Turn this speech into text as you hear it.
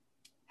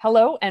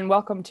Hello and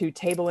welcome to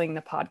Tabling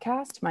the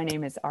Podcast. My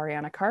name is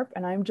Ariana Karp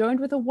and I'm joined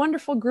with a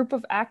wonderful group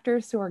of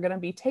actors who are going to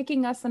be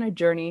taking us on a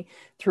journey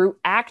through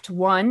Act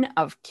 1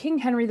 of King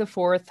Henry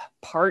IV,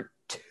 Part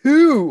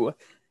 2.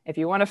 If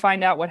you want to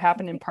find out what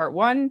happened in Part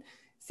 1,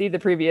 see the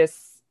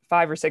previous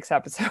 5 or 6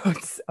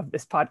 episodes of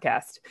this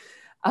podcast.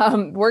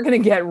 We're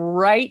going to get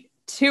right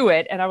to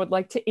it, and I would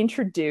like to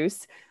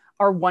introduce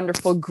our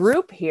wonderful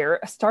group here,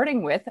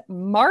 starting with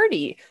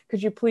Marty.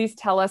 Could you please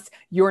tell us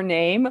your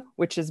name,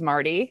 which is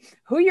Marty,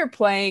 who you're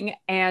playing,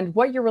 and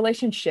what your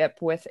relationship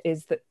with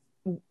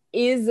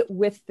is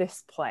with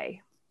this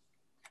play?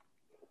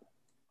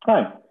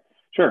 Hi,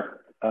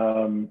 sure.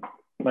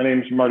 My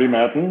name is Marty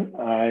Madden.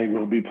 I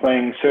will be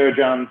playing Sir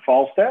John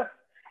Falstaff,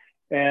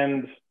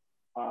 and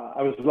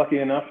I was lucky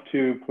enough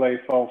to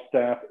play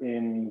Falstaff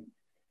in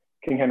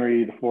King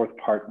Henry IV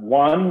Part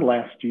 1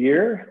 last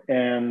year,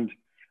 and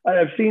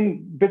I've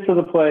seen bits of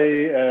the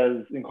play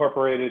as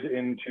incorporated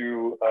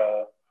into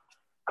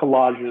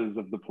collages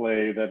of the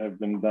play that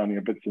have been done,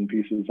 bits and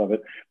pieces of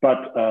it,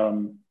 but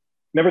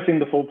never seen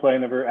the full play,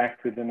 never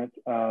acted in it.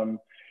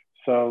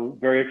 So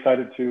very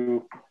excited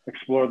to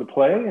explore the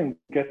play and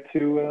get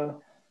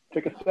to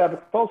take a stab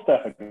at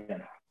Falstaff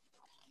again.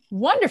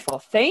 Wonderful,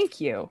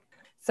 thank you.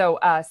 So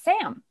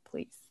Sam,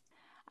 please.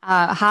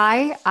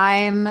 Hi,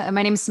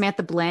 my name is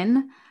Samantha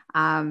Blinn.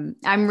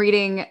 I'm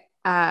reading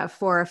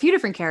for a few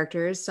different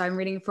characters. So I'm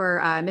reading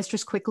for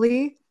Mistress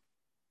Quickly,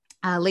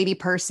 Lady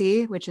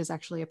Percy, which is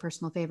actually a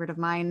personal favorite of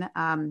mine,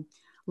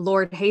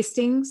 Lord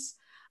Hastings,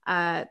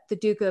 the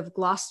Duke of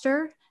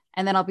Gloucester,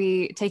 and then I'll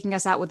be taking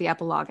us out with the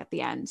epilogue at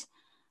the end.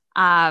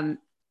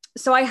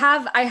 So I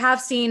have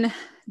seen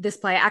this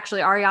play.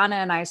 Actually, Ariana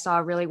and I saw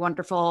a really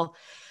wonderful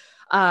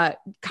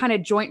kind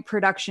of joint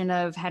production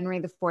of Henry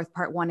IV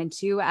Part 1 and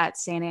 2 at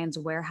St. Anne's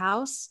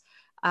Warehouse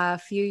a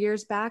few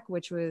years back,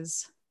 which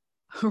was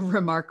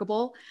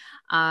remarkable.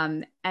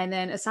 And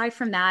then aside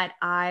from that,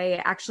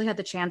 I actually had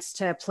the chance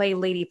to play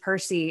Lady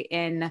Percy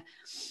in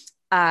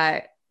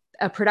a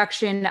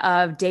production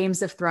of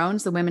Dames of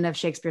Thrones, The Women of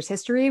Shakespeare's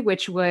History,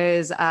 which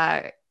was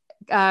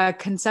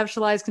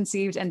conceptualized,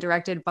 conceived, and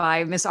directed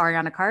by Miss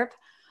Ariana Karp.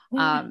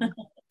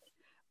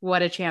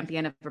 What a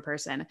champion of a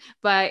person.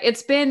 But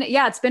it's been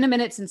a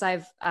minute since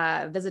I've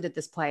visited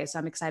this play, so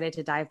I'm excited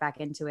to dive back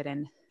into it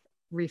and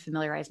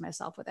refamiliarize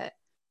myself with it.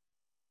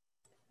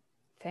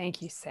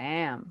 Thank you,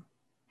 Sam.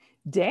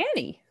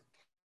 Danny.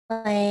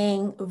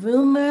 Playing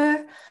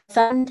Rumor,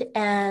 Thund,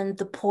 and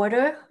the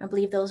Porter. I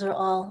believe those are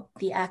all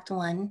the Act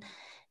 1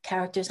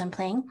 characters I'm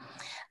playing.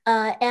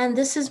 And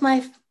this is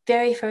my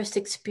very first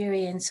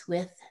experience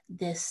with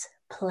this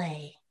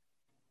play.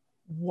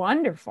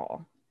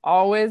 Wonderful.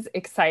 Always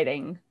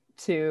exciting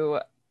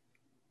to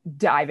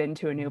dive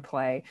into a new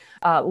play.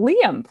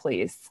 Liam,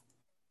 please.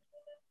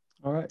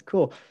 All right,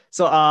 cool.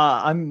 So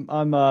I'm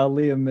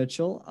Liam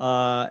Mitchell,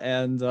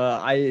 and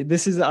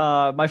this is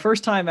my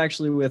first time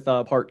actually with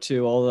Part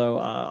 2. Although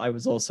I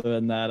was also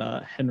in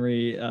that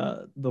Henry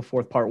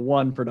IV Part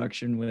 1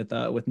 production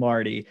with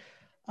Marty,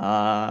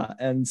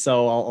 and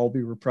so I'll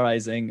be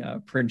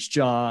reprising Prince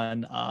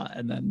John,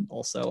 and then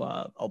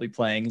also I'll be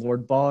playing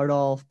Lord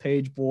Bardolph,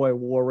 Page Boy,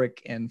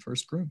 Warwick, and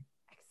First Groom.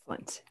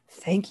 Excellent,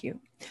 thank you.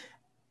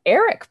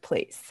 Eric,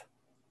 please.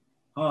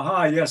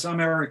 Hi, yes, I'm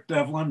Eric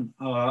Devlin.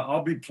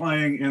 I'll be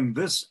playing in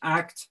this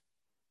act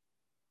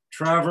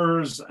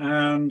Travers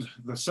and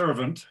the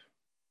Servant.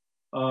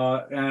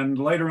 And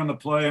later in the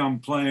play, I'm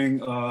playing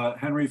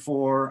Henry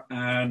IV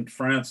and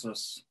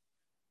Francis.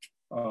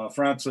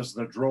 Francis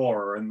the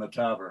drawer in the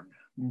tavern.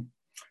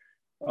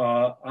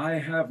 I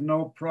have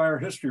no prior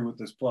history with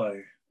this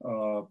play,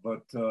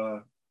 but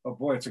oh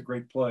boy, it's a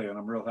great play, and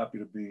I'm real happy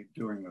to be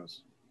doing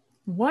this.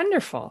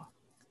 Wonderful.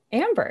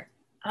 Amber.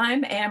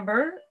 I'm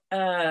Amber.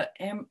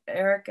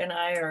 Eric and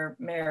I are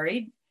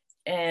married,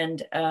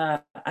 and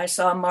I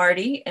saw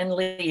Marty and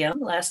Liam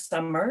last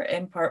summer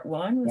in Part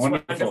 1. It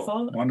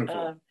was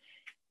wonderful.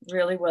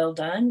 Really well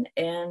done.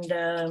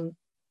 And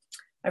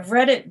I've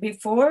read it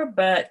before,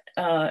 but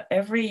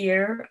every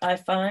year I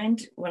find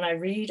when I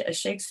read a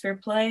Shakespeare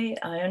play,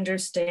 I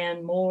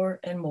understand more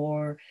and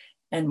more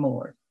and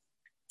more.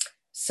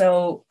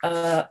 So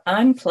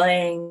I'm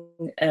playing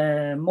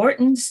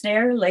Morton,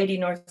 Snare, Lady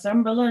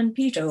Northumberland,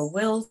 Peto,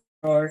 Will,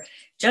 or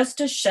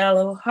Justice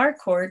Shallow,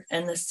 Harcourt,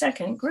 and the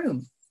second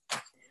groom.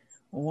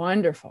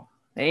 Wonderful.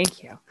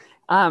 Thank you.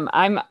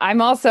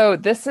 I'm also,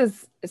 this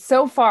is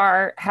so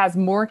far has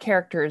more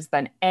characters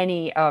than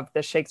any of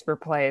the Shakespeare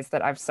plays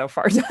that I've so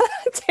far done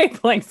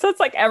tabling. So it's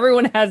like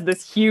everyone has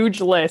this huge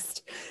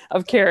list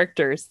of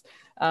characters.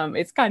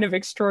 It's kind of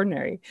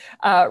extraordinary.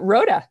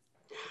 Rhoda.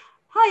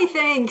 Hi,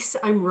 thanks.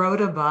 I'm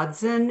Rhoda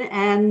Bodson,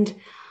 and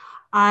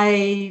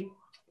I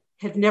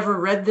had never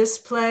read this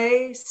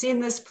play, seen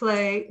this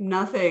play,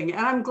 nothing.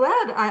 And I'm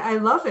glad. I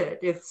love it.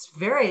 It's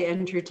very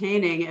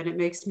entertaining, and it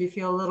makes me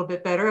feel a little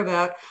bit better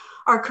about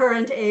our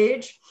current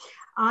age.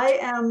 I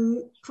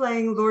am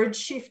playing Lord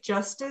Chief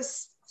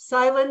Justice,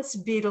 Silence,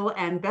 Beadle,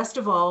 and best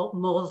of all,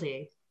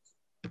 Moldy.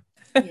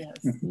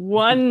 Yes.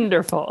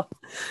 Wonderful.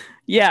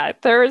 Yeah,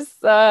 there's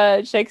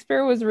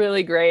Shakespeare was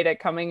really great at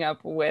coming up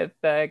with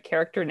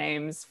character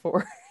names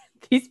for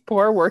these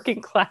poor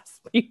working class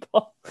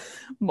people.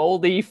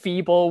 Moldy,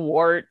 feeble,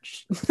 wart,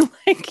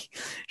 like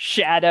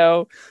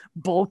Shadow,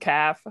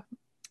 Bullcalf.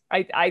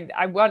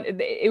 I want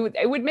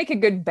it would make a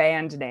good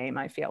band name,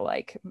 I feel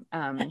like,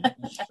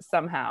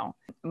 somehow.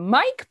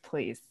 Mike,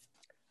 please.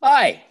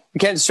 Hi.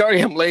 Again,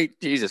 sorry I'm late.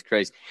 Jesus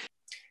Christ.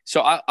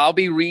 So I'll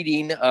be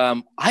reading.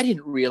 I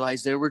didn't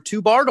realize there were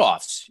 2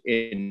 Bardoffs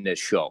in this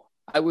show.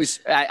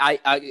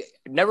 I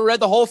never read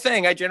the whole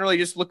thing. I generally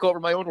just look over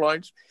my own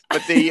lines,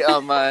 but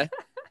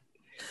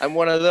I'm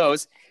one of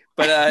those.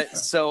 But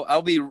so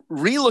I'll be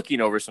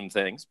re-looking over some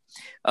things.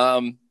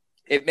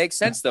 It makes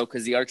sense though,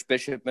 because the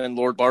Archbishop and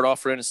Lord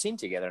Bardoff are in a scene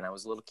together, and I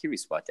was a little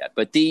curious about that.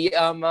 But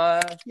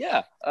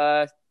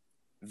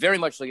very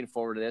much looking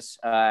forward to this.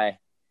 I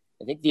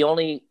think the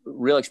only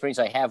real experience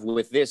I have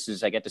with this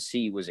is I got to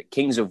see was at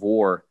Kings of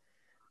War,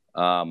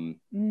 at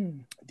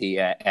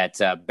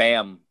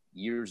BAM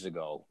years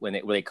ago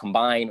when they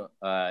combine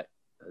the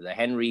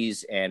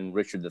Henrys and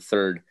Richard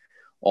III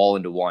all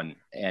into one,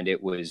 and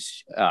it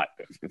was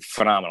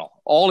phenomenal.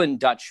 All in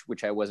Dutch,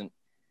 which I wasn't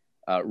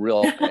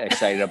real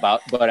excited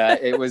about,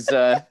 but it was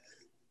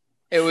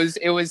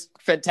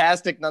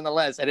fantastic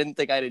nonetheless. I didn't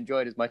think I'd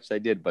enjoy it as much as I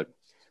did, but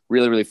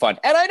really, really fun.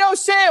 And I know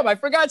Sam. I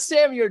forgot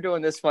Sam. You're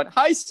doing this one.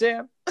 Hi,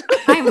 Sam.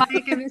 Hi,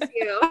 Mike. I miss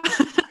you.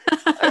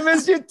 I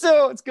miss you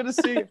too. It's good to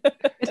see you.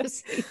 Good to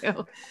see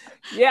you.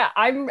 Yeah,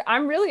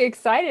 I'm really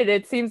excited.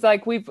 It seems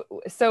like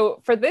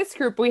so for this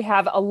group, we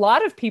have a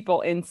lot of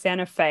people in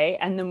Santa Fe,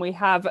 and then we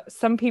have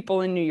some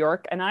people in New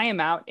York, and I am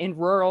out in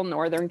rural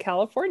Northern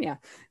California.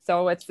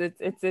 So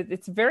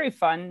it's very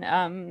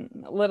fun,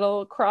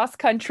 little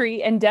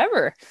cross-country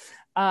endeavor.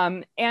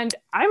 And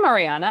I'm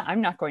Ariana.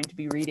 I'm not going to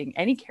be reading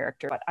any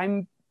character, but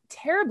I'm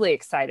terribly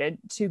excited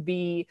to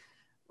be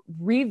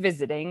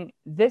revisiting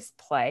this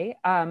play.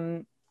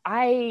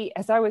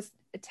 As I was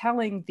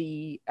telling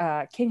the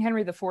King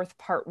Henry IV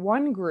Part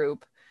 1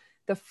 group,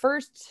 the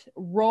first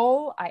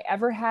role I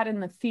ever had in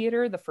the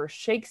theater, the first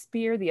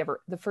Shakespeare,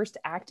 the first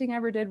acting I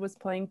ever did was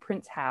playing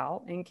Prince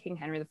Hal in King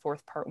Henry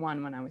IV Part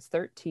 1 when I was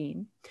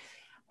 13.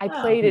 I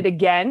played it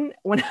again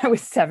when I was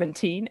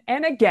 17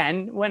 and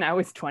again when I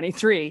was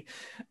 23.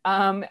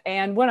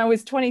 And when I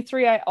was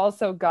 23, I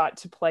also got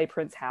to play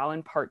Prince Hal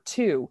in Part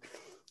 2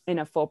 in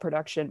a full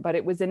production, but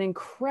it was an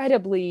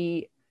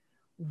incredibly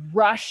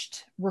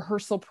rushed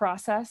rehearsal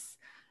process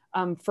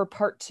for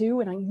Part 2.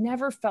 And I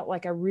never felt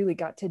like I really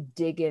got to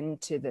dig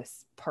into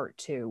this Part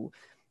 2.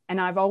 And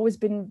I've always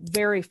been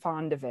very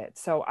fond of it.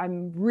 So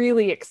I'm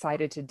really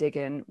excited to dig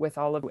in with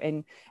all of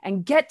you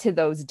and get to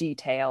those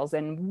details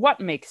and what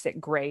makes it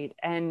great.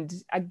 And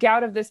a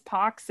gout of this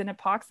pox and a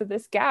pox of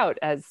this gout,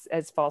 as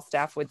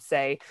Falstaff would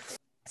say.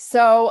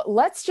 So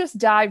let's just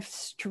dive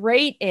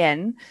straight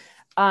in.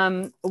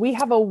 We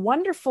have a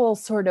wonderful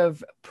sort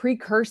of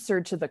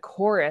precursor to the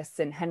chorus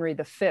in Henry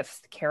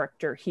V's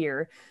character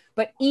here,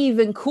 but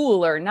even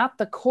cooler, not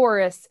the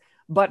chorus,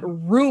 but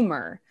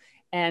rumor.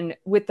 And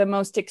with the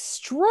most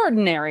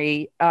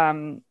extraordinary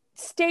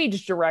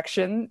stage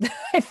direction that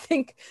I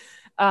think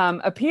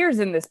appears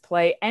in this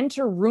play,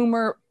 enter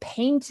rumor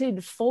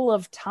painted full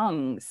of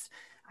tongues.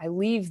 I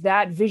leave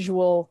that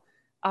visual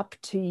up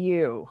to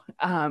you.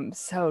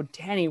 So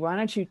Danny, why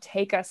don't you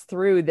take us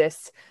through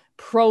this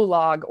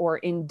prologue or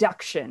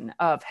induction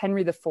of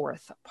Henry IV,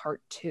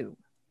 Part 2.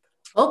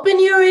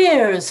 Open your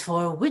ears,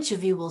 for which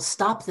of you will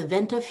stop the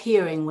vent of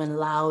hearing when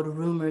loud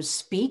rumor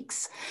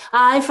speaks?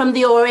 I, from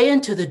the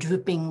Orient to the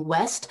drooping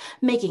west,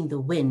 making the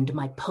wind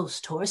my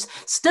post horse,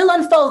 still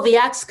unfold the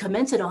acts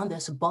commenced on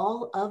this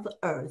ball of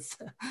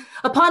earth.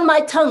 Upon my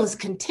tongue's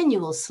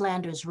continual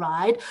slanders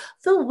ride,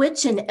 the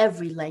which in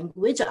every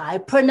language I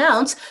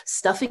pronounce,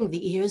 stuffing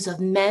the ears of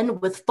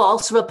men with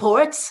false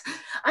reports.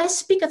 I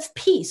speak of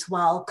peace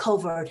while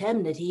covert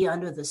enmity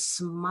under the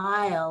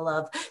smile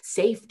of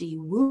safety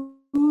wounds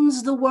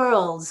the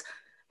worlds,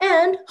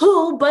 and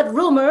who but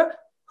rumor,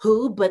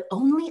 who but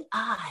only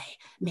I,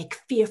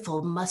 make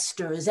fearful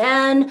musters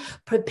and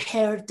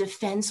prepared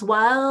defense,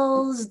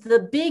 whiles the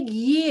big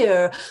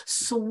year,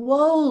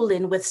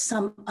 swollen with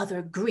some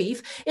other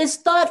grief, is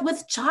thought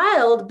with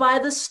child by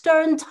the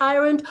stern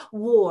tyrant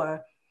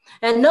war.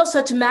 And no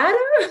such matter?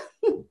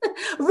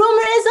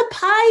 Rumor is a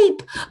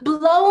pipe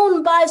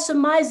blown by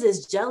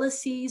surmises,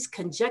 jealousies,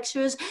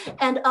 conjectures,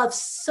 and of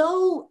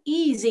so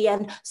easy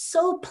and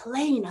so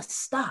plain a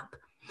stop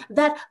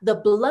that the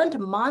blunt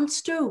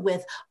monster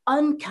with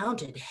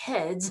uncounted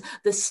heads,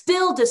 the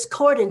still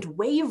discordant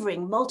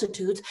wavering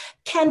multitudes,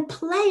 can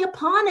play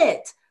upon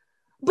it.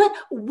 But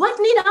what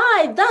need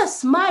I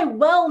thus my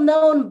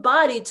well-known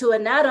body to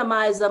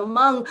anatomize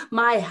among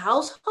my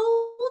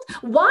household?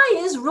 Why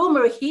is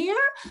rumor here?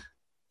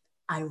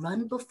 I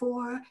run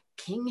before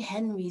King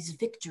Henry's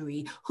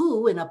victory,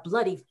 who in a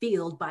bloody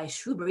field by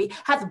Shrewsbury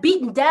hath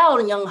beaten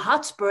down young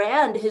Hotspur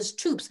and his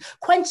troops,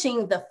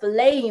 quenching the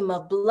flame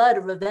of blood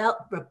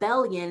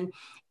rebellion,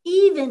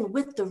 even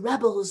with the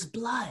rebels'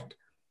 blood.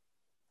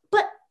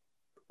 But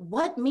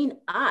what mean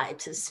I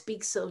to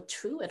speak so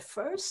true at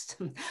first?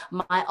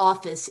 My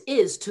office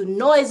is to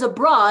noise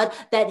abroad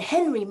that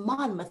Henry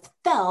Monmouth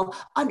fell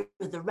under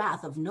the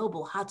wrath of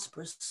noble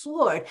Hotspur's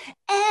sword,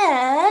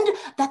 and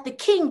that the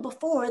king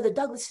before the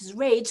Douglas's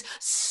rage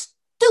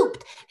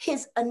stooped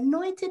his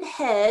anointed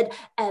head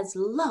as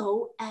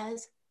low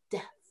as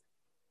death.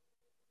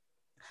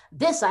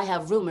 This I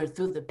have rumored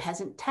through the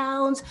peasant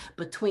towns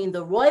between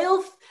the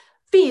royal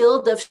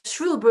field of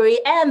Shrewsbury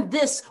and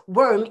this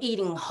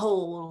worm-eating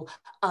hole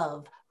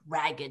of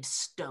Ragged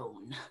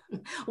Stone.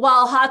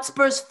 While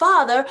Hotspur's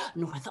father,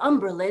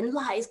 Northumberland,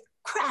 lies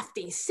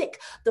crafty sick,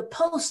 the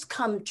post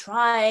come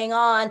trying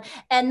on,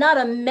 and not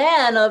a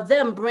man of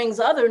them brings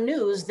other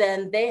news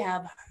than they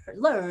have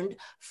learned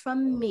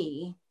from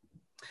me.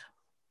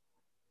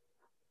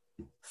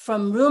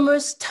 From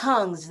rumor's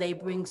tongues they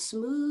bring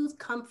smooth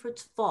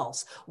comforts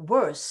false,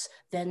 worse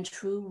than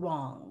true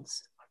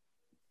wrongs.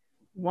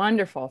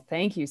 Wonderful.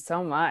 Thank you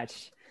so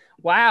much.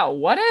 Wow,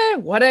 what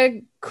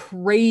a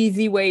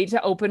crazy way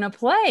to open a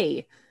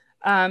play.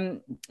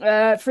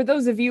 For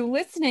those of you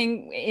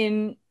listening,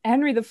 in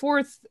Henry IV,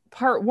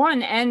 part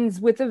 1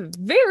 ends with a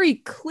very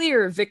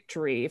clear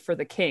victory for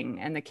the king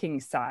and the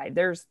king's side.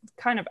 There's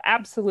kind of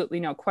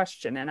absolutely no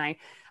question. And I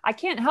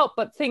can't help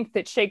but think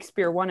that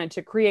Shakespeare wanted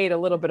to create a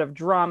little bit of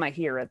drama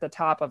here at the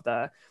top of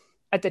the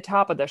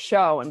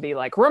show and be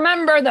like,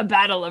 remember the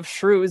Battle of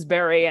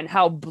Shrewsbury and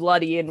how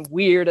bloody and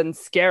weird and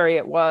scary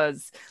it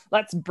was.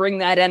 Let's bring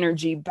that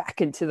energy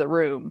back into the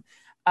room.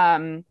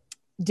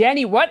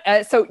 Danny,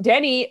 so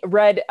Danny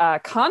read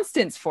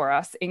Constance for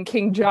us in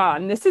King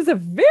John. This is a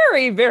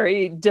very,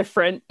 very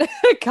different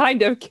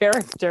kind of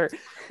character.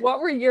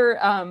 What were your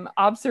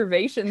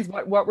observations?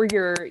 What were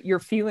your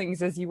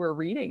feelings as you were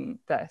reading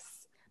this?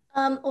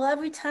 Well,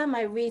 every time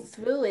I read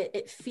through it,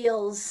 it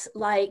feels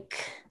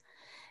like,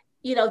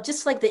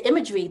 just like the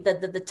imagery,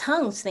 the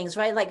tongues things,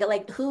 right?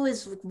 Like who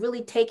is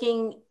really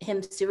taking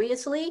him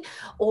seriously,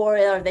 or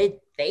are they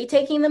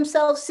taking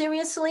themselves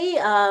seriously?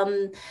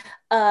 I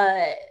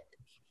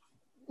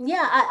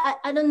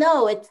don't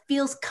know. It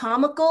feels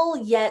comical,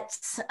 yet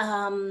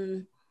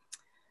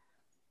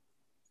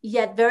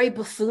very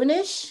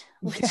buffoonish,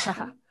 which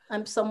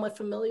I'm somewhat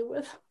familiar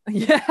with.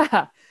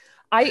 Yeah,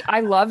 I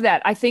love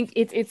that. I think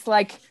it's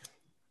like,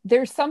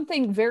 there's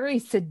something very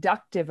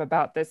seductive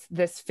about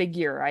this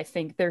figure. I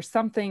think there's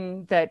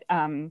something that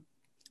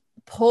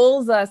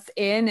pulls us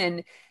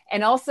in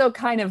and also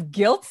kind of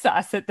guilts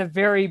us at the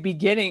very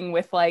beginning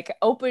with like,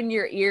 open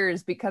your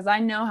ears because I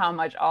know how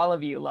much all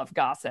of you love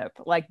gossip.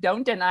 Like,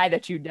 don't deny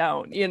that you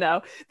don't,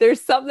 there's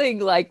something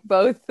like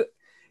both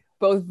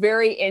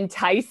very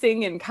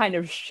enticing and kind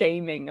of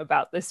shaming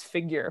about this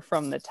figure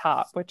from the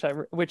top,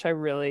 which I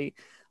really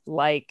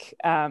like.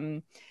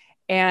 And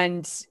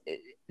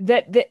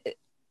that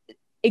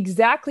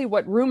exactly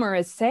what Rumor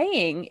is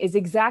saying is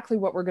exactly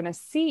what we're going to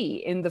see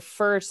in the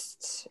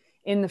first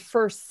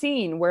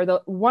scene, where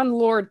the one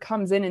lord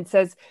comes in and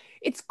says,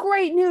 "It's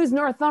great news,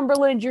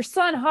 Northumberland. Your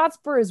son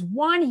Hotspur has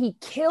won. He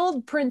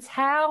killed Prince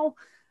Hal.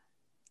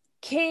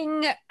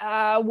 King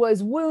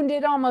was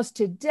wounded almost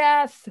to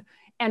death,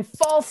 and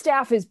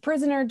Falstaff is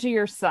prisoner to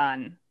your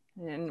son."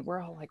 And we're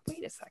all like,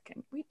 wait a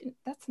second,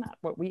 that's not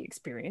what we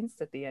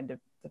experienced at the end of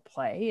the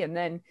play. And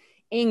then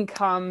in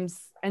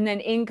comes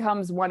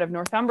one of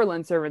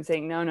Northumberland's servants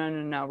saying,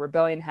 no,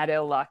 rebellion had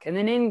ill luck. And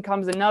then in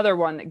comes another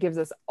one that gives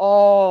us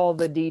all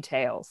the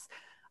details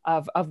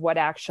of what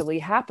actually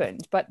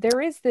happened. But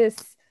there is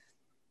this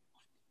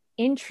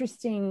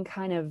interesting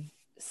kind of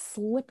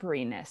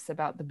slipperiness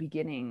about the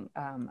beginning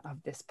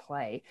of this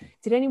play.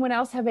 Did anyone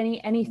else have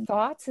any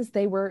thoughts as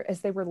they were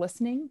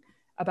listening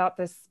about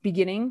this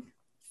beginning?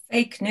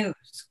 Fake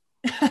news.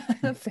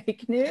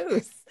 Fake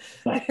news.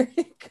 There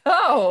you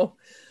go.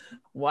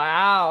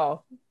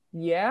 Wow.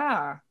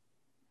 Yeah.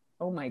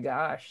 Oh my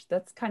gosh.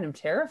 That's kind of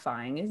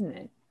terrifying, isn't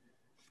it?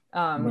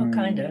 Well,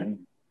 kind of.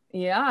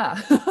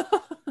 Yeah.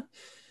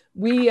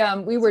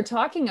 We were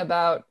talking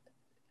about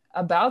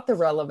the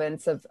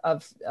relevance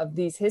of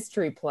these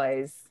history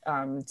plays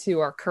to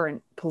our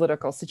current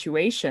political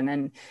situation,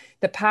 and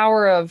the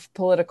power of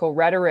political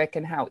rhetoric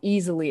and how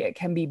easily it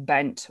can be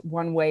bent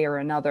one way or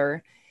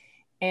another,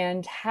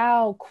 and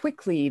how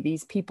quickly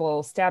these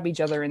people stab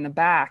each other in the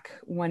back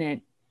when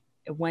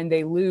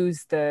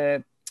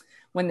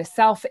the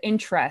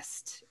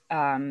self-interest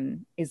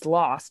is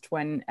lost,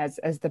 when, as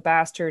the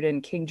bastard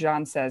in King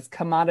John says,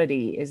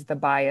 commodity is the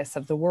bias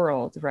of the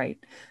world, right?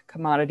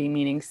 Commodity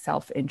meaning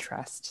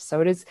self-interest. So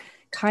it is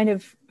kind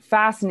of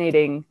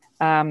fascinating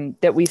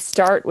that we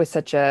start with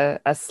such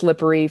a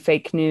slippery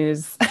fake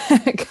news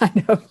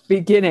kind of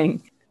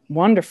beginning.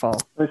 Wonderful.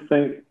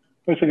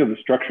 I think of the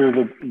structure of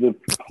the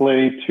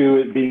play to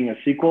it being a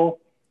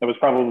sequel that was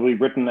probably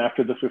written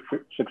after the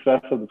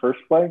success of the first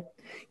play.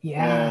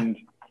 Yeah. And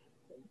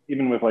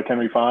even with like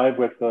Henry V,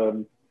 with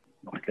I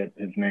forget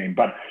his name,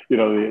 but the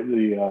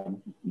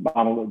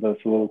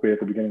soliloquy at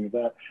the beginning of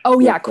that. Oh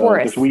yeah,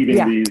 chorus. Just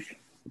weaving these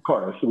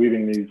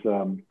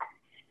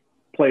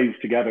plays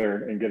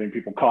together and getting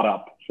people caught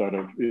up, sort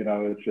of,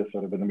 it's just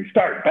sort of, and then we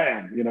start,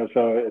 bam,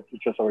 so it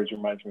just always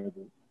reminds me of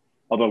it.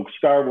 Although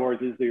Star Wars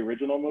is the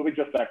original movie,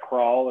 just that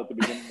crawl at the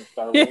beginning of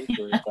Star Wars.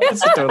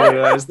 That's totally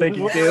what I was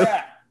thinking too.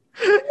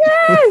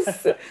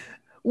 Yes.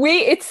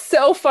 It's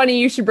so funny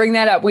you should bring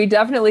that up. We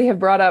definitely have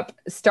brought up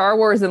Star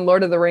Wars and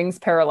Lord of the Rings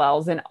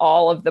parallels in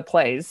all of the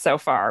plays so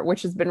far,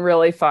 which has been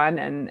really fun.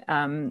 And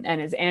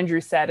as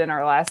Andrew said in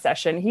our last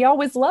session, he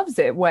always loves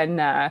it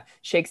when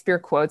Shakespeare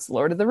quotes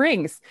Lord of the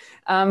Rings.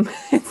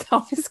 It's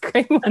always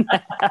great when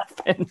that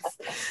happens.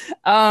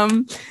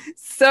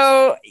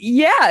 So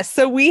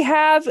we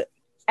have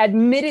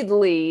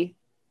admittedly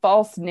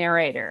false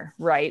narrator,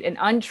 right? An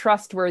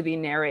untrustworthy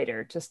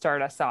narrator to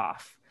start us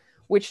off,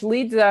 which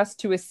leads us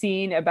to a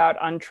scene about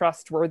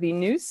untrustworthy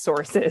news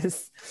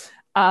sources.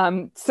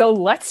 So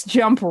let's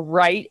jump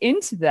right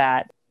into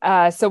that.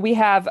 So we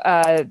have,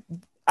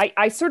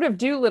 I sort of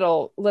do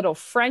little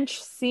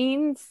French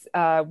scenes,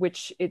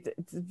 which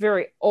it's a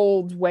very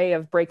old way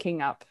of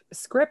breaking up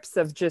scripts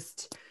of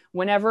just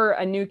whenever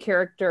a new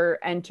character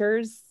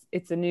enters,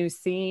 it's a new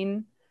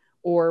scene,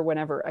 or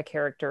whenever a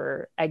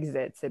character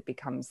exits, it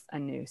becomes a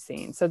new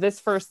scene. So this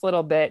first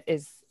little bit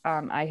is,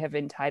 I have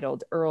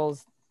entitled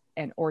Earls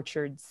and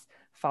Orchards,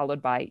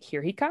 followed by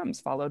Here He Comes,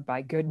 followed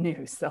by Good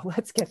News. So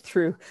let's get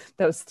through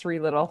those three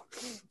little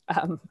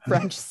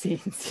French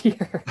scenes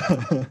here.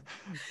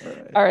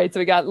 All right,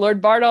 so we got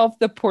Lord Bardolph,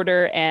 the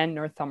Porter, and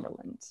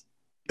Northumberland.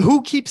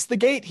 Who keeps the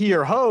gate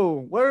here?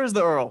 Ho, where is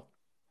the Earl?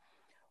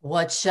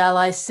 What shall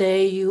I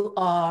say you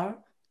are?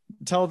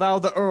 Tell thou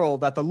the Earl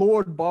that the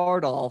Lord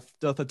Bardolph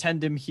doth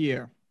attend him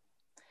here.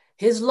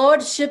 His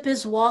lordship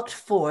is walked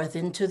forth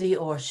into the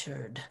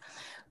orchard.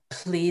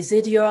 Please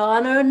it your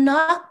honor,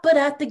 knock but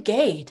at the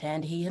gate,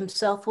 and he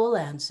himself will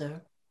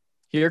answer.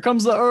 Here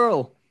comes the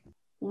Earl.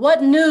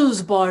 What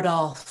news,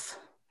 Bardolph?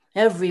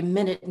 Every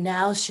minute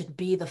now should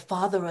be the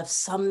father of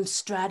some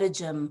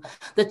stratagem.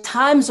 The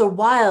times are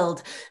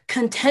wild,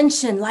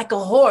 contention like a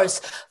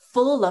horse,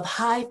 full of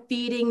high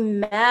feeding,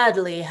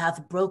 madly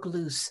hath broke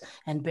loose,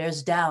 and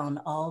bears down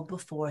all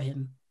before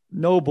him.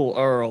 Noble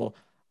Earl,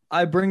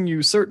 I bring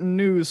you certain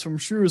news from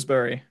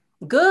Shrewsbury.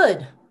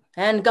 Good,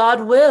 and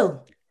God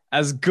will.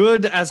 As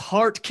good as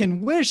heart can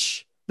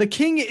wish. The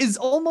king is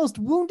almost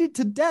wounded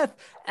to death,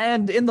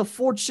 and in the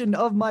fortune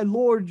of my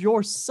lord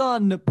your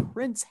son,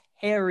 Prince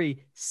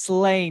Harry,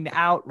 slain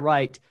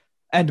outright,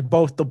 and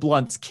both the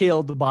Blunts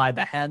killed by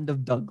the hand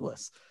of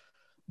Douglas.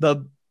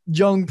 The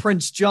young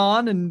Prince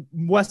John and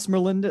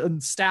Westmoreland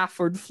and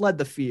Stafford fled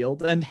the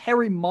field, and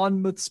Harry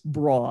Monmouth's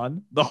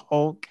brawn, the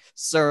hulk,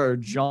 Sir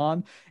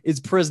John, is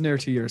prisoner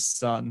to your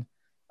son.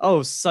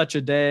 Oh, such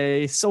a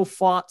day, so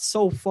fought,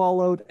 so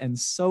followed, and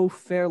so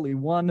fairly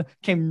won,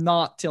 came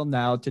not till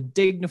now to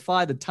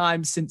dignify the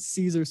time since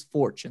Caesar's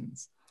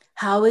fortunes.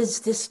 How is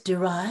this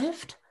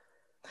derived?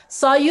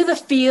 Saw you the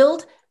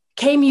field?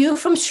 Came you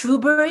from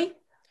Shrewsbury?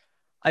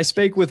 I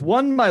spake with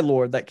one, my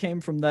lord, that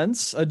came from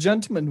thence, a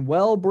gentleman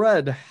well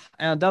bred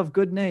and of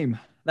good name,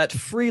 that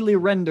freely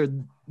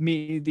rendered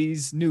me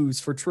these news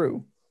for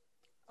true.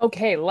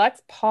 Okay,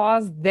 let's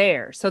pause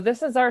there. So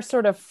this is our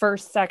sort of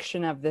first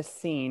section of this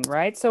scene,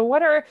 right? So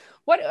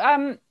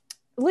Liam,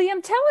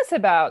 tell us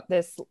about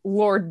this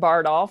Lord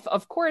Bardolph.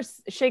 Of course,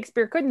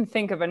 Shakespeare couldn't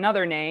think of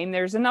another name.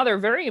 There's another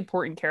very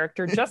important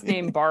character just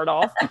named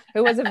Bardolph,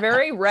 who has a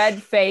very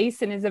red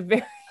face and is a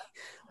very,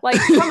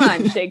 come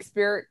on,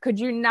 Shakespeare, could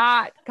you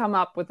not come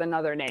up with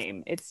another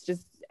name? It's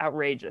just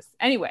outrageous.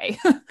 Anyway,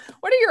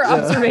 what are your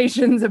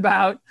observations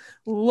about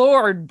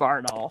Lord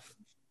Bardolph?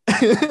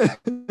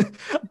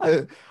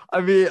 I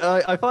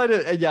find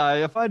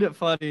it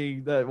funny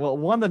that, well,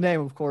 one, the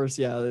name, of course,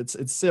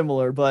 it's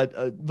similar,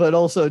 but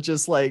also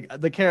just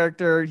like the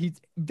character, he's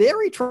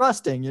very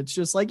trusting. It's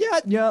just like,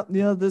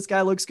 this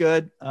guy looks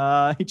good.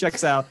 He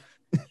checks out.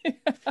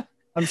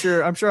 I'm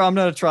sure I'm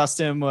gonna trust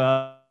him.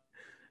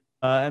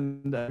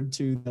 And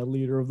to the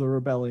leader of the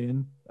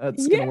rebellion,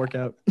 that's gonna work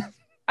out.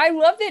 I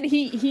love that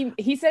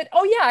he said,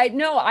 "Oh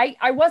yeah,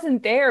 I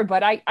wasn't there,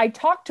 but I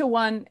talked to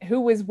one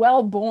who was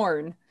well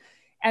born."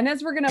 And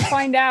as we're going to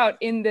find out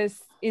in this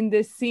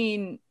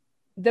scene,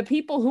 the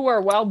people who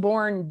are well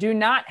born do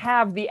not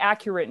have the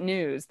accurate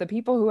news. The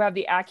people who have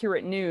the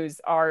accurate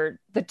news are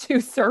the two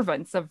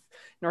servants of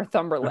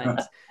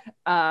Northumberland,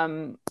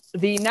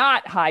 the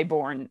not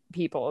highborn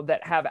people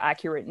that have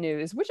accurate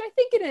news, which I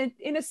think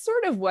in a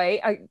sort of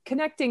way,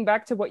 connecting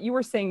back to what you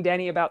were saying,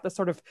 Danny, about the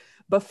sort of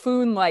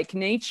buffoon-like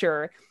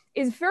nature,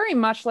 is very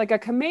much like a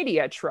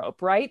commedia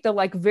trope, right?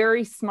 The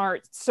very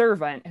smart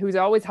servant who's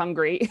always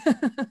hungry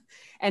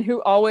and who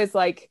always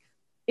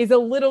is a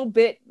little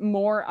bit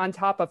more on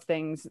top of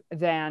things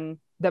than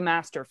the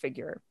master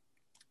figure.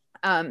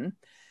 And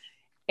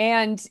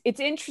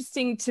it's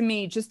interesting to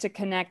me just to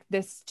connect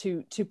this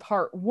to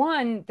part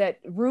one, that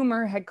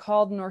rumor had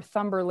called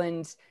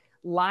Northumberland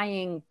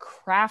lying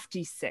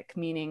crafty sick,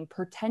 meaning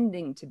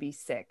pretending to be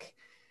sick.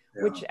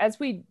 Yeah. Which, as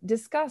we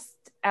discussed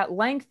at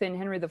length in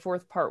Henry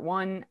IV Part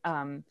 1,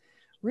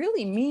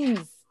 really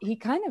means he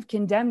kind of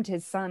condemned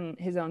his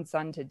own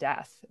son to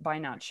death by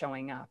not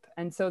showing up.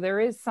 And so there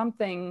is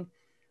something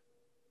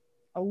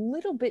a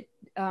little bit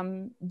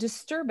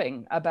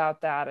disturbing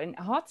about that. And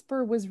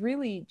Hotspur was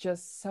really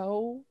just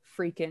so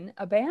freaking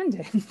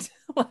abandoned.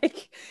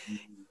 Like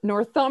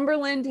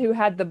Northumberland, who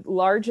had the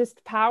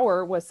largest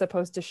power, was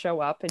supposed to show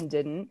up and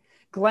didn't.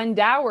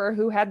 Glendower,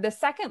 who had the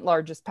second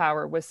largest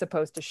power, was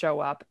supposed to show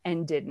up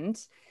and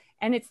didn't.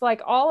 And it's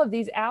like all of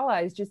these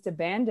allies just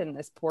abandoned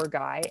this poor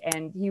guy,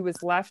 and he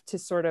was left to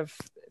sort of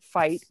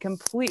fight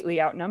completely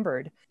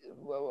outnumbered.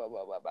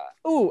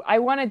 Ooh, I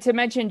wanted to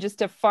mention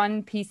just a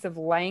fun piece of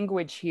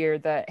language here,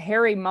 the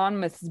Harry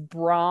Monmouth's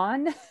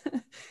brawn,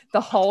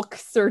 the Hulk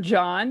Sir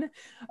John.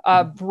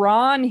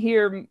 Brawn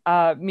here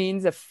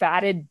means a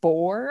fatted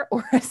boar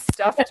or a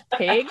stuffed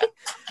pig,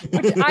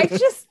 which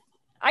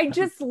I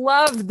just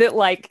love that,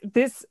 like,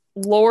 this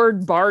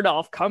Lord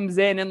Bardolph comes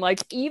in and like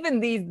even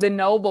the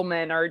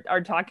noblemen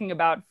are talking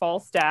about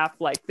Falstaff,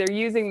 like they're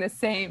using the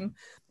same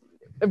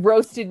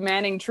roasted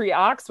Manning tree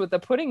ox with a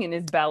pudding in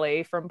his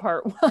belly from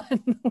part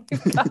one.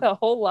 We got a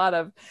whole lot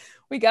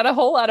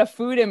of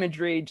food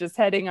imagery just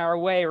heading our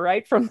way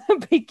right from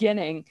the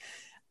beginning.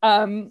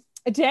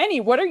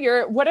 Danny, what are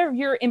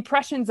your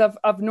impressions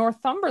of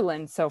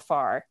Northumberland so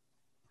far?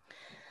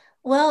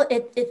 Well,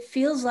 it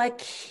feels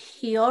like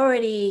he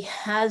already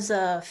has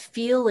a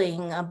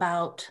feeling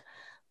about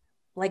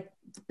like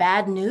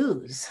bad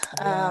news.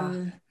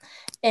 Yeah.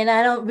 And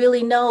I don't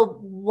really know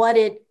what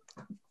it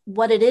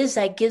is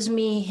that gives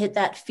me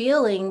that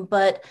feeling,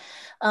 but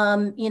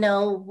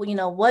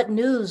what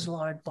news,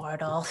 Lord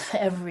Bardolph,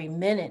 every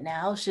minute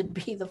now should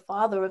be the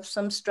father of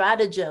some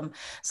stratagem.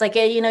 It's like,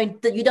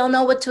 you don't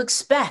know what to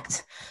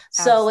expect.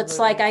 So Absolutely. It's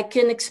like, I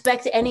can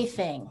expect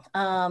anything.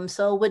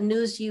 So what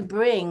news you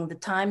bring? The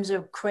times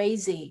are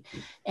crazy.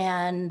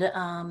 And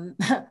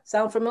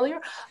sound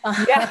familiar?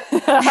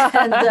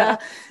 Yeah,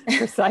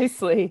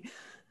 precisely.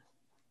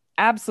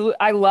 Absolutely.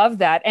 I love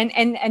that.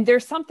 And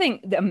there's something,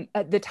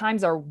 the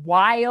times are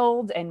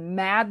wild and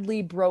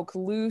madly broke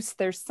loose.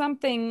 There's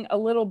something a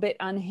little bit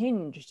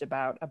unhinged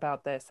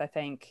about this, I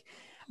think.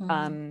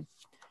 Mm-hmm.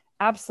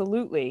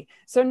 Absolutely.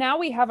 So now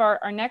we have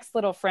our next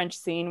little French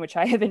scene, which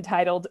I have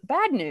entitled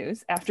Bad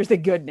News after the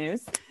good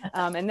news.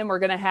 And then we're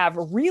going to have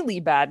really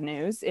bad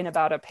news in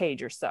about a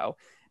page or so.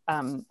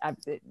 I'm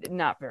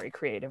not very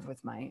creative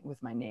with my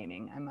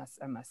naming, I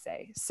must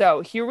say.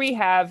 So here we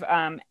have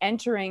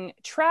entering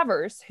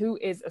Travers, who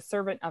is a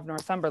servant of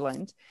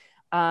Northumberland.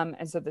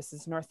 And so this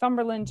is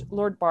Northumberland,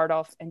 Lord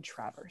Bardolph, and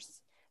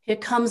Travers. Here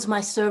comes my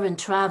servant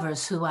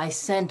Travers, who I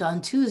sent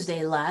on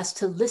Tuesday last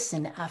to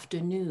listen after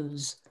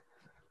news.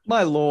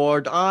 My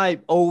lord, I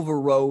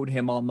overrode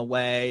him on the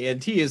way,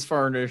 and he is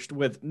furnished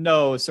with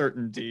no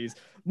certainties,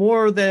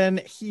 more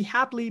than he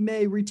haply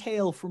may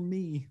retail from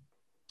me.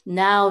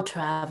 Now,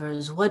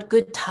 Travers, what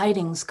good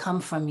tidings come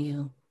from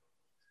you?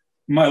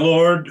 My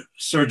lord,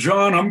 Sir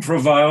John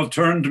Umfraville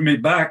turned me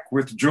back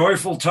with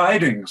joyful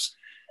tidings,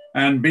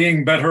 and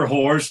being better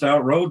horsed,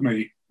 outrode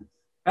me.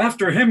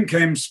 After him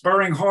came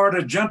spurring hard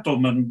a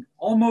gentleman,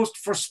 almost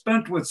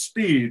forspent with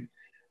speed,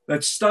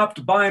 that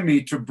stopped by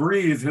me to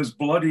breathe his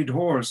bloodied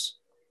horse.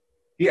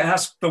 He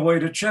asked the way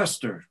to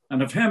Chester,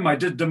 and of him I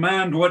did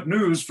demand what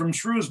news from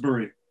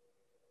Shrewsbury.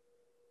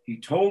 He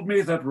told me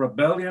that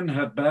rebellion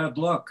had bad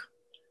luck,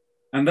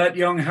 and that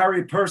young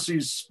Harry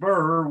Percy's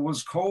spur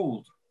was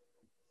cold.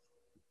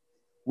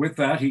 With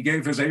that, he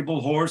gave his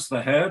able horse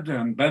the head,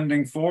 and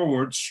bending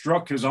forward,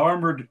 struck his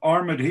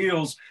armored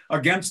heels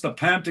against the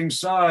panting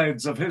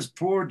sides of his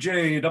poor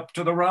jade up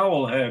to the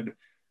rowel head.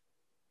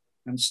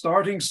 And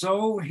starting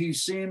so, he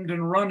seemed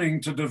in running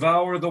to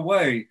devour the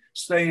way,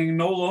 staying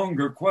no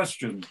longer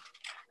questioned.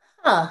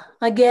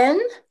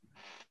 Again?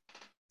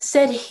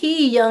 Said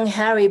he young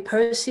Harry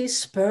Percy's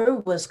spur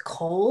was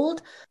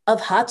cold? Of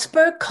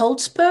Hotspur,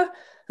 Coldspur,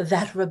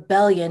 that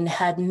rebellion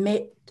had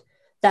met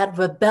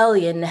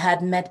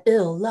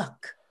ill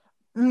luck.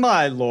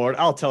 My lord,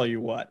 I'll tell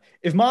you what.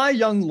 If my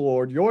young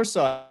lord, your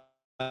son,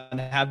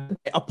 have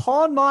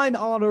upon mine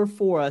honor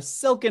for a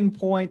silken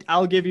point,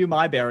 I'll give you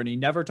my barony.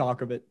 Never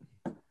talk of it.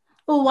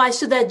 Well, why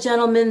should that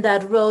gentleman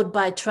that rode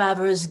by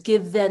Travers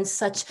give then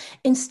such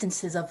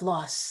instances of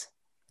loss?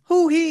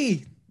 Who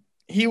he?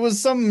 He was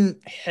some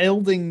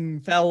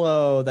hilding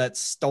fellow that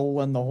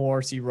stolen the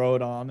horse he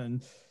rode on,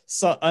 and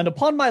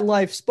upon my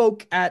life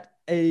spoke at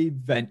a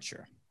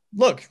venture.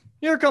 Look,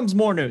 here comes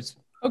more news.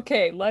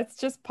 Okay, let's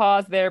just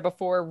pause there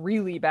before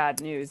really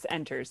bad news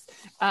enters.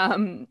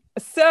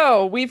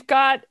 So we've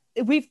got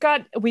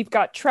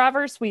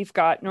Travers, we've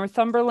got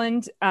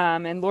Northumberland,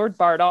 and Lord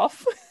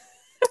Bardolph.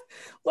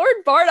 Lord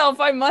Bardolph,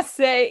 I must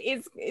say,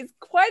 is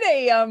quite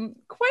a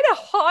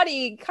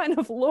haughty kind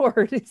of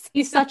lord.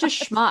 He's such a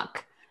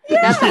schmuck.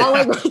 Yeah. That's all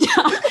I wrote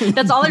down.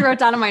 That's all I wrote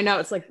down in my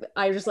notes. Like,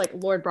 I was just like,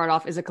 Lord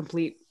Bardolph is a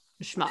complete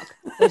schmuck.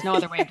 There's no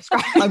other way of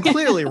describing it. I'm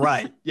clearly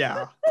right.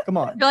 Yeah. Come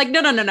on. You're like,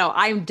 no.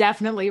 I'm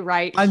definitely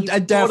right. I'm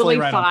definitely totally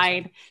right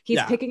fine.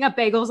 He's picking up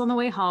bagels on the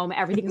way home.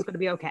 Everything's going to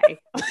be okay.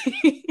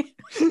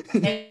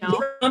 And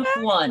Trump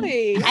won.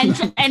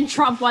 And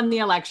Trump won the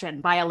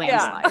election by a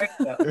landslide.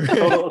 Yeah.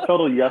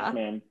 Total yes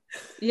man.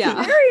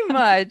 Yeah. Very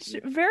much.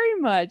 Very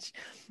much.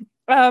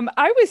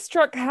 I was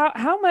struck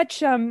how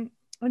much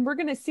and we're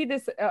going to see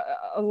this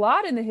a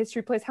lot in the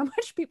history plays, how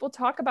much people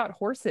talk about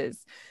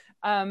horses.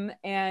 And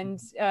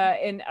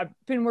I've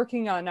been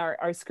working on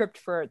our script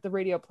for the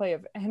radio play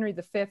of Henry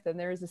V, and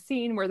there is a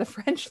scene where the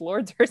French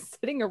lords are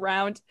sitting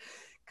around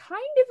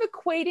kind of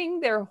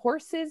equating their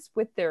horses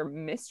with their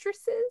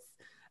mistresses,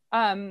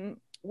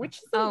 which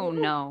is a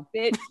little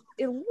bit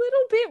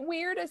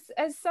weird,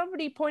 as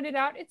somebody pointed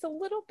out. It's a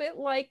little bit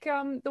like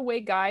the way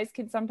guys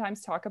can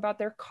sometimes talk about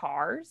their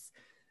cars.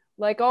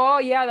 Like, oh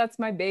yeah, that's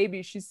my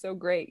baby, she's so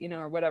great,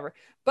 or whatever.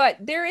 But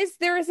there is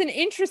an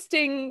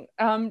interesting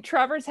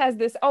Travers has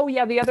this, oh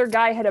yeah, the other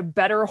guy had a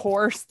better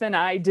horse than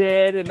I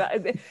did,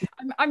 and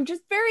I'm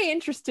just very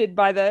interested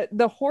by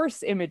the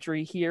horse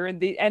imagery here,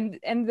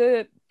 and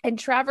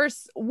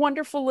Travers'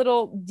 wonderful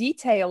little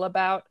detail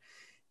about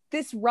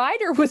this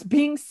rider was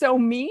being so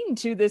mean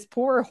to this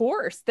poor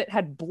horse that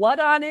had blood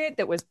on it,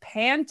 that was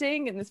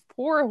panting, and this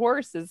poor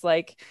horse is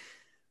like,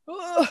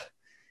 ugh.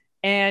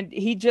 And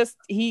he just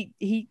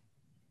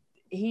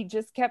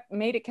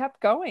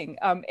kept going.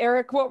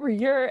 Eric, what were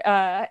your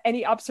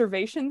any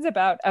observations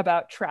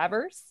about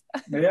Travers?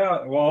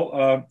 Yeah,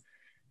 well,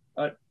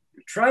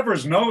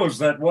 Travers knows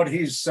that what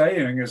he's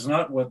saying is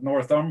not what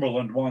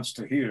Northumberland wants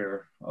to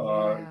hear.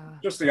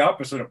 Just the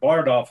opposite of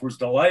Bardolph, who's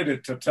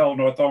delighted to tell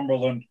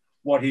Northumberland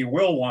what he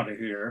will want to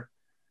hear.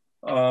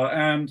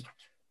 And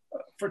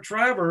for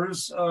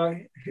Travers,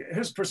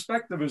 his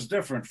perspective is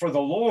different. For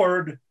the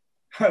Lord,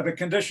 the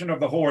condition of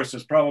the horse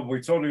is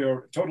probably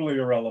totally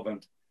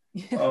irrelevant.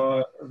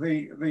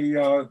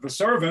 The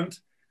servant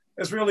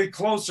is really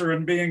closer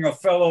in being a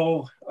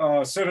fellow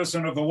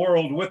citizen of the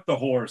world with the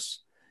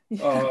horse.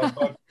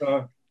 But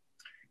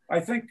I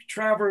think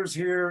Travers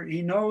here,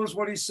 he knows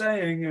what he's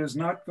saying is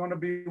not going to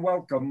be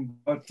welcome,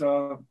 but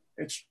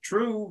it's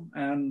true,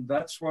 and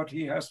that's what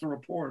he has to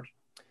report.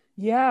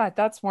 Yeah,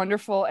 that's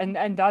wonderful.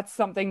 And that's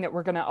something that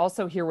we're going to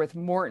also hear with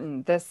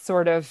Morton, this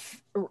sort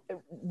of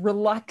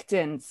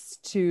reluctance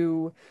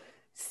to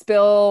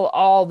spill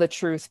all the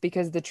truth,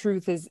 because the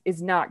truth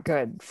is not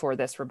good for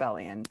this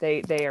rebellion.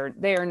 They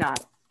are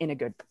not in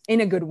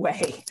a good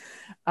way.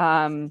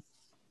 I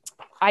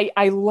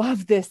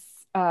love this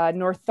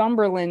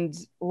Northumberland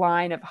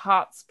line of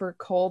hot spur,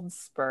 cold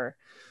spur.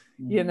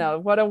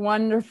 What a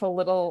wonderful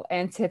little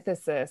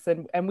antithesis.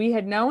 And we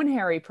had known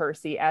Harry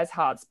Percy as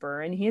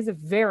Hotspur, and he is a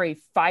very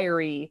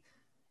fiery,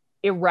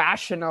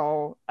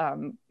 irrational,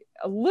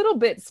 a little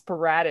bit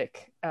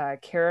sporadic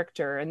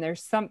character. And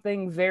there's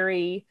something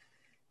very,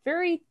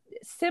 very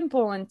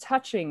simple and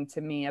touching to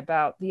me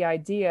about the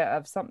idea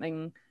of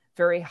something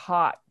very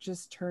hot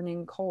just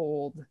turning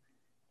cold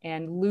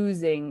and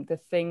losing the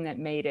thing that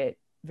made it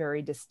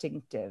very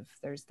distinctive.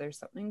 There's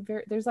something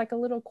there's like a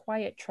little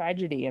quiet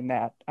tragedy in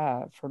that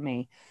for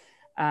me,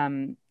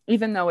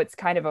 even though it's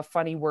kind of a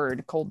funny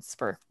word, cold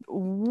spur.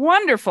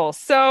 Wonderful.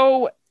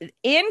 So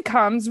in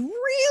comes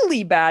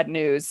really bad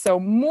news. So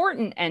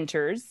Morton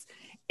enters,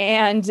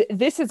 and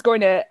this is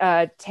going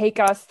to take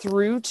us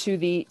through to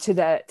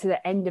the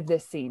end of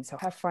this scene. So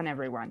have fun,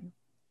 everyone.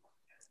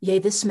 Yea,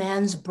 this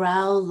man's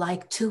brow,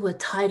 like to a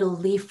tidal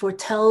leaf,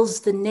 foretells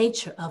the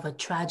nature of a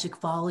tragic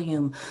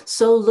volume.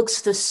 So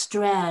looks the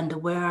strand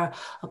where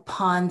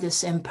upon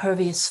this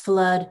impervious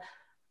flood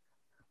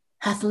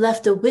hath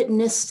left a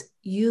witnessed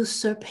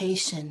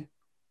usurpation.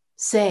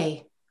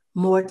 Say,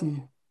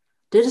 Morton,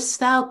 didst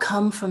thou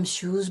come from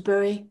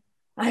Shrewsbury?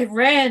 I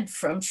ran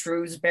from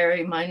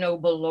Shrewsbury, my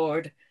noble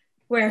lord,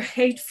 where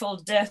hateful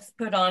death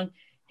put on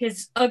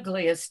his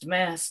ugliest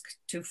mask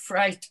to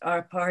fright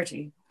our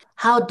party.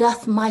 How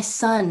doth my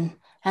son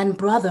and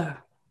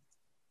brother?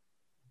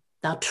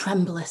 Thou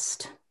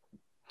tremblest,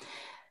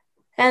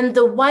 and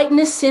the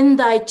whiteness in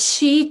thy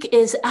cheek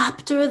is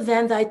apter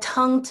than thy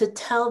tongue to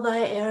tell thy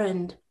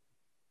errand.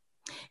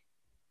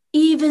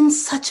 Even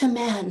such a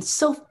man,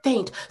 so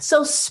faint,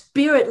 so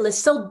spiritless,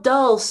 so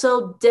dull,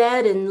 so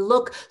dead in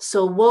look,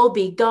 so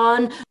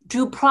woe-begone,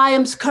 drew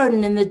Priam's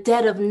curtain in the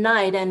dead of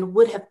night, and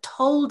would have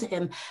told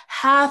him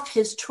half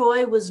his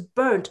Troy was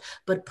burnt,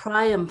 but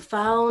Priam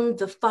found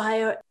the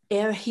fire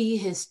ere he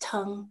his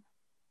tongue,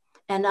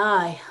 and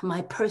I,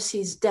 my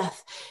Percy's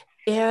death,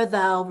 ere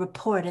thou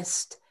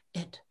reportest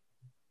it.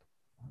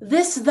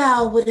 This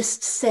thou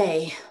wouldest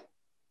say,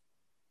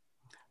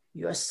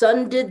 your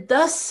son did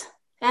thus,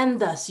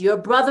 and thus, your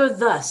brother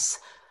thus,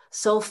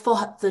 so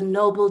fought the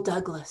noble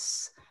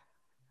Douglas,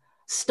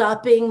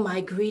 stopping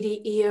my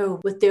greedy ear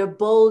with their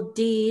bold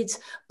deeds,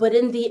 but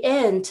in the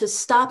end to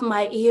stop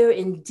my ear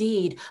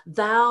indeed,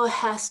 thou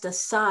hast a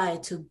sigh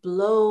to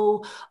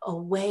blow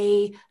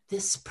away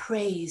this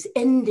praise,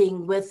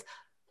 ending with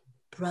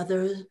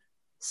brother,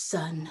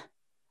 son,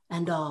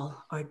 and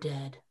all are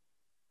dead.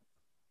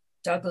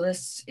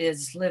 Douglas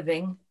is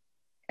living,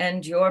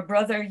 and your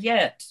brother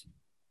yet.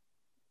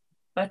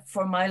 But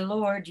for my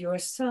lord, your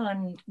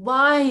son.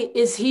 Why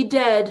is he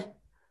dead?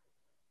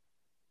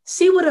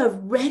 See what a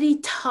ready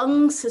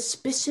tongue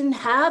suspicion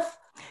hath?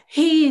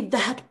 He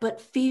that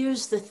but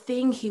fears the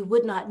thing he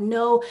would not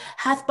know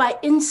hath by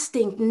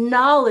instinct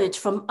knowledge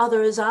from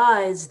others'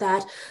 eyes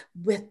that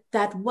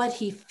what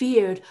he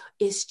feared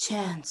is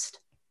chanced.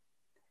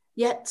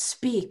 Yet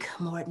speak,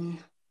 Morton.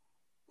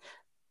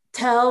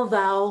 Tell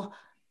thou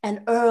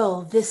an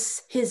earl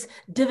this his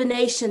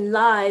divination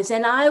lies,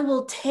 and I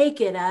will take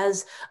it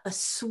as a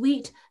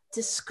sweet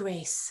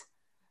disgrace,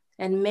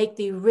 and make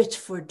thee rich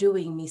for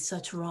doing me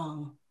such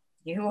wrong.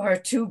 You are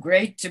too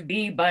great to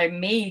be by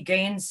me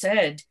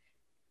gainsaid.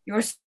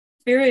 Your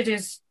spirit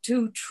is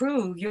too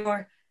true,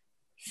 your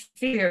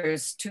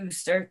fears too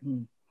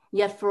certain.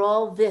 Yet for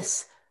all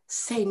this,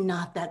 say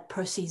not that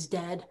Percy's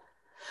dead.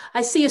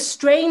 I see a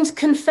strange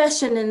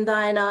confession in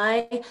thine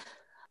eye.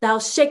 Thou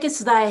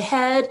shakest thy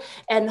head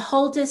and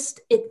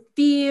holdest it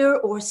fear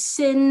or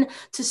sin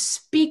to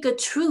speak a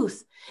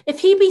truth. If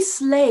he be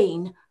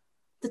slain,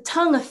 the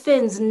tongue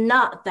offends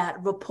not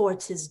that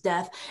reports his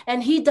death,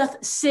 and he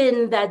doth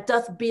sin that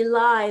doth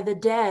belie the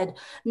dead,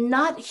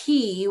 not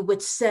he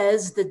which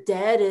says the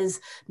dead is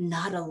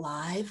not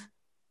alive.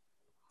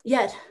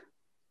 Yet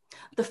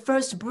the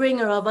first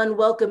bringer of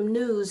unwelcome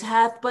news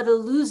hath but a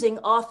losing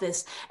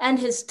office, and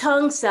his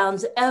tongue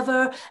sounds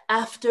ever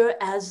after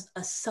as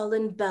a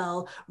sullen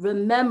bell,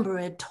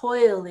 remembered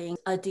toiling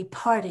a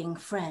departing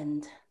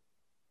friend.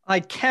 I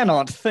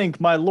cannot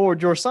think, my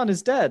lord, your son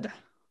is dead.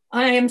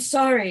 I am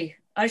sorry.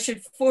 I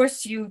should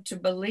force you to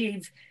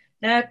believe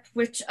that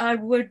which I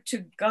would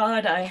to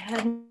God I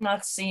had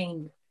not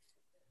seen.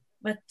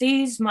 But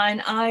these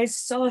mine eyes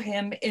saw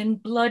him in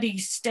bloody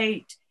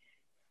state,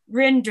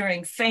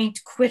 rendering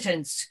faint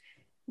quittance,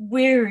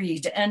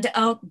 wearied and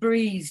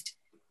outbreathed,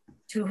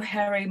 to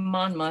Harry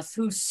Monmouth,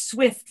 whose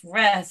swift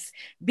wrath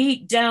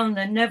beat down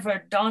the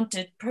never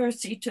daunted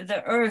Percy to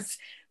the earth,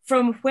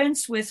 from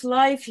whence with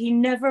life he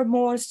never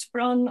more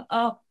sprung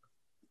up.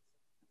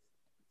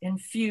 In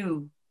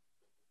few,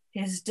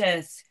 his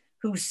death,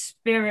 whose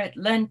spirit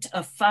lent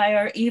a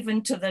fire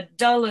even to the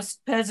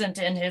dullest peasant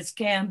in his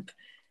camp,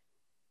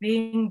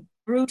 being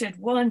bruited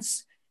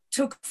once,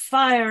 took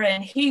fire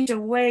and heat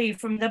away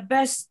from the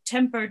best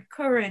tempered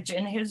courage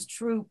in his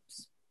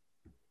troops.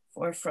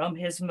 For from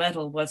his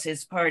metal was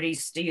his party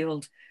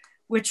steeled,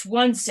 which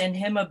once in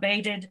him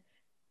abated,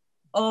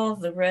 all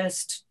the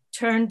rest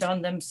turned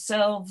on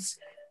themselves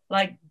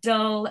like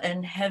dull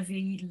and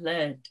heavy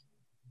lead.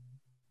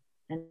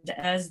 And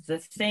as the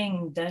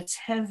thing that's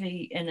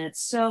heavy in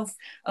itself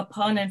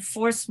upon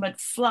enforcement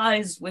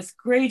flies with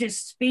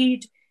greatest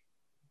speed,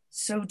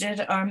 so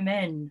did our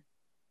men,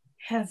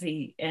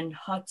 heavy in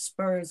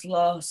Hotspur's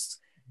loss,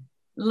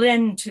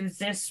 lend to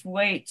this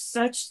weight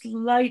such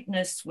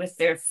lightness with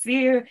their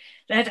fear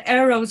that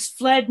arrows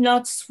fled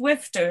not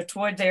swifter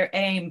toward their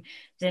aim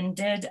than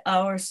did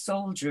our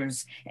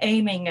soldiers,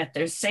 aiming at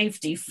their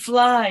safety,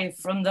 fly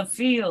from the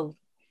field.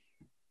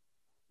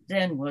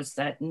 Then was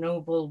that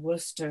noble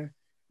Worcester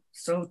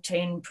so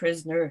ta'en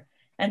prisoner,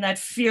 and that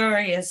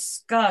furious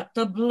Scot,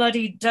 the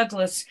bloody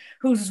Douglas,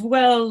 whose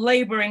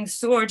well-laboring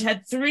sword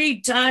had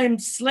 3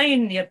 times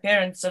slain the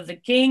appearance of the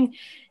king,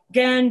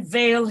 gan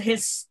veil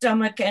his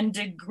stomach and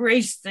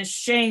degrace the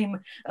shame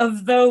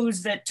of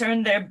those that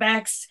turned their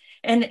backs,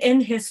 and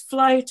in his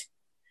flight,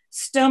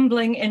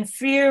 stumbling in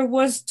fear,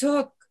 was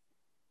took.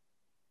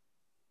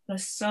 The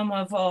sum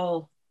of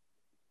all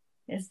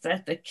is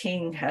that the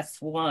king hath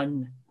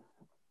won,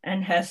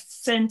 and hath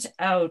sent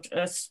out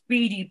a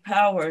speedy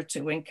power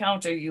to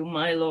encounter you,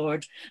 my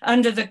lord,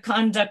 under the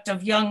conduct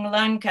of young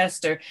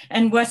Lancaster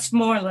and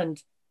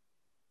Westmoreland.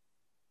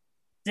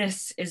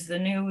 This is the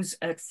news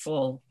at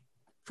full.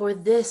 For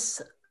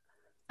this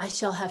I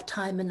shall have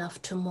time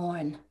enough to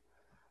mourn.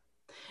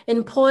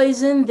 In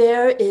poison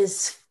there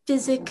is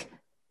physic,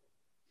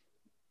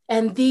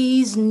 and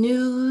these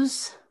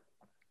news,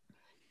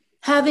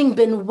 having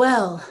been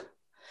well,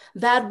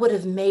 that would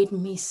have made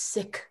me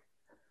sick.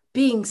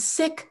 Being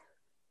sick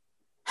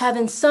have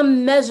in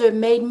some measure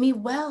made me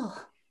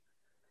well.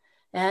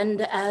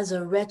 And as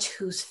a wretch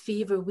whose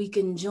fever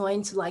weakened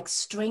joints like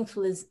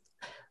strengthless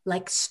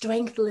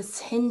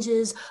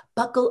hinges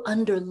buckle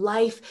under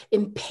life,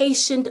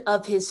 impatient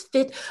of his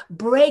fit,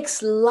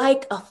 breaks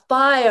like a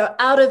fire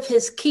out of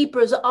his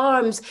keeper's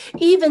arms,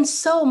 even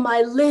so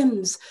my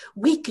limbs,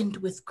 weakened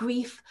with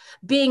grief,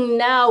 being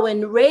now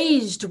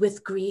enraged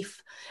with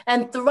grief,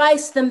 and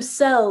thrice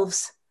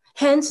themselves.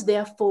 Hence,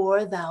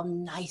 therefore, thou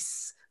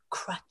nice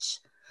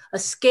crutch, a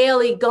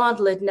scaly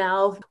gauntlet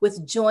now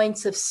with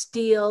joints of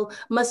steel,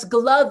 must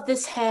glove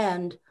this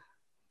hand.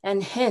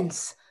 And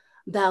hence,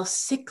 thou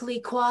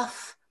sickly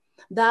coif,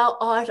 thou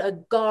art a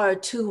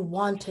guard too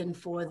wanton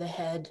for the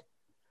head,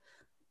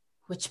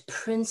 which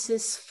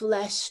princes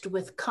fleshed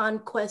with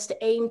conquest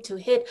aim to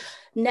hit.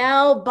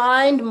 Now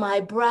bind my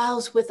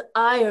brows with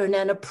iron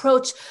and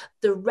approach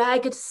the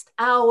raggedest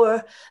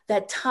hour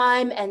that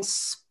time and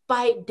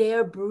spite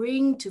dare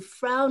bring to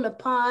frown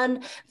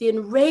upon the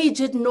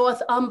enraged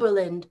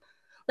Northumberland.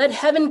 Let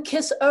heaven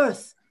kiss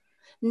earth.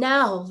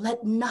 Now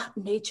let not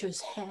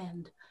nature's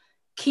hand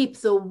keep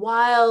the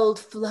wild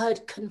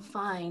flood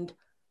confined.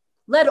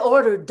 Let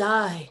order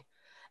die,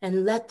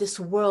 and let this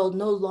world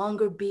no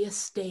longer be a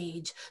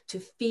stage to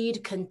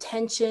feed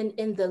contention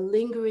in the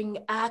lingering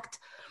act,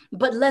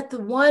 but let the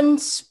one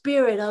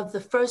spirit of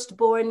the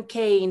firstborn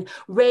Cain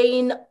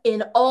reign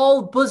in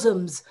all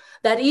bosoms,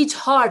 that each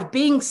heart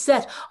being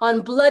set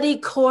on bloody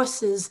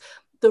courses,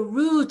 the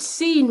rude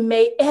scene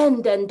may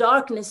end and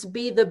darkness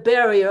be the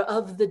barrier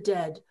of the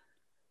dead.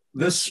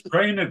 This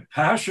strained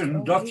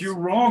passion doth you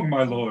wrong,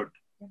 my lord.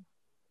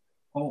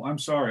 Oh, I'm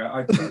sorry.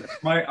 I'm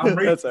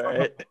reading, That's all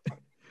right.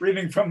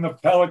 Reading from the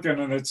Pelican,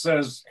 and it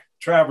says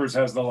Travers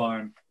has the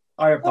line.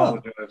 I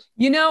apologize. Oh.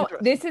 You know,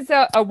 this is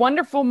a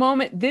wonderful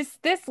moment.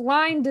 This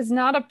line does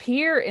not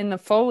appear in the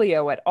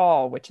folio at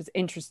all, which is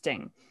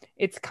interesting.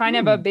 It's kind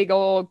of a big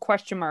old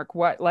question mark.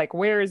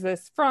 Where is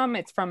this from?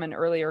 It's from an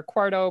earlier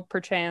quarto,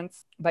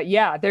 perchance. But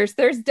yeah, there's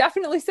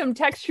definitely some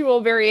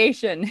textual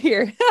variation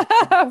here.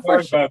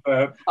 Sorry about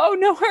that. Oh,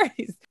 no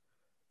worries.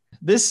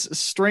 This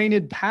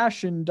strained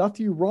passion doth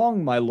you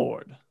wrong, my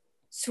lord.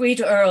 Sweet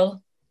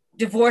Earl,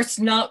 divorce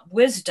not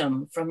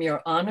wisdom from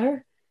your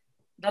honor.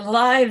 The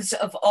lives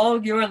of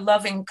all your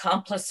loving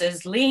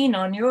complices lean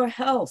on your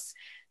health,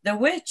 the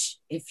which,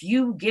 if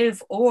you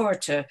give o'er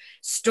to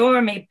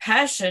stormy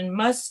passion,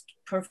 must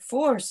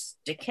perforce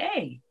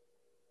decay.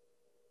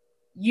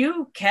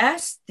 You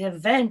cast the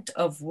vent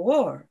of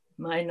war,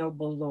 my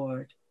noble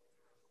lord,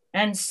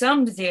 and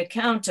summed the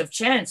account of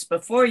chance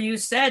before you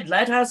said,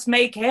 let us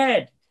make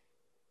head.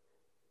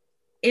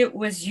 It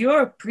was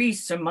your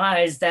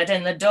pre-surmise that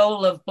in the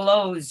dole of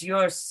blows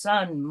your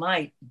son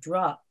might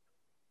drop.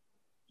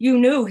 You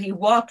knew he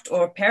walked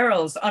o'er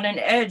perils on an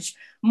edge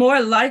more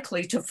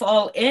likely to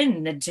fall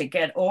in than to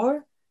get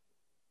o'er.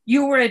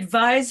 You were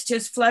advised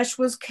his flesh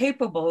was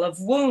capable of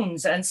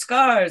wounds and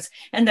scars,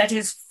 and that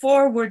his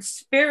forward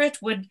spirit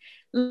would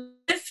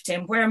lift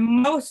him where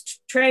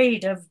most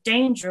trade of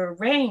danger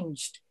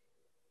ranged.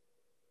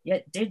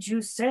 Yet did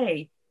you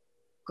say,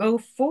 go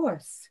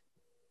forth?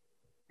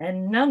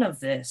 And none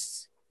of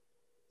this,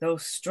 though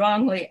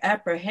strongly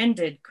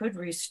apprehended, could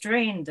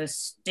restrain the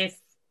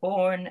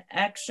stiff-born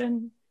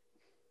action.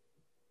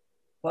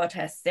 What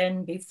hath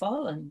then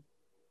befallen?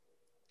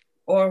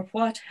 Or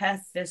what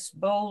hath this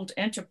bold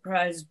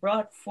enterprise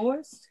brought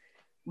forth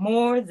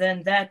more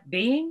than that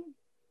being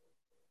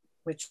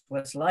which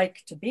was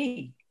like to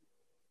be?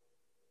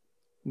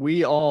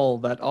 We all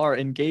that are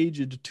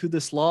engaged to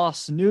this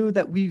loss knew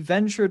that we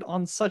ventured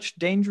on such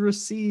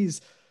dangerous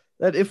seas,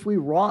 that if we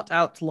wrought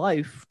out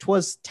life,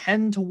 'twas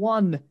 10 to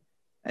 1,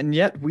 and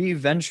yet we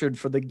ventured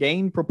for the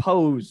gain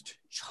proposed,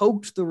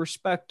 choked the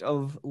respect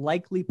of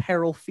likely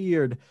peril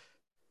feared,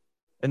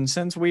 and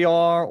since we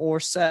are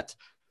o'erset,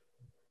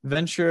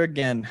 venture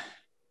again.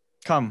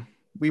 Come,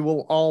 we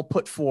will all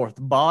put forth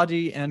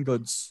body and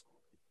goods.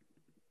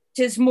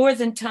 'Tis more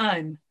than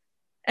time,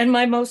 and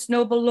my most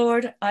noble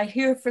lord, I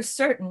hear for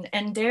certain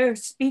and dare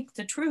speak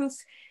the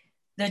truth,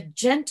 the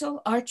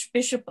gentle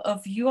Archbishop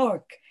of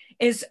York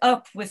is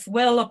up with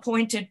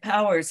well-appointed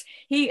powers.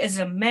 He is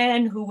a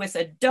man who with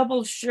a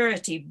double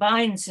surety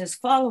binds his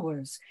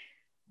followers.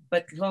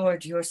 But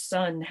Lord, your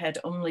son had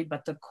only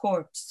but the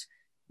corpse,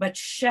 but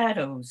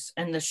shadows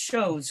and the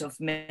shows of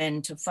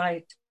men to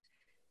fight.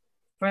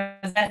 For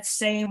that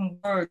same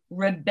word,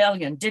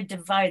 rebellion, did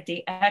divide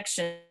the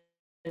action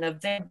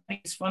of their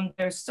bodies from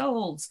their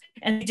souls,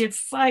 and they did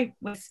fight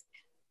with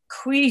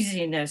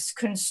queasiness,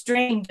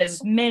 constrained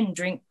as men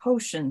drink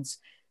potions,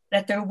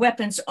 that their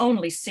weapons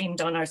only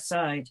seemed on our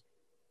side.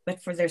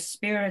 But for their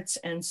spirits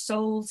and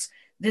souls,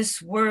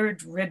 this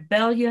word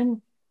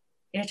rebellion,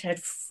 it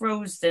had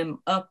froze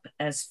them up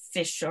as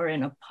fish are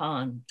in a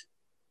pond.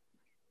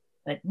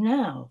 But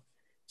now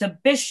the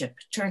bishop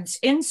turns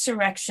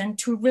insurrection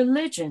to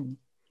religion.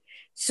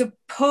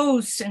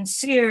 Suppose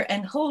sincere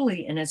and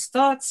holy in his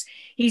thoughts,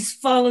 he's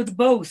followed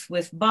both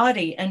with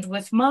body and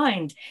with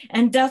mind,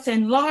 and doth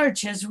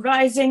enlarge his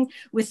rising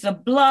with the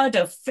blood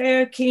of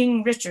fair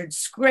King Richard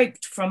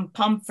scraped from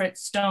Pomfret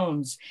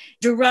stones,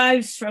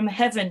 derives from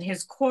heaven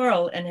his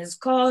quarrel and his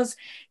cause,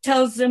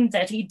 tells them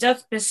that he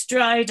doth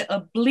bestride a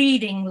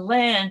bleeding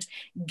land,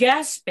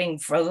 gasping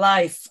for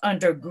life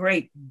under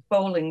great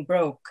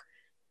Bolingbroke,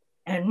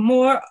 and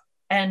more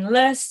and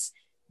less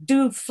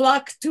do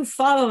flock to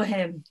follow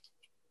him.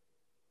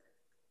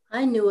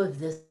 I knew of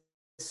this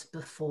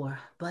before,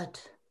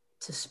 but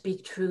to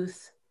speak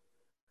truth,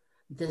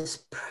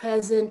 this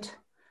present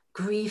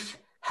grief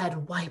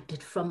had wiped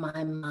it from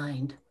my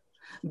mind.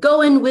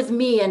 Go in with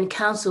me and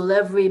counsel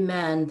every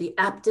man the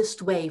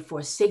aptest way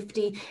for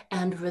safety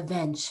and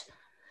revenge.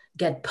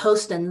 Get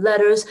post and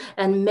letters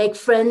and make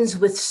friends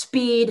with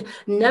speed,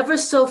 never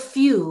so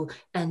few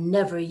and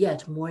never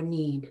yet more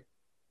need.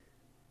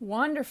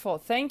 Wonderful.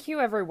 Thank you,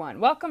 everyone.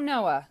 Welcome,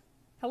 Noah.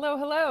 Hello,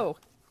 hello.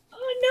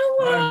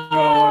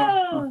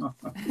 Oh,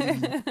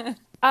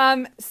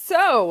 Noah!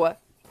 So,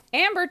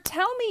 Amber,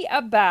 tell me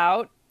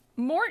about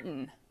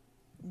Morton.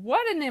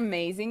 What an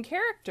amazing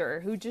character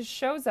who just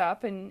shows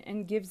up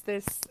and gives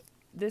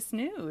this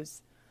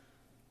news.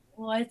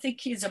 Well, I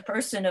think he's a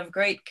person of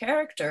great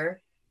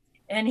character,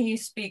 and he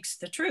speaks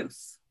the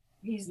truth.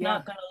 He's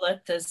not going to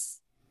let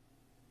this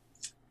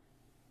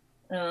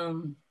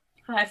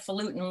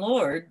highfalutin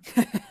lord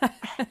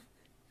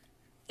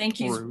think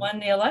he's won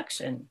the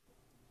election.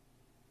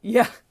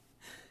 Yeah.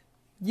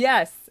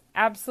 Yes,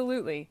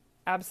 absolutely.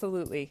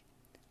 Absolutely.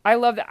 I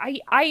love that.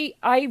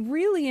 I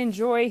really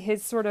enjoy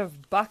his sort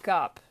of buck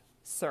up,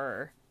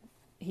 sir.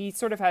 He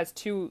sort of has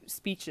two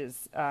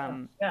speeches.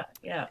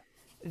 Yeah.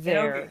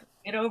 There.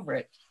 Get over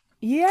it.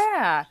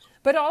 Yeah.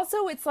 But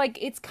also it's like,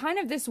 it's kind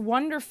of this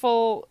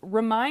wonderful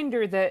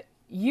reminder that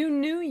you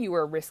knew you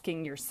were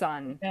risking your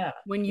son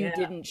when you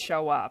didn't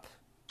show up.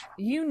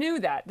 You knew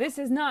that. This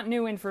is not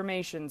new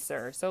information,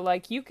 sir. So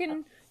like you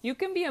can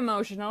be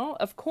emotional,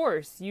 of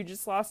course. You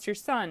just lost your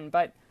son,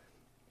 but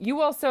you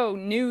also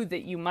knew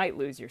that you might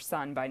lose your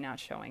son by not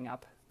showing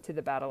up to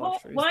the Battle of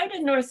Shrewsbury. Why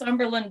did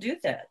Northumberland do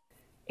that?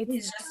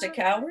 He's just a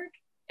coward?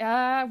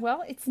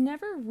 Well, it's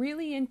never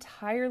really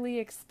entirely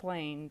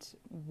explained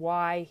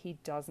why he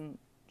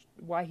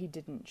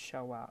didn't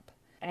show up.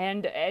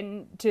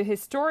 And to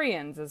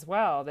historians as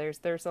well,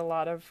 there's a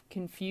lot of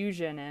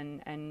confusion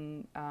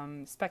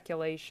and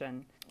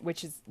speculation,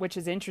 which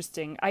is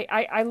interesting.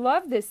 I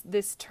love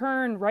this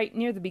turn right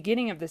near the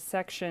beginning of this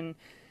section,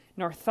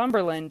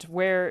 Northumberland,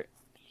 where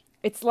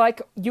it's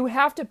like you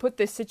have to put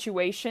this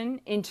situation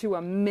into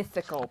a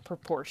mythical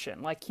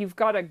proportion. Like you've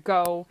got to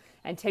go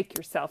and take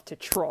yourself to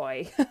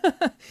Troy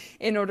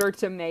in order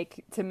to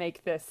make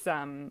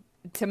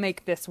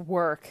this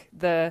work.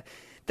 The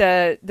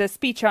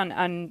speech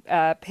on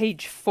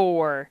page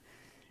 4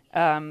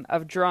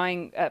 of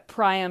drawing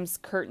Priam's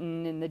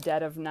curtain in the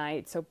dead of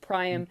night. So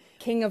Priam,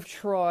 king of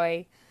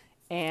Troy,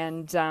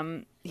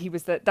 and he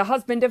was the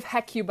husband of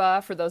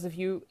Hecuba, for those of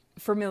you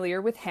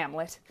familiar with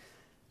Hamlet.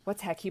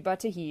 What's Hecuba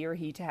to he, or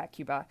he to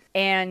Hecuba?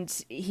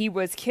 And he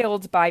was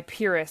killed by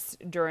Pyrrhus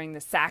during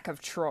the sack of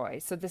Troy.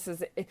 So this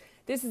is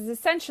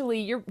essentially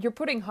you're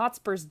putting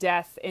Hotspur's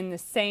death in the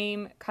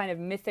same kind of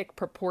mythic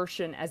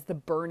proportion as the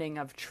burning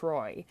of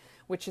Troy,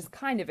 which is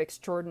kind of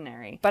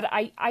extraordinary. But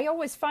I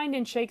always find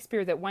in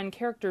Shakespeare that when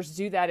characters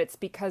do that, it's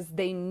because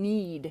they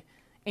need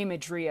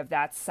imagery of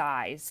that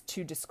size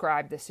to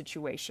describe the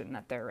situation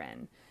that they're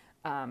in.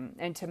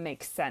 And to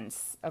make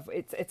sense of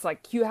it's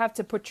like you have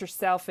to put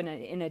yourself in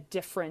a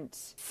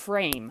different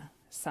frame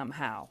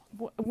somehow.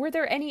 Were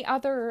there any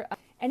other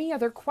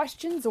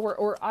questions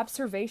or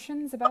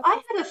observations about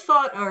I had a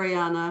thought,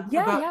 Ariana,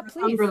 about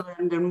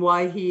Northumberland and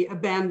why he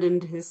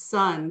abandoned his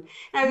son.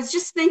 And I was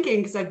just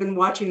thinking, because I've been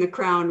watching The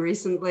Crown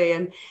recently,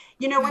 and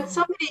when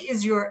somebody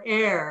is your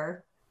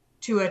heir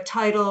to a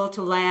title,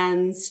 to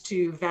lands,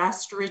 to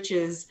vast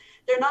riches,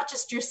 they're not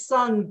just your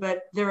son,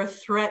 but they're a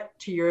threat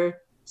to your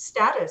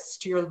status,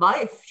 to your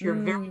life, to your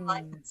very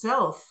life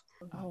itself.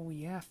 Oh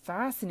yeah,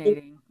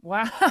 fascinating.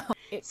 Wow.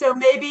 So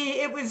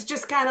maybe it was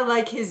just kind of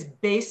like his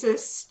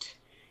basest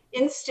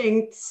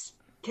instincts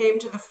came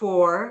to the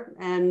fore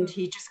and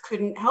he just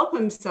couldn't help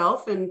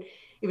himself, and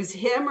it was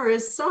him or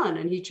his son,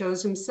 and he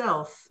chose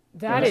himself.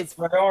 His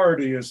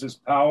priority is his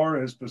power,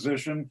 his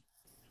position.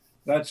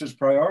 That's his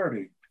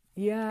priority.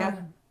 Yeah.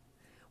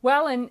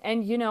 Well, and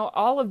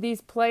all of these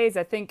plays,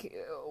 I think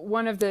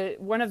one of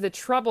the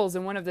troubles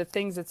and one of the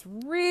things that's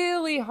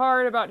really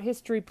hard about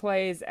history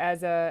plays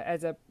as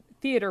a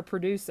theater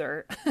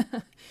producer,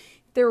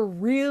 they're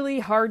really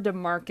hard to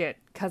market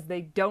because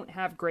they don't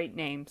have great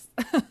names.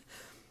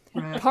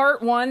 Right.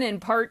 Part 1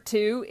 and part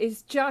 2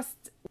 is just,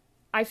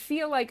 I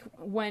feel like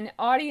when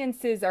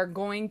audiences are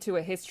going to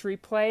a history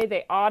play,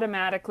 they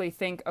automatically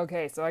think,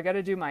 okay, so I got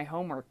to do my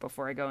homework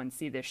before I go and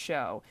see this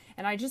show.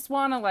 And I just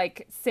want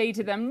to say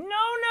to them,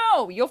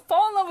 no, you'll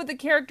fall in love with the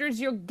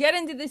characters. You'll get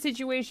into the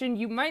situation.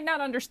 You might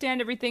not understand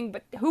everything,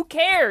 but who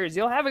cares?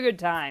 You'll have a good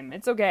time.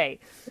 It's okay.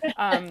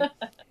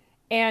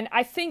 And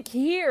I think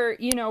here,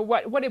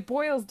 what it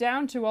boils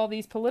down to, all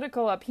these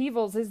political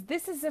upheavals, is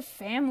this is a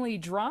family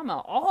drama.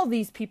 All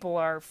these people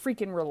are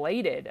freaking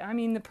related. I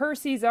mean, the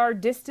Percys are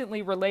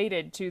distantly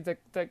related to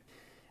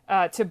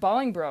to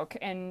Bolingbroke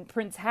and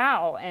Prince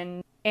Hal,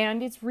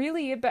 and it's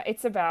really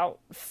about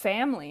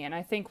family. And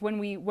I think when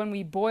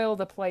we boil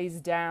the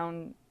plays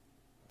down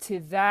to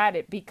that,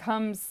 it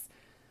becomes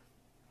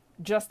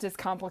just as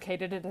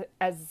complicated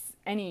as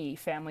any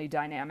family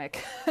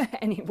dynamic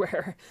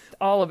anywhere,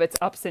 all of its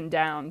ups and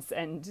downs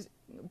and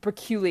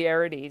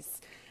peculiarities.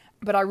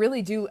 But I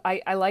really do,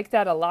 I like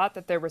that a lot,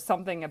 that there was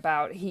something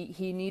about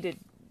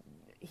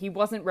he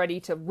wasn't ready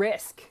to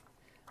risk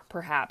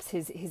perhaps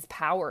his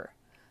power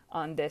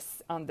on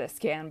this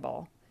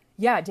gamble.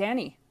 Yeah,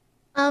 Danny.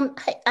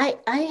 I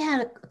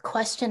had a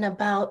question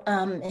about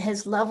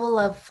his level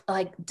of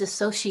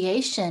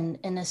dissociation,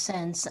 in a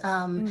sense,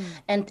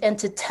 and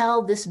to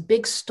tell this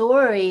big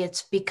story.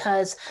 It's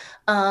because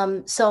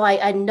so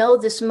I know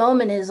this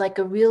moment is like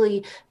a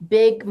really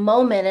big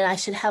moment, and I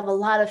should have a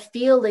lot of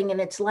feeling, and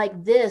it's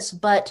like this.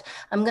 But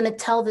I'm going to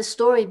tell this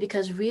story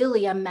because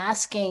really I'm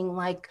masking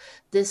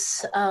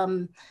this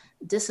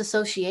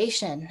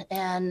disassociation,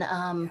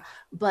 and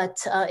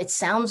but it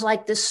sounds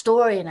like this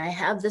story, and I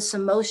have this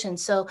emotion.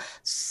 So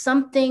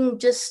something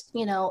just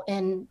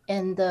in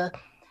the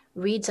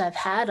reads I've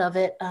had of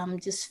it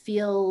just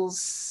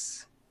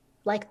feels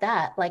like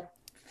that, like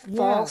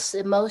false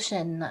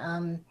emotion.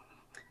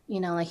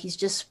 Like he's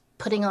just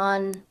putting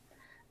on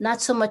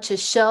not so much a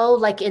show,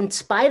 like in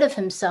spite of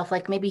himself,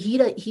 like maybe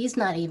he's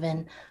not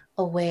even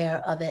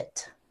aware of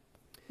it,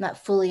 not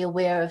fully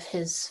aware of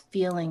his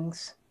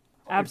feelings.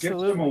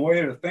 Absolutely. It gives him a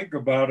way to think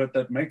about it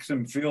that makes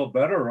him feel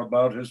better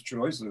about his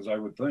choices, I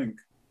would think.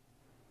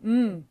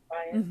 It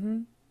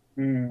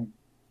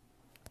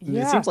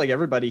seems like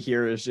everybody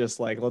here is just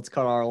like, let's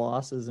cut our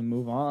losses and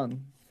move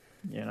on,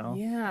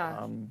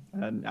 Yeah.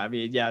 And I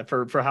mean,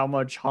 for how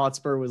much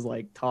Hotspur was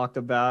like talked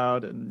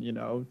about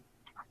and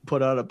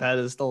put on a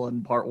pedestal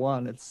in part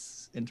one,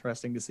 it's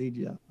interesting to see.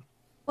 Yeah.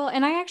 Well,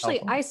 and I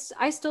actually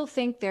I still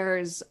think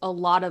there's a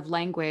lot of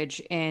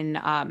language in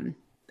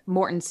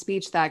Morton's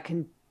speech that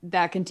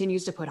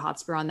continues to put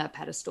Hotspur on that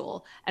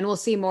pedestal, and we'll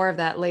see more of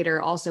that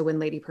later also when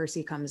Lady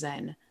Percy comes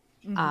in.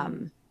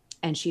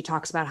 And she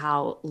talks about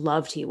how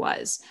loved he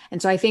was.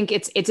 And so I think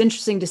it's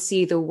interesting to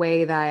see the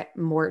way that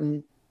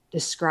Morton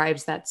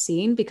describes that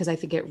scene, because I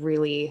think it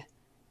really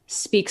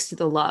speaks to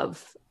the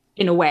love,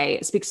 in a way,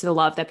 it speaks to the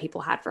love that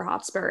people had for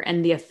Hotspur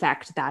and the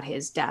effect that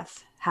his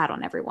death had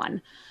on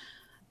everyone.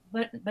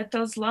 But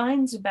those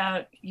lines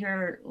about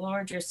your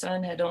lord, your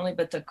son had only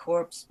but the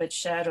corpse, but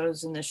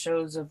shadows and the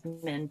shows of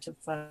men to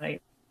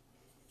fight.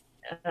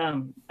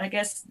 I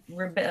guess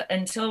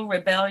until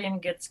rebellion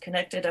gets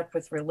connected up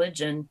with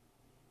religion,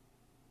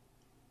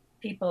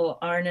 people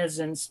aren't as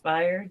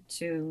inspired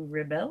to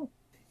rebel.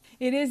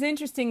 It is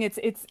interesting.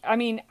 I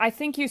mean, I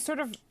think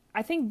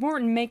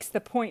Morton makes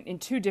the point in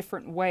two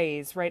different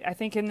ways, right? I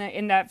think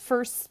in that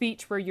first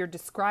speech where you're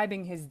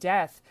describing his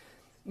death,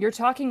 you're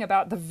talking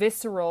about the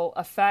visceral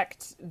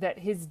effect that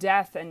his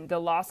death and the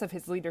loss of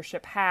his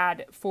leadership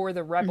had for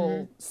the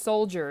rebel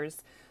soldiers,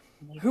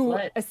 who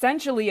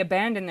essentially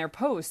abandoned their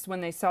post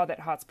when they saw that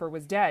Hotspur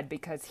was dead,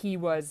 because he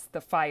was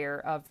the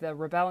fire of the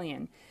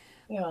rebellion.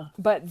 Yeah.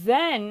 But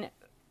then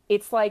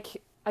it's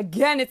like,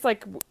 again, it's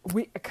like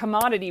a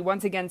commodity,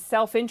 once again,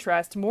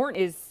 self-interest.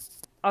 Morton is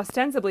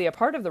ostensibly a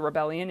part of the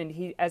rebellion, and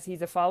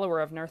he's a follower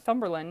of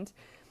Northumberland,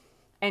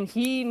 and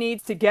he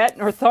needs to get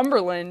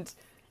Northumberland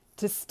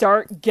to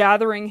start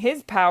gathering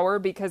his power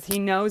because he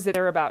knows that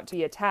they're about to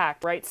be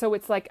attacked, right? So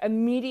it's like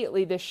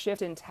immediately this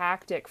shift in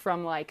tactic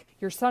from like,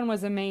 your son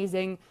was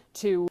amazing,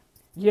 to,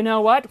 you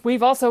know what,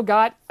 we've also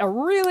got a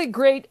really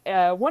great,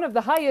 one of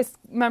the highest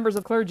members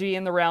of clergy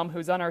in the realm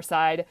who's on our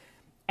side,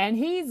 and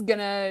he's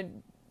gonna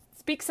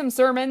speak some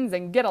sermons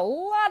and get a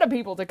lot of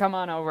people to come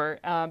on over,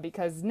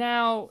 because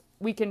now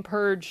we can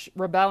purge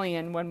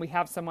rebellion when we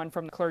have someone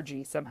from the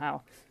clergy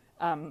somehow.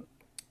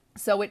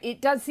 So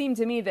it does seem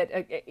to me that,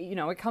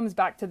 it comes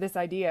back to this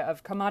idea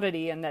of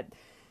commodity, and that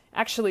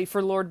actually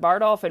for Lord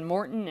Bardolph and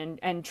Morton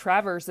and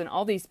Travers and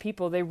all these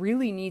people, they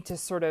really need to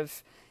sort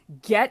of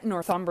get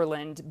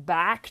Northumberland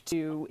back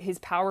to his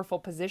powerful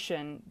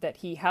position that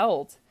he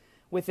held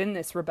within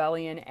this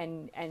rebellion,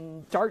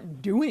 and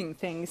start doing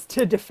things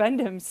to defend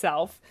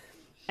himself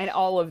and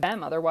all of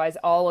them. Otherwise,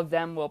 all of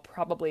them will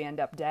probably end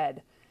up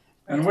dead.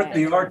 And with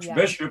the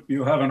Archbishop,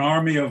 you have an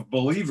army of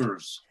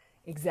believers.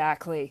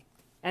 Exactly.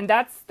 And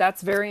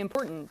that's very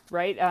important,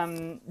 right?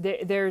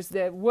 There's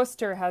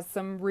Worcester has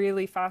some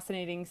really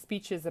fascinating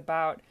speeches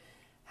about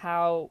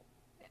how,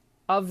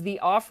 of the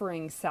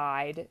offering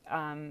side,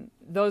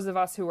 those of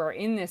us who are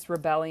in this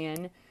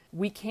rebellion,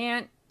 we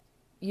can't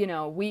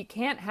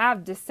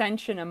have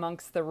dissension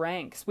amongst the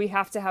ranks. We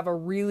have to have a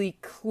really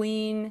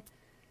clean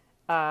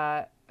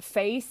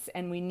face,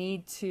 and we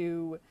need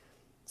to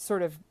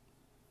sort of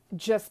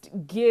just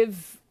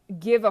give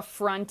a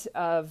front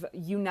of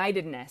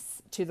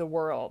unitedness to the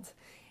world.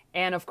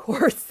 And of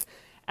course,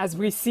 as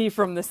we see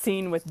from the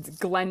scene with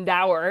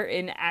Glendower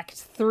in Act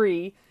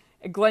 3,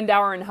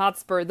 Glendower and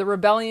Hotspur, the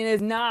rebellion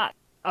is not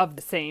of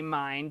the same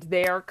mind.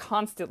 They are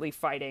constantly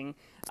fighting.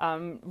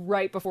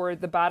 Right before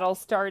the battle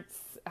starts,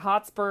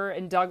 Hotspur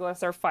and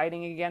Douglas are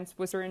fighting against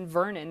Worcester and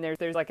Vernon.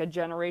 There's like a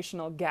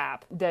generational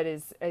gap that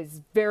is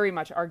very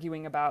much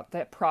arguing about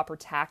the proper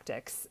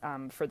tactics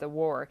for the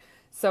war.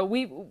 So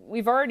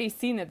we've already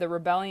seen that the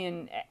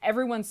rebellion,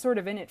 everyone's sort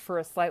of in it for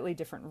a slightly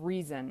different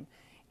reason.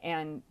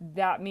 And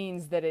that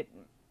means that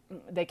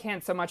they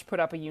can't so much put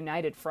up a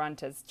united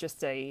front as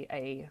just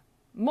a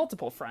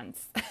multiple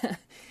fronts.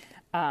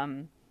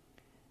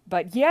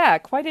 But yeah,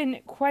 quite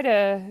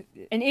an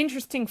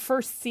interesting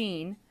first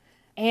scene.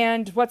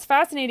 And what's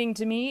fascinating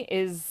to me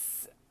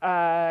is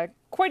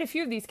quite a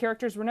few of these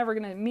characters we're never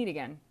going to meet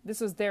again.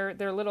 This was their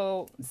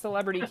little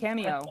celebrity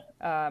cameo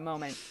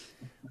moment.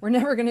 We're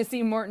never going to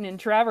see Morton and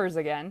Travers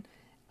again.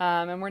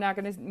 And we're not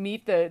going to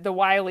meet the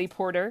wily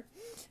porter,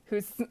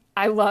 who's,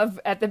 I love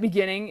at the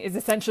beginning, is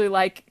essentially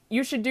like,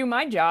 you should do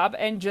my job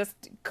and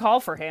just call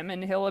for him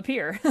and he'll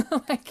appear.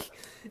 Like,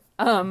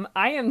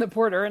 I am the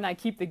porter and I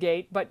keep the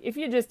gate, but if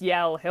you just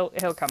yell,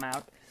 he'll come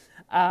out.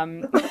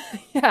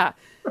 Yeah.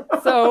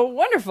 So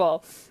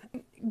wonderful.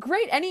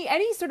 Great.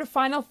 Any sort of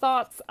final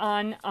thoughts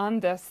on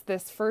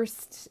this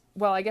first,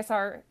 well, I guess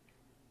our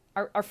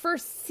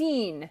first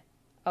scene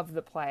of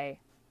the play?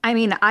 I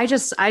mean, I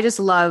just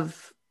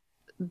love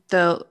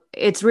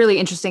it's really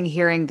interesting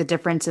hearing the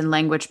difference in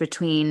language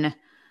between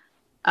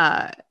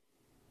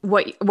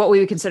what we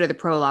would consider the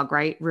prologue,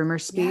 right? Rumor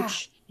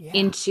speech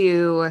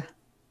into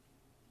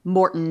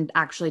Morton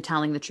actually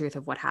telling the truth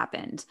of what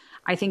happened.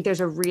 I think there's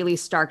a really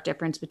stark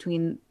difference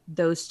between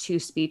those two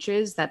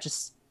speeches that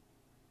just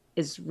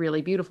is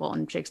really beautiful,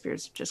 and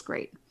Shakespeare's just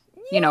great.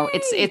 Yay! You know,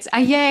 it's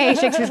yay,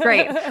 Shakespeare's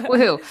great.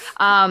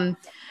 Woohoo.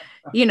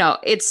 You know,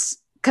 it's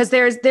because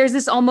there's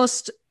this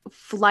almost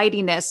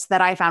flightiness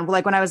that I found,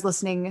 like when I was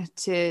listening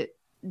to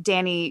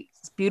Danny's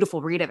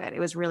beautiful read of it. It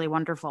was really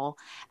wonderful.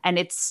 And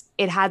it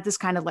had this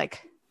kind of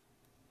like,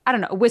 I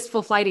don't know, a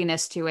wistful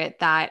flightiness to it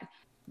that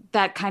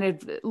kind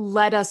of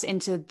led us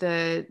into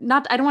the,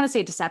 not, I don't want to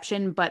say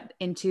deception, but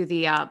into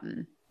the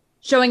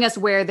showing us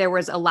where there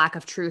was a lack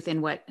of truth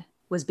in what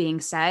was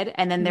being said.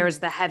 And then there was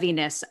the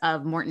heaviness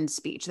of Morton's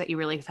speech that you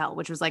really felt,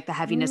 which was like the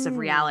heaviness of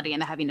reality and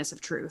the heaviness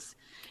of truth,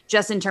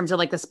 just in terms of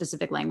like the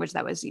specific language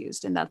that was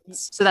used. And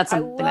that's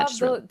something that's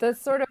just the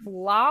sort of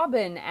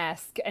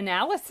Laban-esque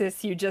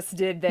analysis you just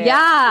did there.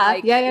 Yeah.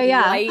 Like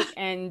light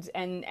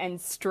and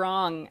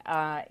strong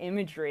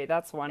imagery.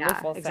 That's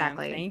wonderful. Yeah,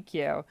 exactly. Sam. Thank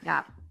you.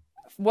 Yeah.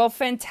 Well,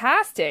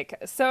 fantastic.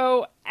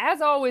 So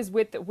as always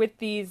with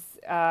these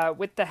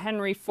with the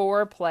Henry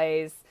IV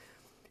plays,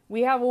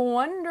 we have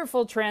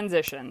wonderful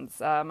transitions.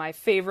 My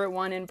favorite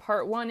one in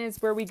part one is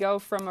where we go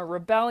from a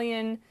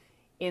rebellion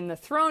in the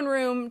throne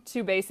room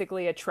to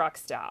basically a truck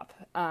stop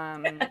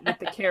with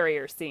the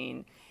carrier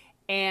scene.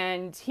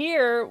 And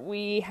here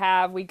we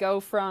go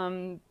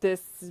from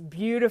this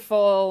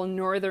beautiful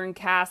northern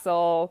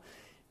castle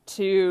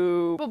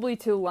to probably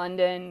to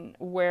London,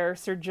 where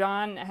Sir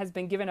John has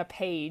been given a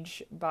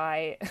page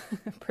by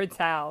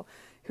Prital,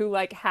 who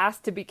like has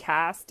to be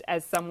cast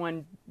as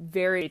someone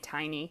very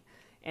tiny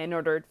in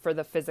order for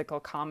the physical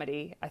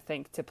comedy, I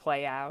think, to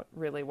play out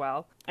really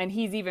well. And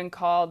he's even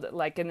called,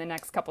 like in the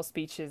next couple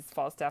speeches,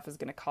 Falstaff is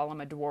going to call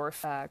him a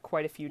dwarf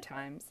quite a few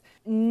times.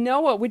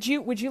 Noah, would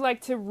you like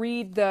to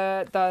read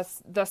the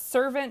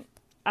servant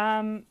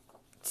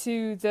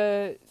to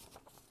the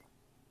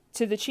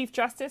Chief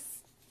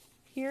Justice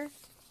here?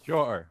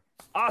 Sure.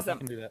 Awesome. I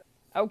can do that.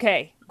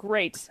 Okay,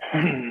 great.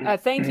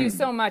 Thank you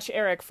so much,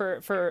 Eric,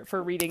 for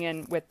reading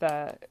in with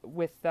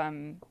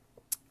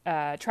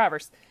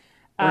Travers.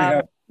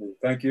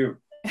 Thank you.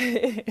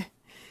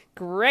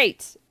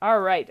 Great. All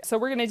right. So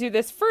we're going to do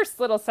this first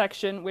little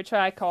section, which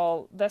I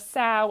call the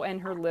Sow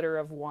and her litter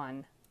of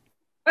one.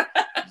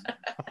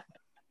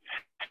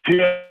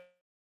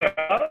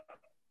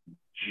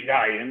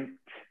 Giant.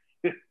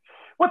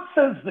 What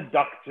says the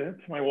doctor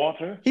to my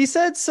water? He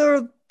said,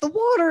 sir, the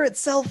water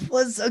itself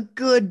was a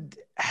good,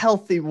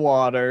 healthy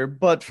water,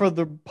 but for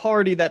the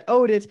party that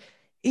owed it,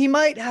 he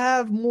might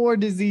have more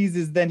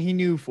diseases than he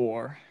knew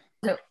for.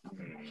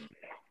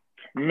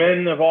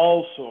 Men of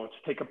all sorts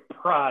take a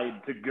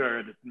pride to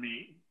gird at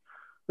me.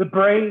 The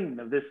brain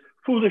of this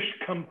foolish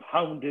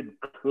compounded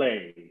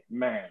clay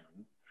man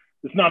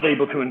is not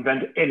able to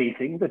invent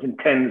anything that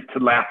intends to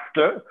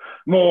laughter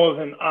more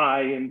than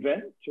I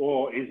invent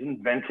or is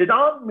invented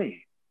on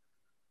me.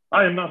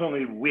 I am not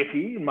only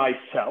witty in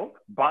myself,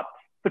 but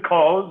the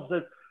cause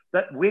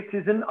that wit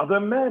is in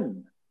other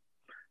men.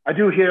 I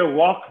do here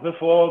walk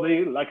before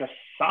thee like a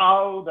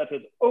sow that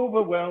has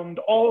overwhelmed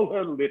all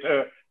her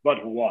litter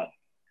but one.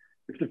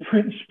 If the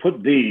prince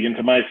put thee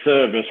into my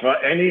service for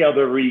any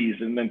other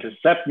reason than to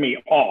set me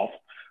off,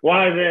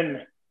 why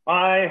then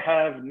I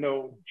have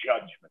no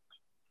judgment.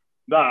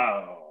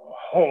 Thou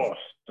horse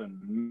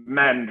and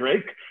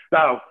mandrake,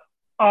 thou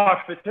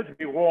art fitter to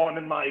be worn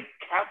in my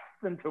cap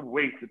than to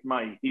wait at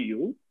my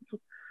heels.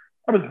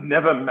 I was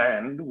never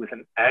manned with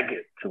an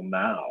agate till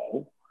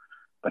now,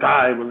 but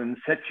I will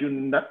inset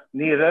you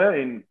neither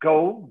in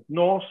gold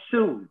nor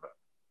silver,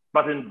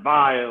 but in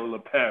vile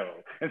apparel,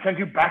 and send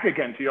you back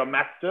again to your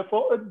master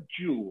for a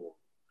jewel.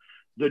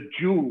 The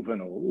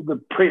juvenile, the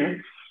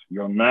prince,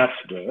 your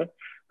master,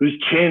 whose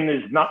chin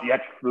is not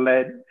yet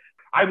fled,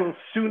 I will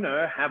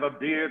sooner have a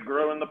beard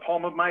grow in the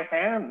palm of my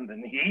hand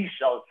than he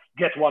shall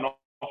get one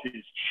off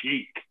his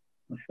cheek.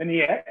 And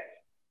yet,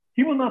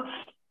 he will not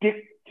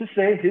stick to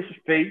say his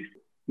face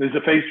is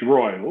a face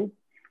royal.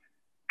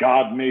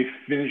 God may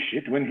finish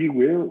it when he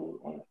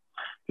will.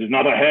 There's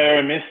not a hair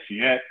amiss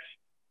yet.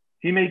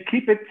 He may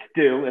keep it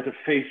still at a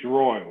face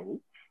royal,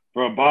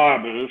 for a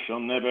barber shall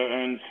never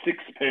earn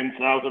sixpence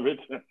out of it.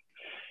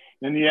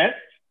 And yet,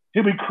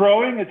 he'll be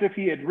crowing as if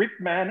he had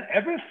ripped man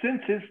ever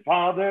since his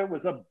father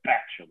was a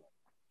bachelor.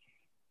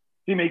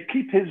 He may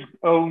keep his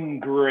own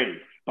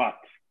grace, but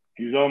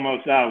he's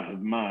almost out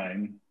of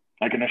mine,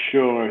 I can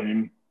assure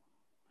him.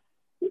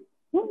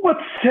 What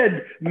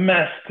said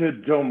Master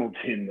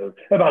Domelton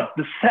about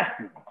the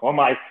satin, or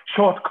my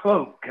short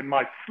cloak and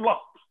my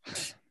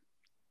slops?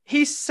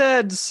 He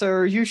said,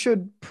 sir, you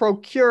should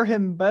procure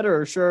him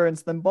better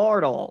assurance than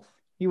Bardolph.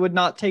 He would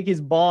not take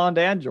his bond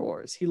and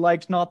yours. He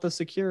liked not the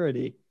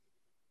security.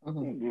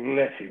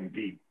 Let him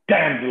be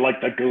damned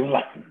like the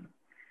glutton.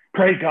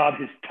 Pray God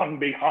his tongue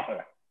be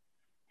hotter.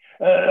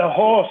 A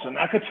horse, an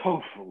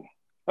Akatofu,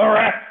 a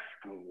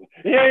rascal,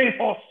 yea,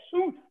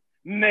 forsooth,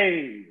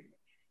 knave,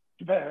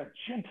 to bear a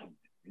gentleman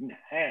in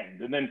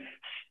hand, and then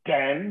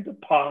stand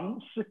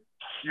upon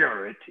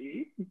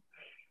security.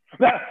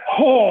 That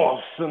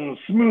horse and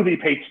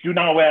smoothie pates do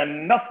now wear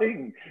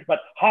nothing but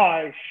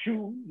high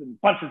shoes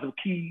and bunches of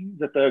keys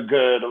at their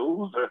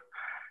girdles.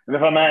 And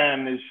if a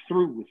man is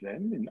through with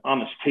them in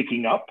honest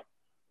taking up,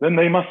 then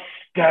they must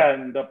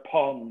stand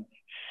upon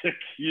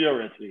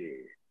security.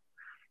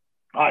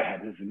 I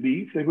had his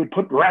leave they would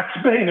put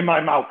ratsbane in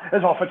my mouth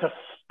as offer to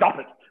stop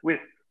it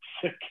with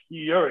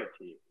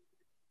security.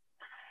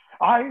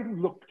 I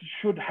looked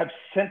should have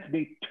sent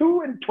me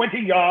 22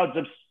 yards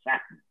of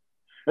satin,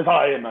 as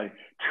I am a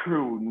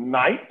true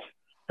knight,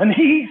 and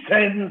he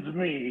sends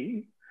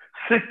me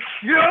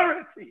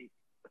security.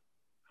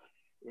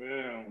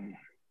 Well,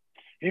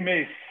 he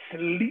may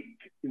sleep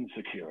in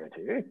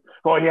security,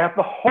 for he hath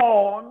the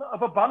horn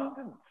of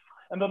abundance,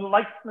 and the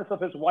likeness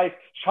of his wife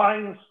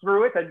shines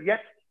through it, and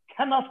yet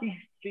cannot he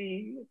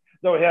see,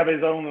 though he have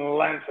his own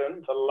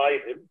lantern to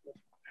light him.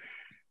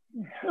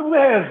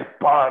 Where's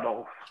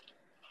Bardolph?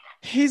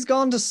 He's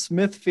gone to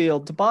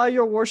Smithfield to buy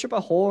your worship a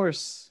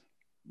horse.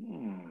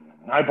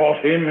 I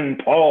bought him in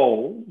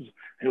Paul's.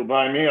 He'll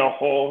buy me a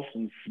horse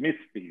in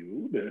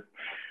Smithfield,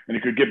 and he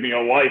could give me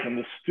a wife in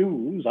the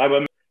stews. I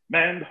were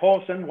manned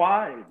horse and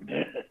wived.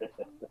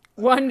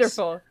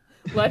 Wonderful.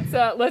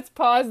 Let's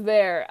pause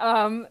there.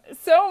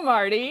 So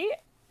Marty,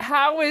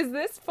 how is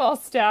this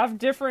Falstaff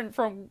different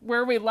from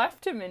where we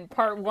left him in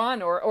part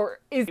one, or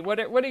what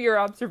are your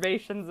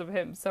observations of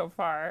him so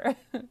far?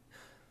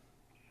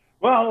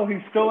 Well,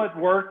 he's still at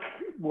work,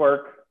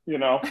 you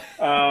know.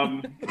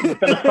 He's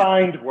been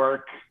assigned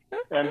work,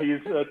 and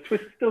he's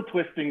still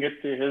twisting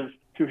it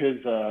to his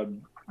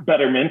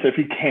betterment if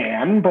he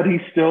can, but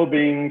he's still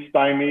being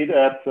stymied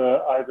at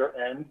either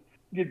end.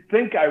 You'd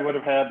think I would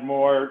have had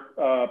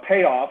more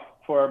payoff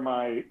for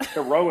my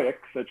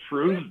heroics at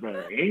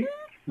Shrewsbury,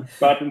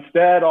 but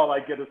instead all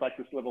I get is like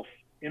this little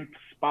imp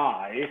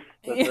spy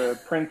that the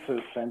prince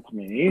has sent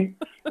me,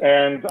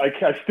 and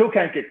I still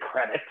can't get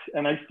credit,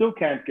 and I still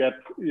can't get,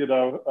 you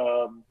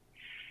know,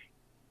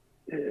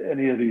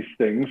 any of these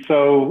things.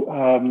 So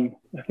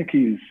I think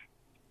he's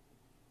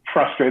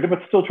frustrated,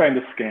 but still trying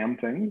to scam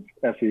things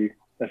as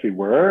he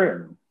were,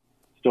 and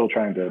still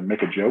trying to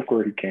make a joke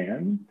where he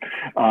can.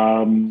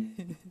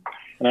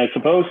 And I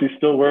suppose he's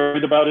still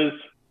worried about his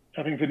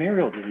having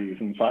venereal disease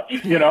and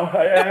such. You know,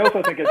 I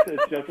also think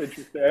it's just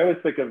interesting. I always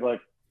think of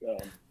like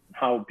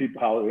how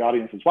the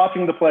audience is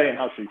watching the play and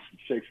how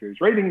Shakespeare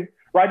is writing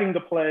the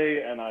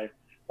play, and I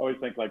always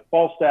think like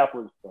Falstaff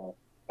was.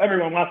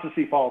 Everyone wants to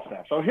see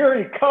Falstaff, so here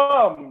he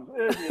comes.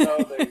 And, you know,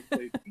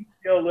 they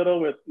deal a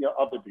little with, you know,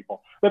 other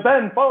people, but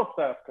then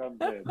Falstaff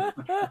comes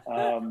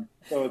in.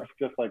 So it's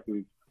just like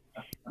these.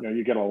 You know,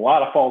 you get a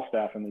lot of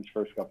Falstaff in these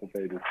first couple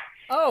pages.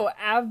 Oh,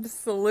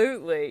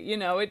 absolutely. You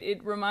know,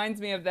 it reminds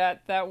me of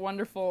that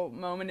wonderful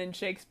moment in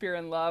Shakespeare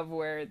in Love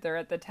where they're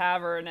at the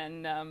tavern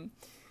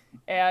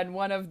and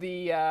one of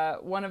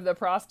the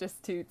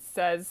prostitutes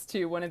says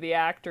to one of the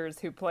actors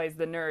who plays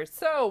the nurse,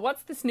 "So,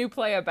 what's this new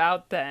play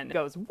about then?" He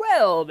goes,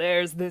 "Well,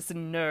 there's this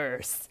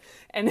nurse,"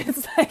 and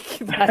it's like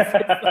that's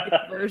his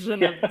like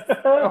version of the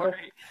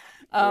story.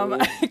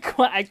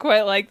 I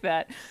quite like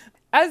that.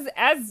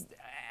 As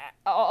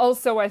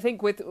also, I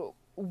think with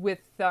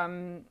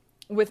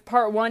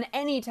part one,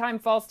 anytime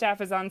Falstaff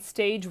is on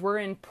stage, we're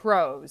in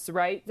prose,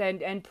 right?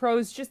 And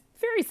prose just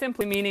very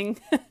simply meaning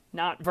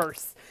not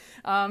verse.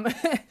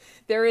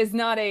 There is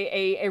not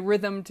a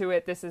rhythm to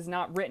it. This is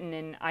not written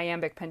in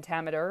iambic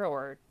pentameter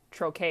or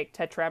trochaic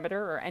tetrameter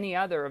or any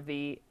other of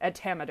the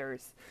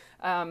atameters.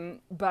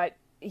 But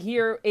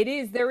here it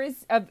is. There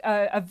is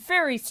a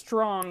very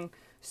strong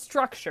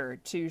structure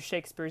to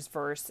Shakespeare's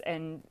verse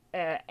and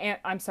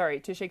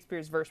to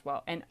Shakespeare's verse,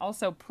 and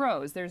also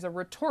prose. There's a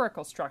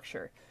rhetorical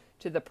structure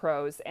to the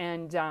prose,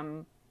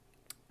 and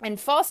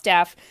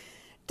Falstaff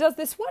does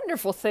this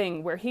wonderful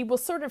thing where he will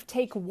sort of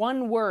take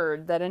one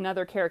word that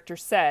another character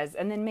says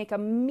and then make a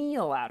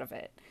meal out of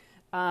it.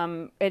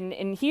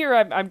 And here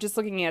I'm just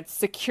looking at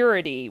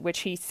security,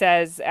 which he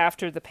says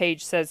after the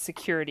page says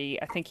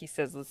security. I think he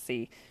says, let's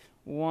see,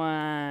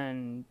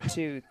 1,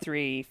 2,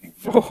 3,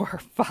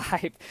 4,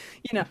 5,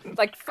 you know,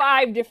 like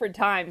 5 different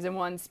times in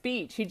one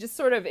speech. He just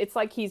sort of, it's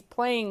like he's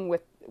playing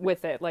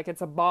with it, like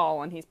it's a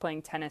ball and he's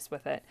playing tennis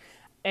with it.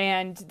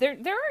 And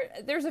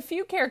there's a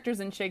few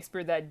characters in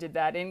Shakespeare that did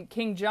that. In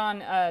King John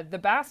the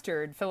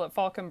Bastard, Philip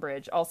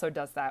Falconbridge also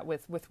does that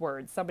with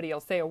words. Somebody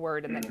will say a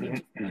word and then he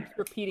just keeps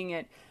repeating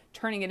it,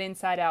 turning it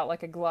inside out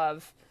like a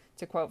glove,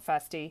 to quote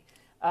Feste,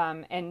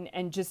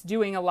 and just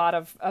doing a lot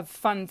of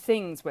fun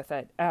things with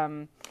it.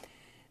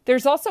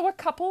 There's also a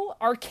couple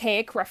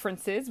archaic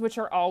references, which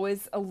are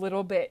always a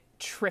little bit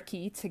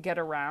tricky to get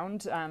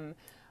around.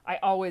 I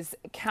always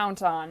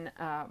count on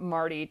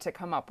Marty to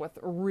come up with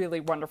really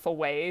wonderful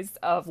ways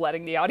of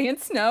letting the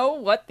audience know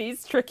what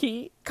these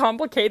tricky,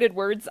 complicated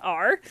words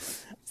are.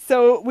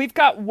 So we've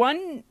got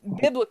one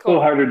biblical... A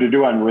little harder to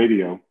do on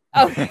radio.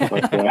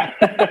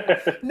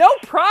 Okay. No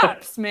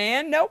props,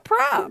 man. No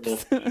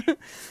props.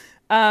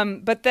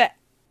 But the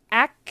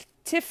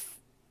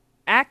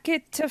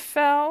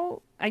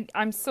Achitophel.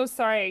 I'm so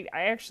sorry.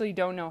 I actually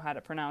don't know how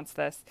to pronounce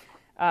this.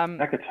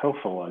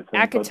 Achitophel, I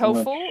think.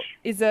 Achitophel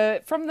is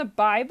from the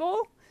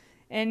Bible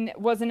and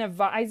was an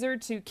advisor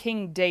to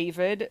King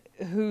David,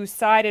 who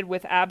sided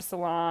with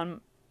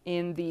Absalom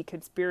in the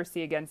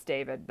conspiracy against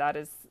David. That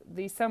is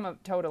the sum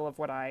total of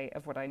what I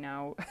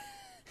know.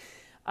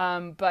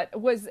 But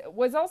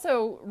was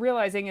also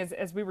realizing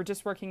as we were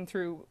just working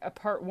through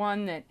part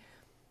one that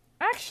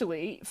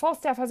actually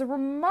Falstaff has a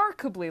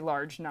remarkably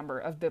large number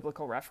of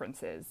biblical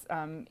references.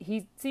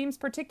 He seems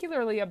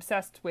particularly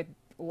obsessed with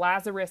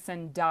Lazarus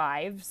and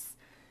Dives,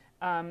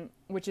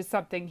 which is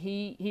something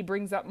he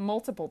brings up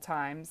multiple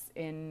times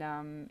in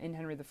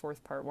Henry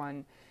IV Part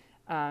 1.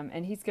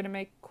 And he's going to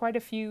make quite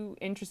a few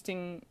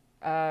interesting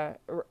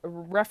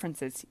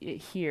references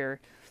here.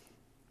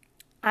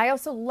 I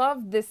also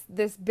love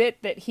this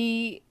bit that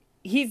he's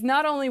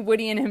not only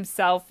witty in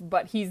himself,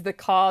 but he's the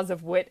cause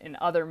of wit in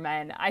other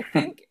men. I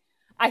think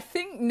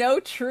no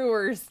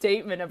truer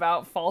statement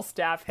about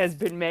Falstaff has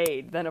been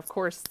made than, of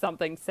course,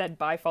 something said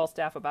by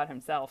Falstaff about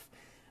himself.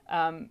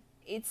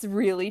 It's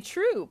really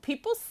true.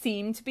 People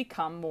seem to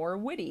become more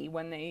witty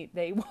when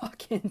they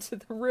walk into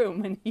the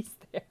room and he's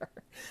there.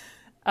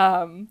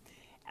 And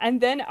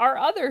then our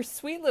other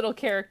sweet little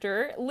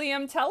character,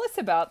 Liam, tell us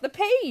about the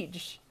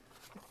page.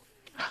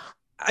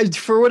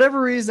 For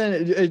whatever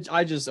reason,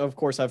 I just, of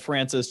course, have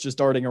Francis just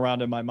darting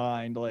around in my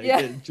mind. Like,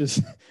 yeah.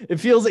 It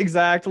feels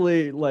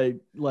exactly like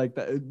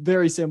that,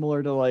 very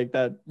similar to like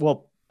that.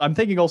 Well, I'm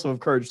thinking also of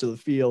Courage to the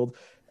Field,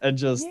 and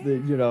just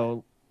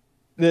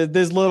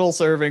this little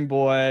serving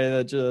boy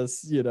that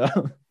just,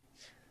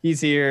 he's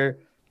here.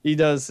 He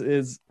does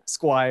his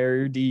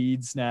squire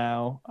deeds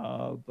now.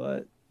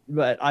 But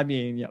I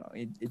mean,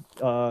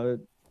 I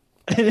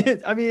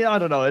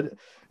don't know.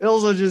 It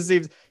also just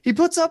seems he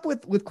puts up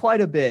with quite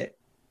a bit.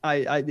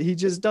 He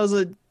just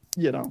doesn't,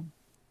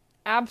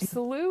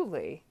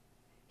 Absolutely.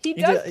 He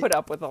does put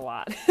up with a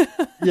lot.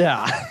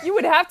 Yeah. You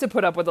would have to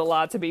put up with a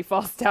lot to be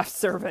Falstaff's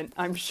servant,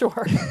 I'm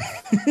sure.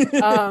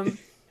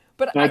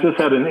 But I just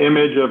had an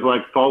image of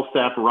like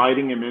Falstaff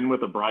riding him in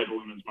with a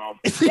bridle in his mouth.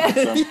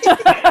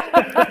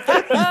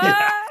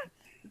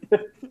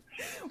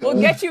 We'll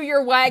get you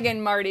your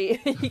wagon, Marty.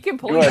 He can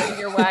pull you in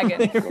your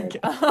wagon.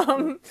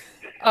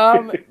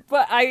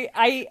 But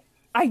I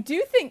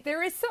do think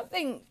there is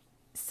something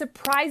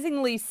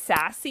surprisingly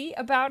sassy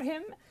about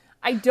him.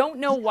 I don't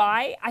know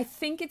why. I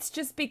think it's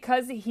just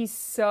because he's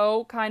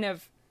so kind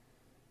of,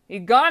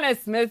 "You gone to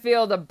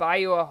Smithfield to buy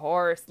you a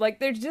horse." Like,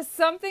 there's just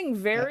something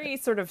very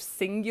sort of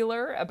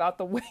singular about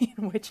the way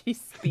in which he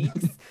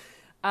speaks.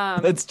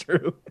 That's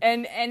true.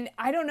 And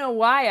I don't know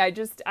why.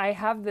 I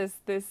have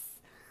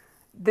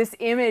this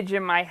image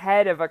in my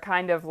head of a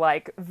kind of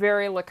like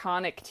very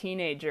laconic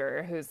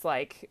teenager who's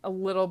like a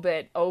little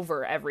bit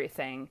over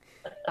everything.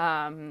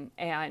 And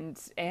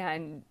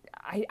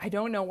I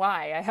don't know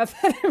why I have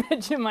that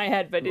image in my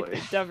head, but it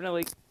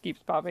definitely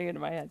keeps popping into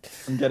my head.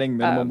 I'm getting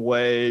minimum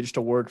wage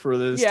to work for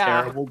this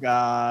terrible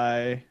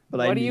guy.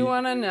 But what do you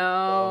want to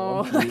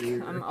know?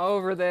 I'm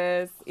over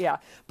this. Yeah.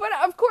 But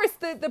of course,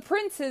 the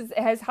prince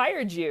has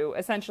hired you.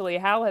 Essentially,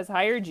 Hal has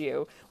hired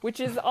you, which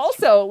is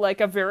also like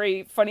a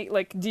very funny,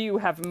 like, do you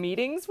have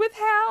meetings with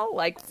Hal?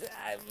 Like,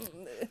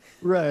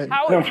 right.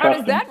 How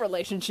does that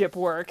relationship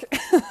work?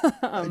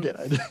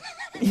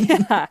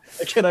 Yeah.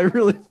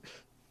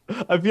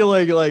 I feel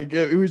like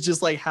it was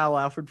just like how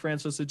Alfred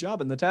Francis a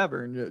job in the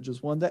tavern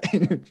just one day.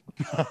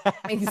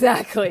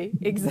 Exactly.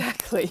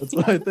 That's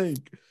what I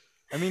think.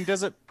 I mean,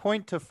 does it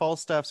point to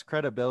Falstaff's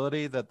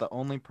credibility that the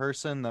only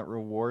person that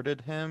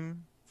rewarded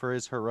him for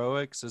his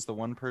heroics is the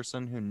one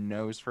person who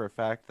knows for a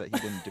fact that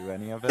he didn't do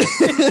any of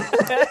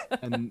it?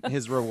 And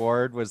his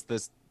reward was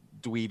this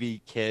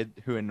dweeby kid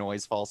who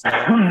annoys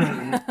Falstaff?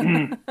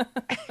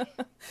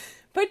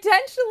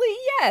 Potentially,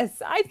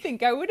 yes. I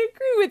think I would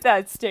agree with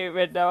that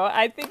statement, though.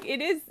 I think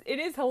it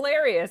is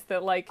hilarious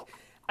that, like,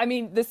 I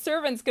mean, the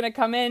servant's going to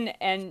come in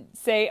and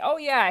say, "Oh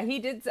yeah, he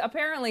did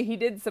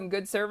some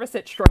good service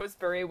at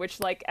Shrewsbury," which,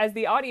 like, as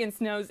the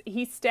audience knows,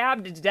 he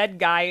stabbed a dead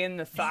guy in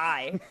the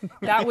thigh.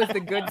 That was the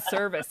good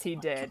service he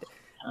did.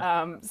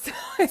 So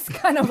it's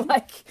kind of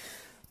like,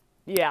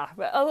 yeah,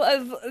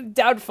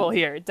 doubtful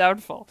here,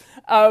 doubtful.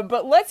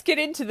 But let's get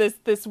into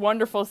this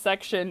wonderful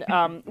section,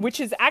 which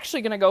is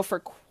actually going to go for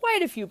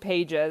quite a few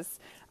pages.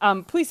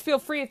 Please feel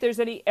free if there's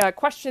any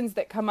questions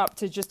that come up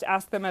to just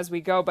ask them as we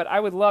go. But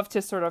I would love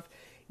to sort of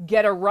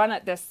get a run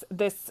at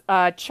this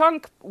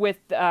chunk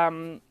with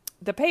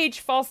the page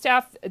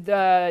Falstaff,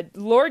 the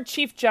Lord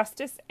Chief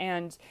Justice,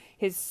 and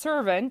his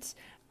servant,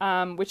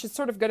 which is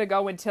sort of going to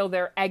go until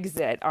their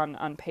exit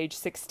on page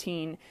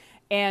 16.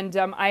 And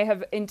I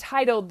have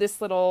entitled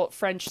this little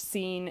French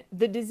scene,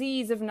 "The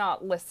Disease of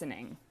Not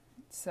Listening."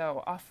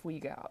 So off we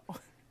go.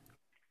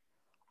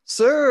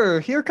 "Sir,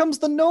 here comes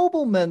the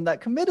nobleman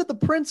that committed the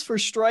prince for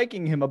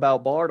striking him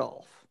about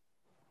Bardolph."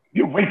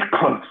 "You wait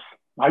close.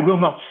 I will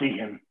not see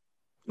him."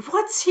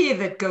 "What's he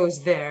that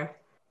goes there?"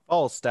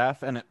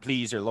 "Falstaff, an it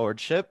please your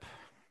lordship."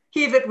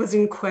 "He that was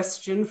in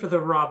question for the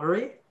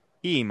robbery?"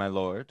 He, my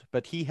lord,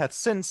 but he hath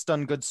since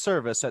done good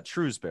service at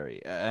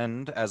Shrewsbury,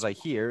 and, as I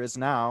hear, is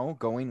now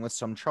going with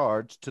some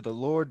charge to the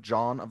Lord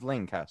John of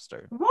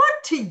Lancaster. What,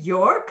 to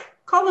York?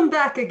 Call him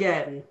back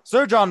again.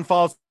 Sir John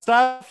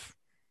Falstaff!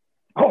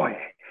 Boy,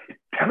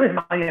 tell him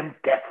I am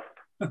deaf.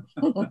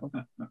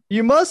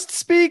 You must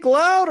speak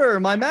louder.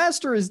 My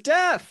master is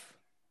deaf.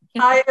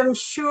 I am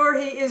sure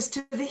he is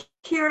to the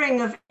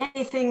hearing of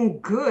anything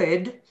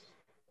good.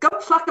 Go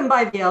pluck him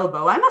by the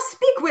elbow. I must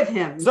speak with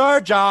him. Sir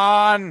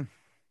John!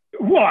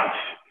 What?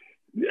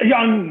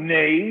 Young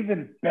knave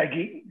and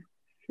begging?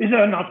 Is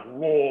there not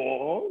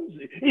wars?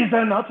 Is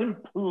there not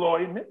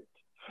employment?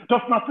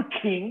 Doth not the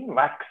king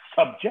lack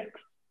subjects?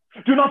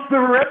 Do not the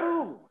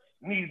rebels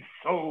need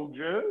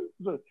soldiers?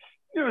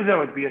 There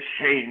would be a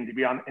shame to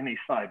be on any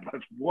side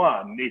but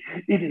one.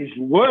 It is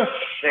worse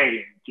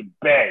shame to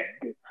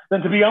beg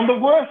than to be on the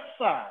worse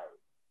side.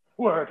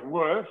 Were it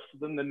worse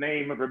than the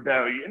name of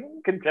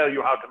rebellion can tell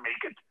you how to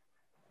make it.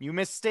 You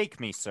mistake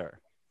me, sir.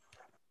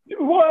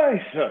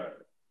 Why, sir?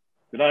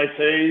 Did I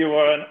say you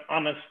are an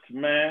honest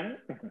man?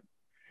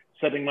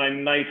 Setting my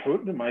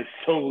knighthood and my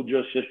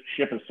soldiership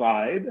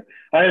aside,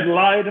 I had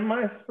lied in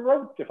my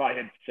throat if I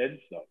had said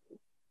so.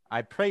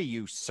 I pray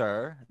you,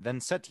 sir, then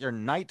set your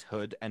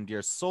knighthood and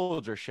your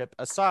soldiership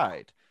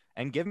aside,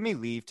 and give me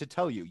leave to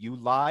tell you, you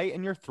lie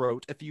in your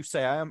throat if you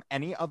say I am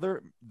any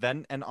other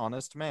than an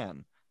honest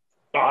man.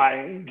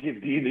 I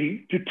give thee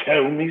leave to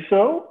tell me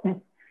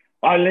so?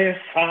 I lay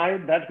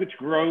aside that which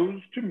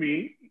grows to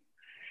me.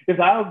 If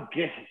thou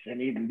gettest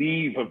any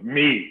leave of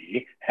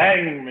me,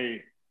 hang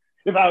me.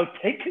 If thou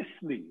takest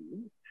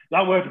leave,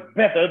 thou wert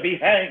better be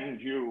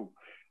hanged, you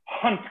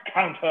hunt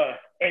counter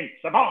hence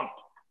avaunt.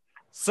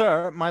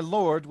 Sir, my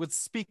lord would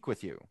speak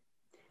with you.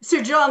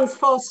 Sir John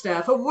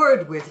Falstaff, a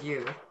word with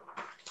you.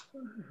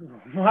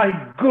 My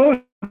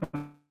good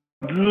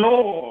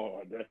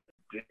lord,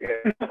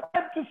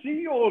 glad to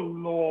see your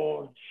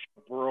lordship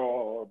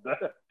abroad.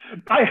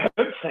 I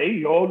heard say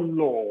your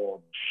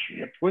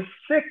lordship was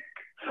sick.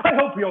 I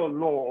hope your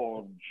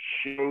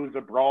lordship goes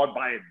abroad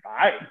by and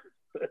by.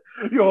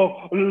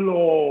 Your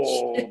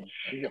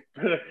lordship,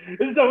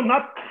 though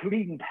not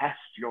clean past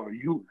your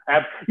youth,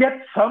 have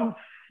yet some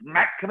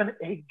smack of an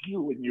ague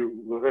in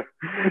you,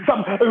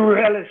 some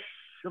relish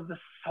of the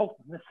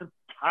saltness of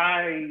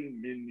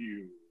time in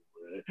you.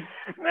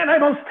 And I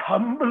most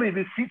humbly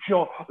beseech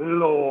your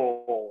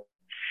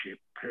lordship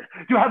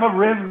to have a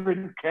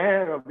reverent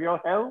care of your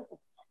health.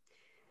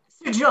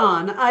 Sir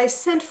John, I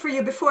sent for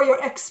you before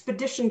your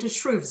expedition to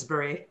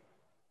Shrewsbury.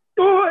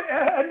 Oh,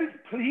 and it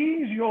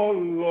please your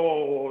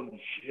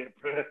lordship,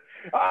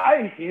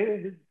 I hear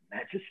his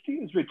majesty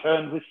has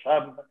returned with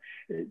some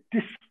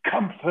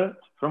discomfort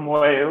from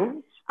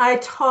Wales. I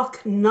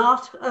talk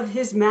not of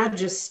his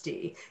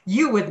majesty.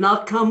 You would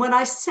not come when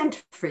I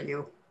sent for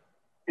you.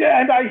 Yeah,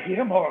 and I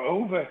hear,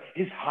 moreover,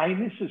 his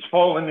highness has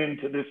fallen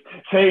into this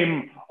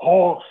same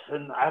horse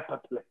and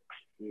apoplexy.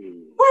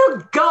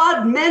 Well,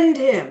 God mend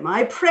him.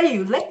 I pray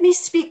you, let me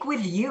speak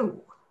with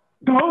you.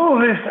 Oh,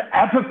 this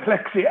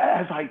apoplexy,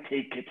 as I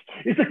take it,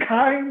 is a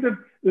kind of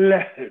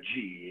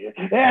lethargy,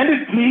 and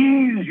it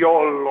please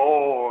your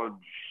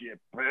lordship,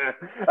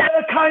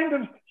 a kind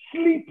of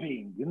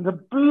sleeping in the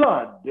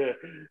blood,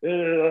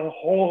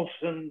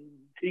 wholesome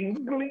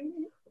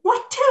tingling.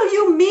 What tell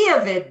you me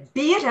of it?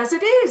 Be it as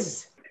it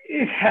is.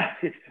 It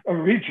hath its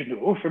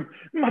original from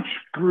much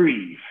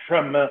grief,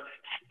 from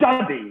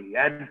study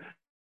and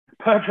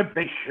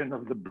perturbation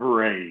of the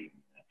brain.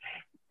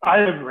 I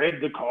have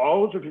read the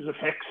cause of his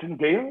effects in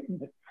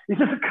Galen.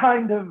 It is a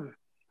kind of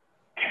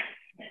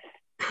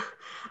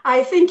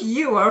I think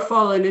you are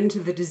fallen into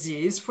the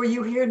disease, for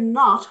you hear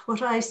not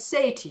what I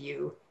say to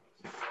you.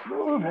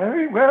 Oh,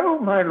 very well,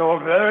 my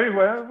lord, very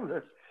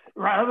well.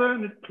 Rather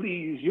than it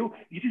please you,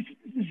 it is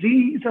the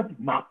disease of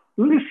not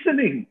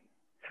listening,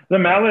 the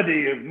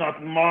malady of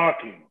not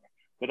marking,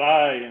 that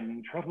I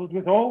am troubled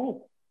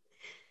withal.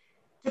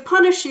 To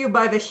punish you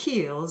by the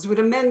heels would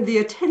amend the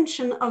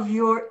attention of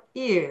your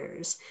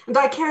ears, and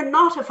I care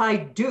not if I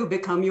do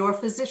become your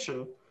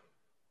physician.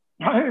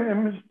 I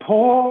am as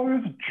poor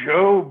as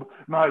Job,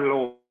 my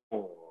lord,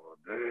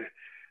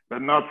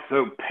 but not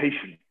so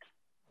patient.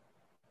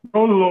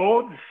 Your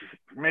lordship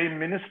may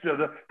minister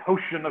the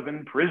potion of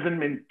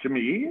imprisonment to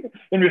me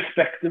in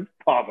respect of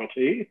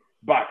poverty,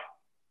 but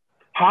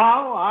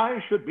how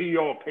I should be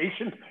your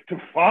patient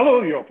to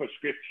follow your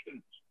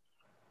prescriptions.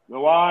 The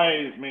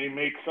wise may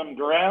make some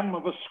dram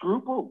of a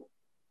scruple,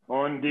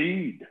 or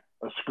indeed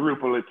a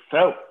scruple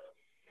itself.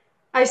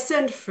 I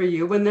sent for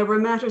you when there were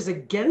matters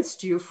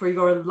against you for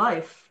your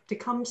life to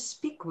come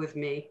speak with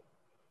me.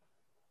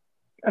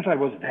 As I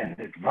was then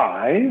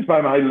advised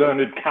by my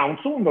learned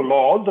counsel and the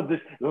laws of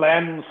this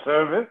land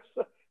service,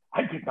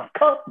 I did not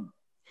come.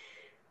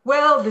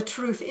 Well, the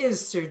truth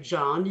is, Sir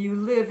John, you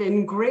live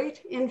in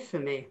great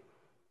infamy.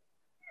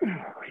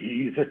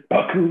 He that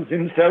buckles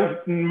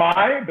himself in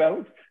my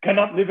belt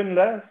cannot live in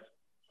less.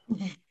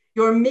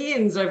 Your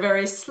means are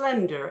very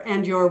slender,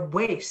 and your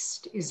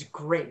waist is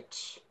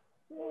great.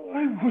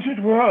 I wish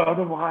it were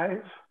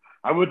otherwise.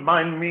 I would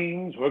my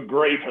means were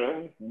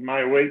greater, and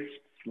my waist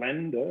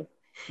slender.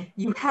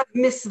 You have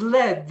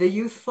misled the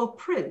youthful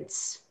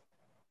prince.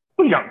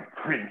 The young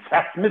prince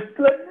hath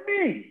misled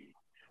me.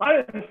 I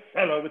am the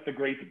fellow with the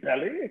great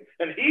belly,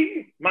 and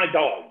he my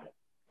dog.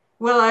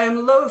 Well, I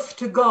am loath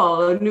to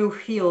gall a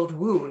new-healed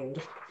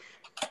wound.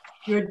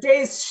 Your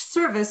day's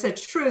service at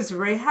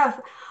Shrewsbury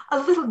hath a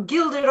little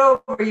gilded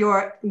over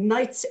your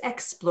night's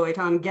exploit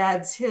on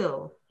Gad's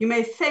Hill. You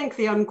may thank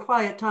the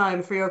unquiet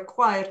time for your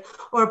quiet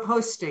or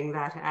posting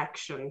that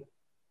action.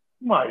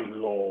 My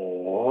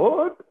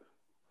lord.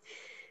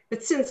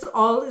 But since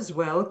all is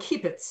well,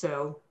 keep it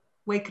so.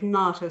 Wake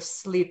not a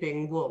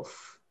sleeping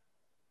wolf.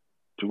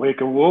 To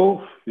wake a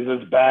wolf is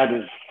as bad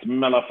as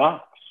smell a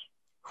fox.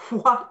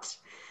 What?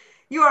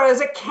 You are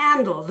as a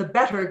candle, the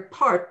better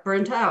part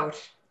burnt out.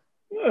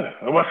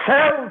 A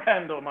wassail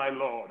candle, my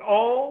lord,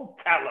 all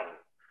tallow.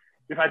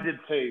 If I did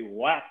say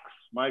wax,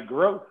 my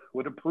growth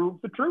would approve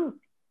the truth.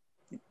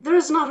 There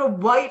is not a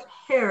white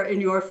hair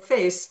in your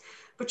face,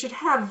 but should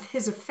have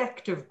his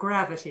effect of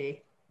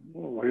gravity.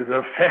 Oh, his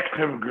effect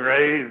of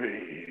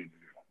gravy.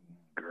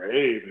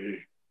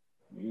 Gravy.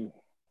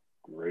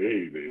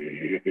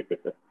 Gravy.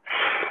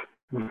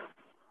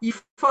 You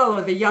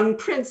follow the young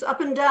prince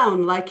up and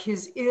down like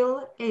his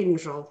ill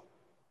angel.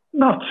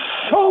 Not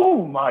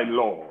so, my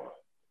lord.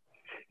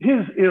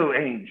 His ill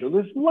angel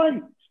is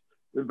light,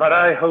 but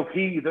I hope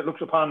he that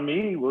looks upon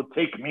me will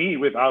take me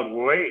without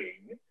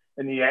weighing.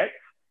 And yet,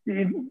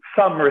 in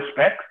some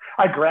respects,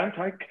 I grant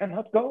I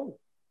cannot go.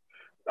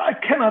 I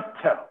cannot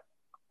tell.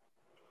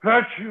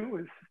 Virtue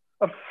is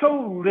of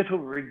so little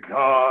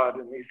regard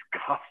in these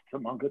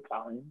costermonger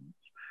times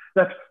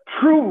that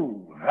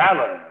true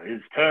valor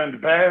is turned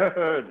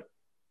bareherd.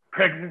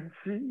 Pregnancy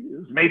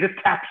is made a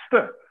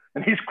tapster,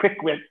 and he's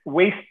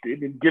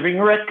quick-wasted in giving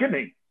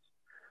reckoning.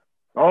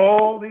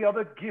 All the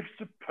other gifts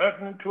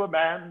pertinent to a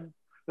man,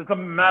 as the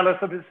malice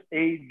of his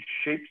age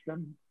shapes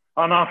them,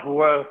 are not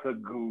worth a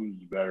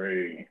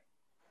gooseberry.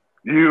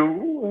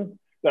 You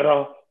that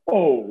are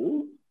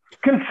old,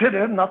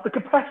 consider not the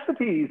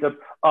capacities of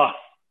us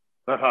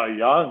that are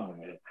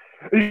young.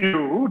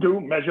 You do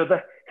measure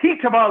the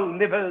heat of our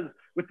livers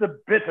with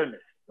the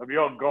bitterness of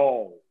your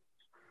galls.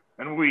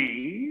 And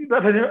we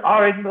that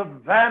are in the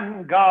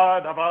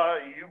vanguard of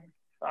our youth,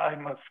 I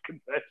must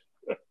confess,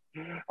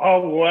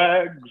 are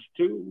wags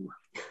too.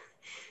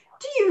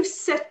 Do you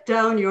set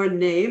down your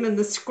name in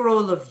the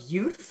scroll of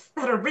youth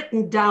that are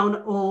written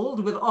down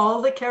old with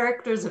all the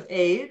characters of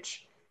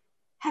age?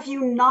 Have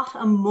you not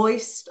a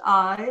moist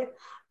eye,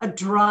 a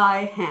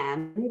dry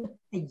hand,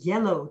 a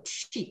yellow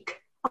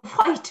cheek, a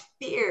white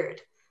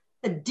beard,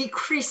 a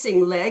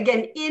decreasing leg,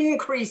 an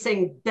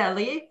increasing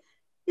belly?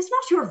 Is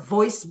not your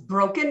voice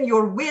broken,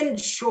 your wind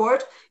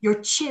short,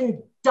 your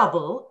chin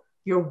double,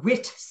 your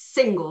wit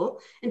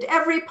single, and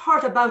every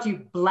part about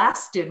you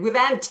blasted with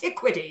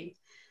antiquity?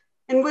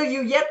 And will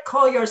you yet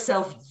call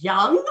yourself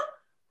young?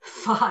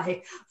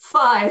 Fie,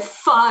 fie,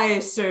 fie,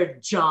 Sir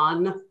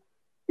John.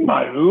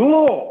 My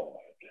lord,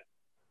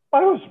 I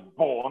was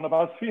born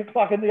about 3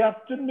 o'clock in the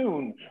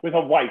afternoon with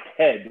a white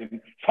head and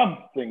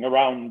something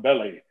around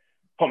belly.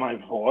 For my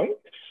voice,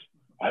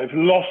 I've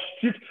lost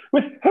it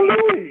with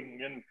hallooing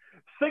and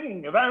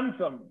singing of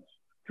anthems.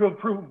 To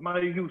improve my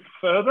youth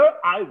further,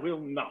 I will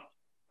not.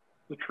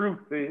 The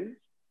truth is,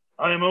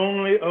 I am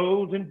only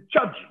old in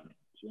judgment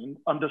and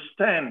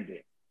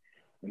understanding.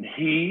 And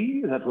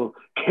he that will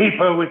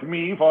caper with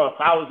me for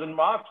 1,000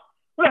 marks,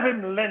 let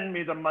him lend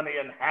me the money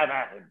and have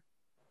at him.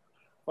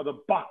 For the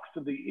box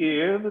of the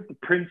ear that the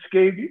prince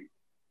gave you,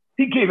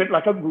 he gave it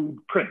like a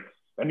rude prince,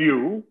 and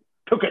you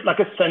took it like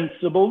a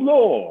sensible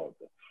lord.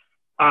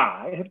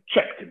 I have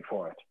checked him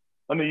for it,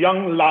 and the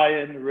young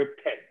lion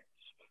repents.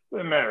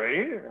 We're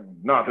merry,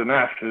 not in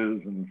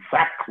ashes and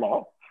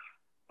sackcloth,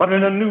 but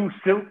in a new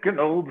silk and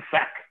old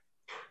sack.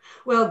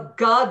 Well,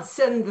 God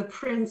send the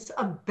prince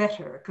a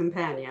better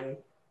companion.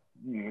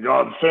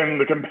 God send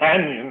the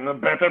companion a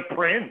better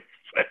prince.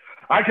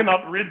 I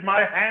cannot rid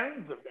my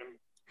hands of him.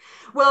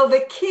 Well,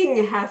 the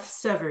king hath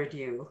severed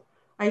you.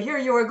 I hear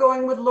you are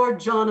going with Lord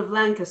John of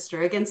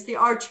Lancaster against the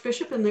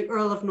Archbishop and the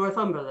Earl of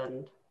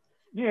Northumberland.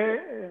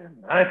 Yeah,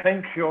 I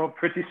thank your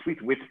pretty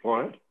sweet wit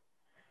for it.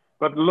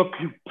 But look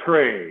you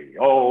pray,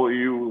 all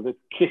you that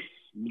kiss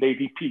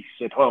Lady Peace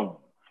at home,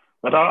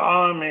 that our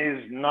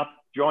armies not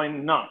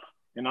join not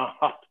in a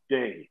hot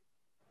day.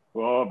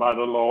 For by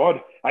the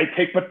Lord, I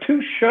take but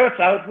 2 shirts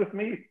out with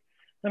me,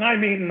 and I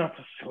mean not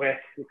to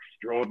sweat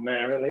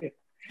extraordinarily.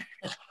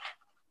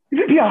 If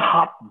it be a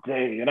hot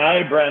day, and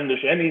I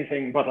brandish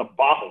anything but a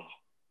bottle,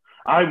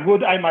 I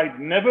would I might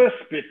never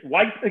spit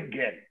white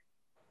again.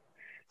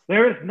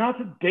 There is not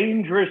a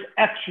dangerous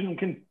action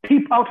can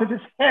peep out of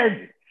his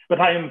head, but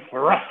I am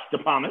thrust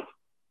upon it.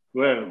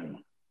 Well,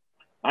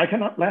 I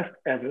cannot last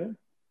ever,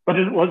 but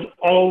it was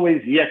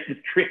always yet the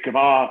trick of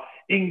our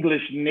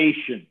English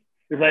nation,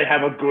 if they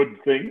have a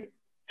good thing,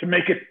 to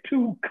make it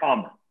too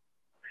common.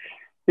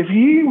 If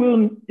ye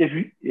will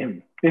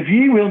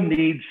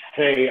needs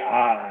say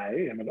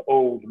I am an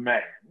old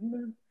man,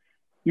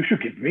 you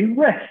should give me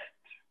rest.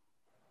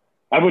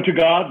 I would to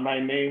God my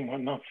name were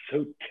not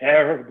so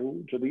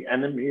terrible to the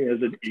enemy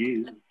as it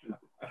is.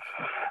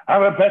 I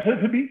were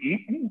better to be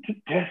eaten to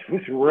death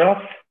with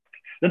rust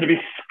than to be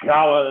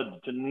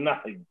scoured to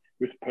nothing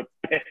with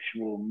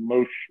perpetual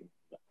motion.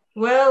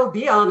 Well,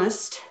 be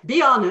honest,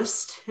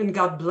 and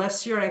God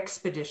bless your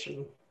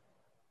expedition.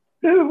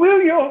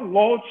 Will your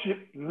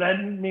lordship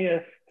lend me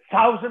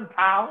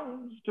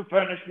 £1,000 to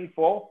furnish me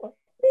forth?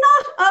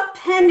 Not a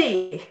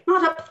penny.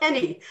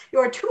 You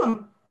are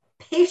too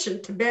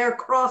impatient to bear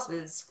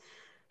crosses.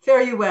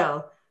 Fare you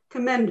well.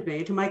 Commend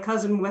me to my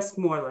cousin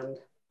Westmoreland.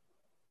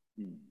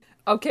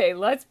 Okay,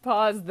 let's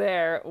pause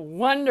there.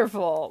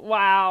 Wonderful.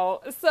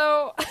 Wow.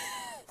 So,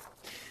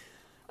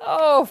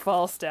 oh,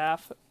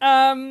 Falstaff.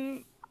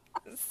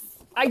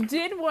 I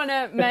did want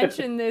to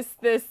mention this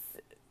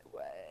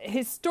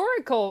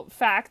historical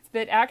fact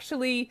that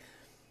actually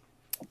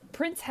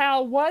Prince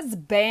Hal was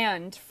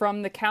banned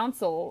from the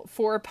council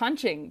for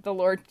punching the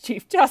Lord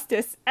Chief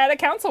Justice at a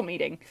council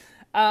meeting.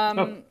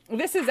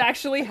 This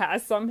actually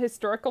has some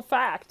historical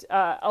fact,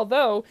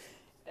 although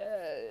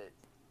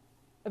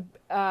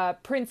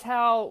Prince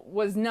Hal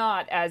was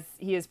not, as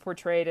he is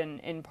portrayed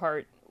in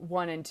part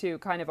 1 and 2,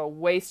 kind of a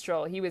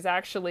wastrel. He was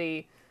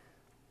actually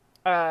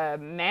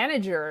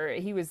manager.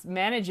 He was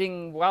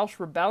managing Welsh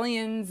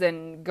rebellions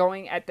and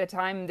going at the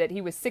time that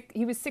he was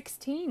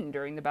 16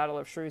 during the Battle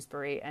of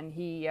Shrewsbury, and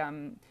he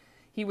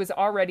was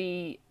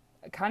already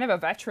kind of a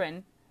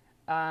veteran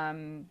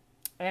and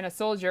a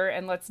soldier.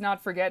 And let's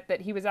not forget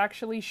that he was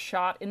actually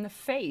shot in the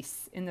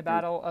face in the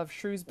Battle of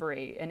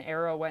Shrewsbury. An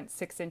arrow went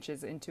 6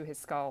 inches into his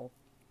skull,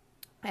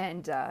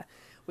 and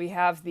we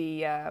have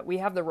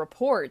the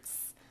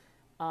reports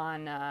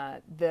on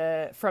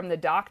from the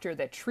doctor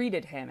that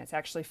treated him. It's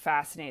actually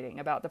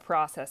fascinating about the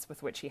process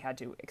with which he had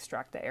to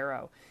extract the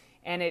arrow,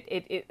 and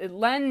it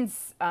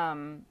lends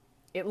a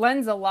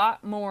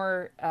lot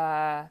more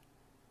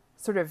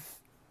sort of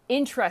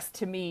interest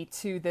to me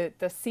to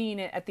the scene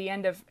at the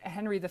end of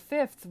Henry V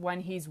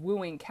when he's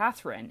wooing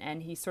Catherine,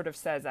 and he sort of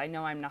says, "I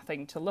know I'm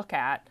nothing to look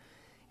at,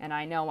 and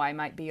I know I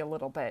might be a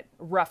little bit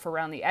rough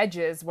around the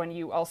edges," when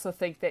you also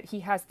think that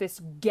he has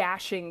this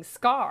gashing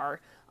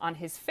scar on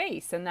his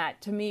face, and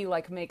that to me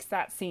makes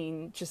that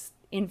scene just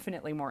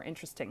infinitely more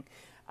interesting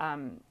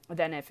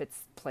than if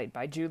it's played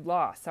by Jude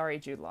Law. Sorry,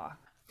 Jude Law.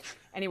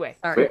 Anyway,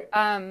 sorry.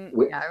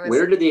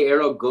 Where did the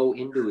arrow go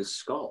into his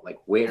skull?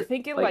 Where? I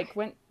think it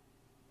went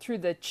through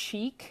the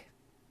cheek.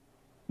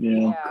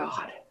 Yeah. Oh,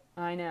 God.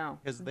 I know.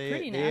 Because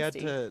they had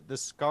to. The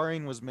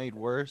scarring was made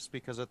worse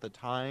because at the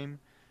time,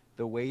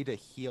 the way to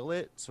heal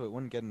it so it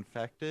wouldn't get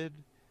infected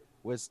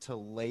was to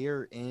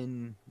layer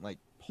in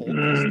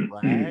poulticed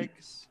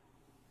rags.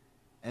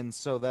 And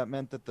so that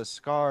meant that the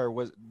scar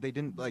they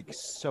didn't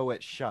sew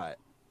it shut.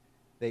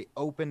 They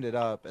opened it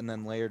up and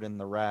then layered in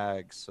the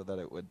rags so that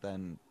it would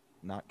then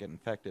not get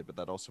infected. But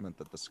that also meant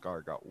that the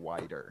scar got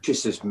wider.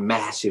 Just this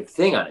massive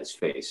thing on his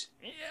face.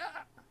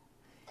 Yeah.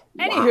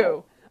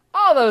 Anywho,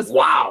 all those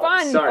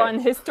fun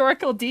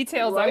historical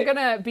details. Right. I'm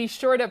gonna be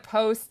sure to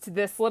post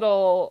this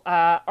little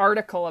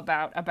article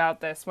about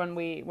this when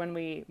we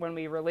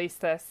release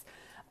this.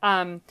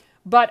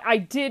 But I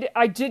did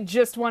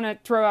just want to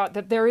throw out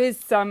that there is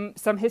some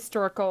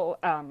historical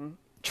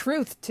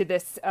truth to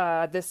this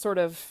this sort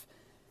of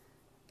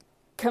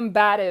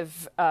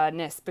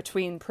combativeness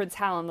between Prince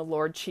Hal and the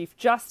Lord Chief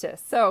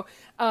Justice. So,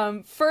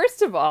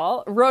 first of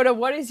all, Rhoda,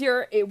 what is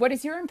your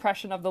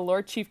impression of the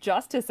Lord Chief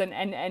Justice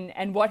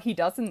and what he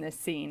does in this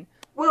scene?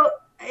 Well,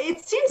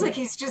 it seems like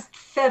he's just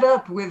fed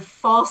up with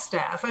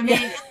Falstaff. I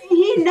mean,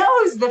 he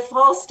knows that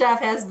Falstaff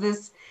has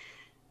this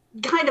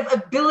kind of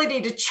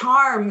ability to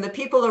charm the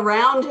people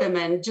around him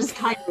and just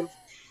kind of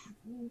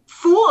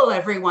fool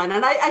everyone.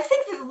 And I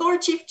think that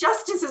Lord Chief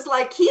Justice is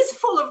he's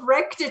full of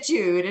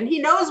rectitude and he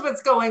knows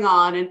what's going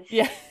on. And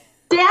damn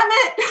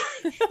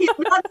it, he's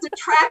not as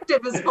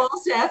attractive as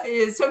Falstaff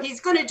is. So he's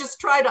going to just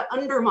try to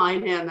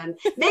undermine him and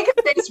make him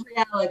face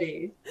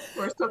reality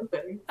or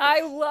something.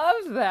 I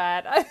love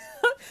that.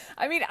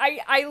 I mean,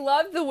 I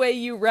love the way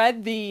you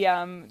read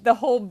the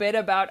whole bit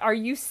about, are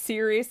you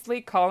seriously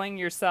calling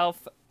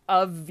yourself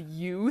of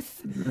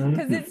youth?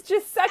 Because it's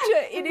just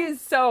it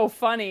is so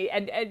funny.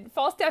 And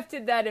Falstaff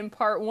did that in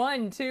part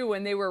 1 too,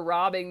 when they were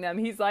robbing them.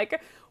 He's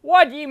like,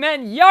 "What ye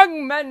men,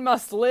 young men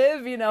must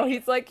live."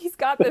 He's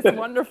got this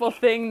wonderful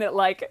thing that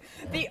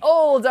the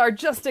old are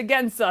just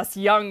against us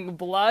young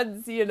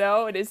bloods,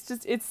 and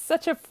it's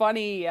such a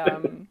funny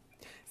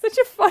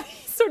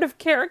sort of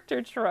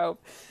character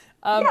trope.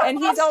 And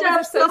he's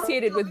always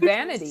associated with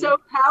vanity. So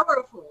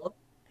powerful.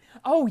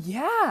 Oh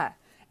yeah,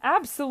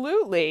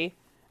 absolutely.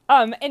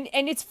 And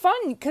it's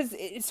fun because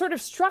it's sort of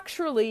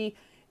structurally,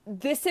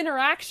 this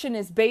interaction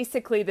is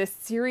basically this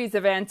series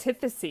of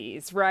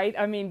antitheses, right?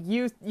 I mean,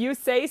 you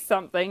say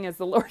something as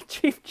the Lord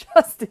Chief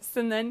Justice,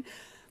 and then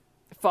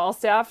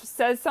Falstaff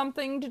says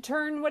something to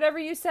turn whatever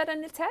you said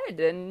on its head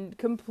and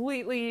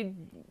completely,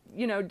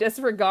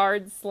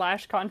 disregard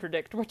 /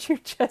 contradict what you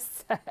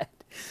just said.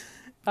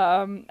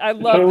 I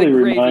love totally the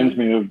gravy. Reminds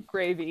me of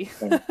gravy.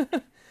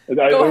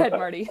 Go ahead,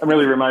 Marty. I'm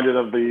really reminded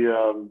of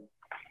the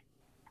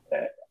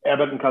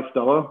Abbott and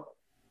Costello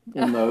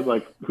in the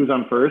like who's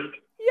on first.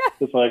 Yeah.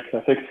 It's like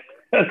I think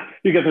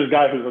you get this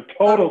guy who's a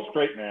total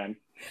straight man,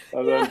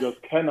 and then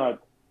just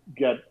cannot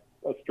get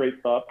a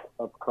straight thought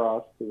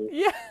across to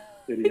this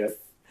idiot.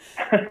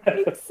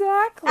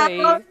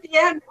 Exactly. At the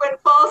end, when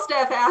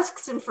Falstaff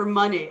asks him for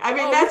money, I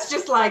mean, that's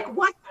just like,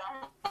 what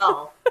the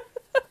hell?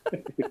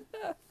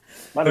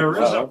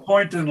 There is a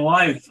point in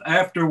life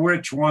after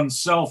which one's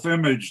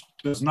self-image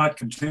does not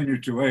continue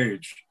to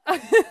age.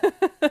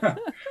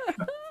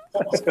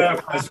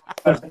 Falstaff has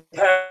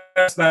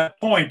passed that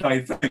point, I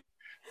think.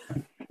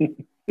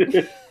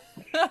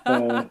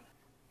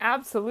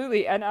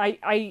 Absolutely, and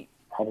I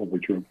probably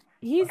true.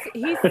 He's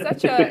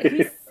such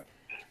a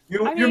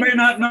You may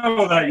not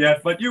know that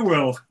yet, but you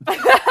will.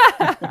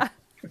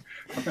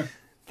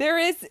 There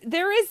is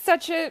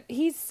such a,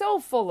 he's so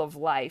full of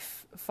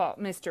life,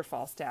 Mr.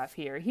 Falstaff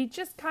here. He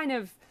just kind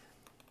of,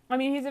 I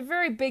mean, he's a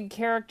very big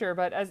character,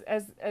 but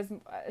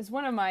as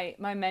one of my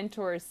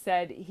mentors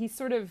said, he's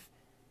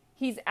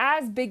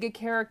as big a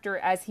character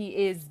as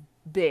he is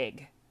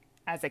big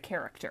as a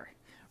character,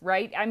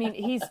 right? I mean,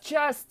 he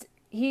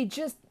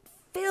just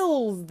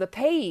fills the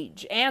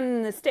page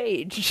and the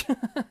stage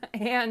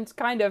and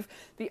kind of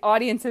the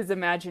audience's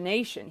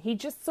imagination. He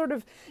just sort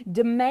of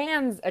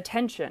demands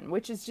attention,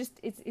 which is just,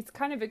 it's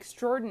kind of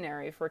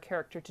extraordinary for a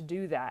character to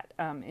do that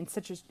in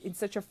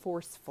such a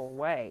forceful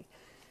way.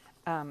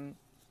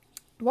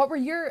 What were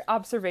your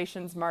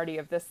observations, Marty,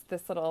 of this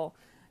little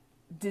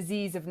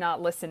disease of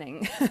not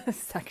listening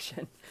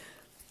section?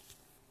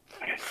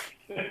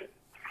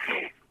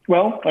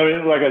 Well, I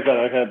mean, like I said,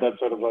 I've had that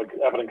sort of like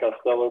Abbott and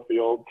Costello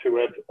feel to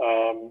it.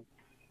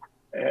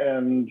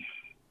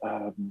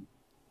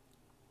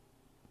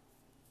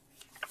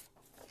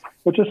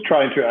 But just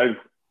trying to,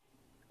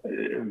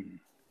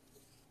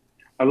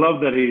 I love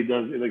that he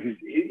does, like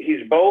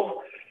he's both,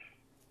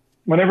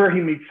 whenever he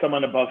meets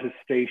someone above his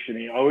station,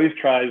 he always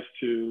tries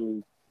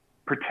to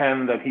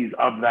pretend that he's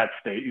of that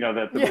state,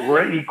 that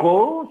we're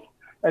equals.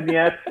 And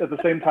yet at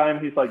the same time,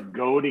 he's like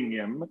goading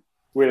him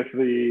with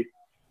the,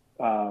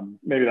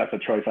 maybe that's a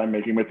choice I'm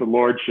making with the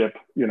lordship,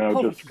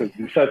 just because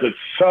he says it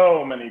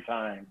so many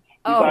times.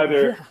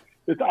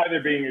 It's either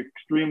being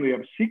extremely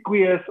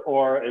obsequious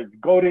or it's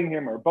goading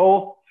him or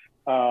both.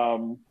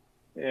 And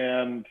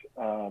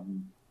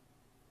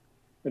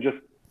just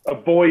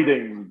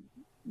avoiding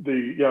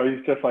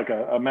he's just like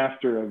a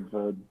master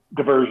of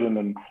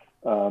diversion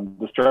and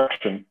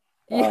destruction.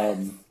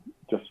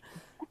 Just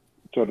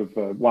sort of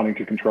wanting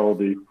to control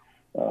the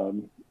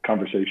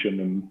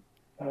conversation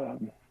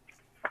and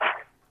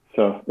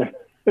so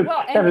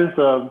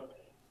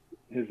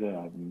his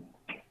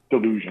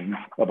delusions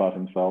about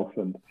himself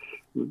and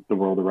the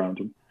world around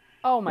him.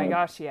 Oh my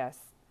gosh, yes.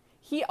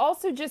 He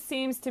also just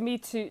seems to me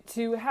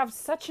to have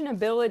such an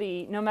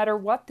ability, no matter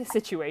what the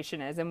situation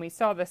is, and we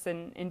saw this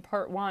in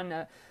part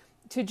one,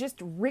 to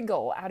just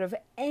wriggle out of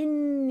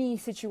any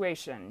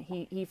situation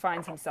he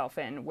finds himself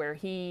in, where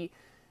he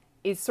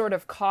is sort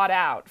of caught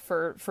out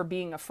for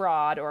being a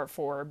fraud or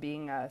for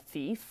being a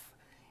thief,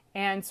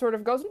 and sort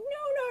of goes,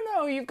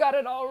 no, you've got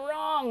it all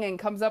wrong, and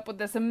comes up with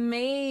this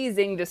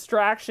amazing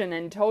distraction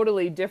and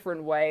totally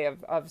different way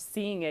of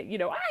seeing it.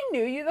 I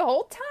knew you the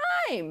whole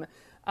time.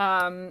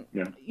 And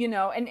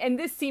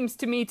this seems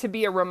to me to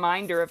be a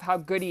reminder of how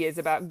good he is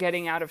about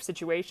getting out of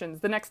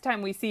situations. The next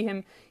time we see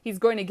him, he's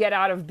going to get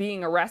out of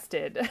being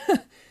arrested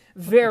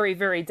very,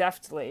 very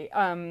deftly.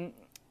 And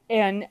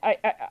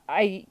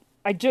I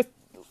just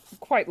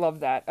quite love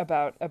that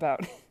about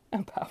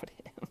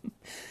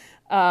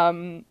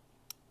him.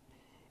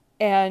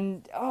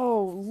 And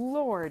oh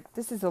Lord,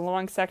 this is a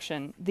long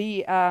section.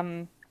 What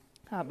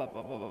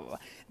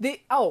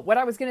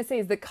I was going to say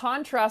is the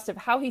contrast of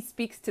how he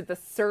speaks to the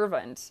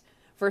servant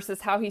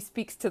versus how he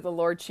speaks to the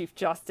Lord Chief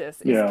Justice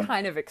is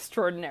kind of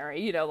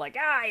extraordinary. Like,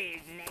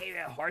 I need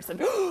a horse,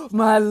 and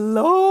my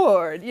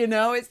Lord,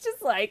 it's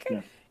just like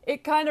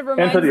it kind of reminds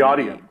me. And for the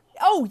audience.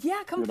 Oh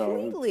yeah,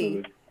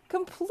 completely,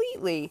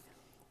 completely.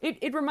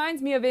 It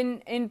reminds me of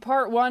in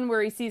part one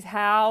where he sees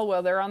Hal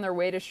while they're on their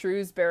way to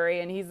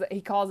Shrewsbury, and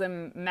he calls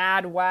him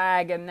Mad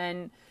Wag, and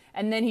then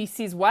he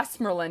sees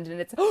Westmoreland,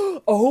 and it's,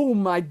 oh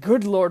my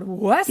good Lord,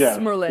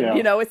 Westmoreland.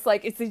 It's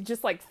like it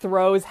just like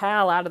throws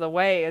Hal out of the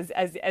way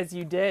as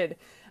you did.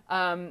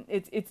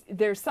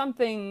 There's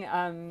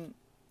something.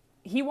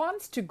 He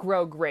wants to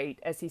grow great,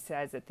 as he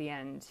says at the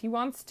end. He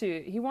wants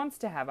to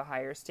have a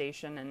higher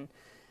station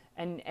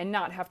and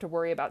not have to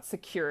worry about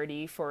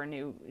security for a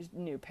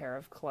new pair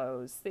of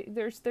clothes.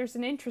 There's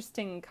an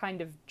interesting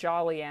kind of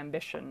jolly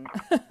ambition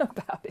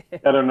about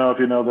it. I don't know if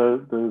you know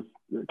the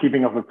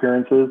Keeping Up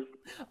Appearances.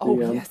 Oh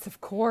yes, of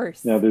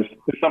course. Yeah, there's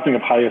something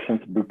of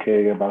Hyacinth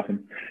Bouquet about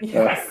him.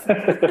 Yes.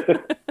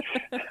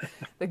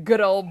 The good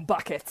old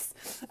buckets.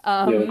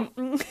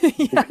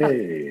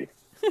 Bouquet.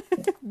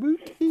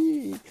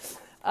 Bouquet.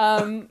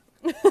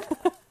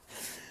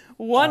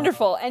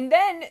 Wonderful. And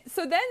then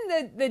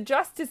the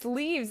justice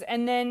leaves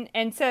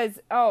and says,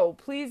 "Oh,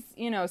 please,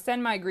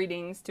 send my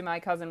greetings to my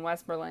cousin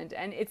Westmoreland."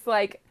 And it's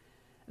like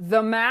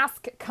the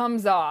mask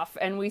comes off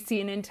and we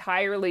see an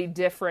entirely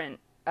different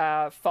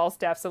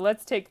Falstaff. So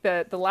let's take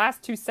the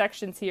last two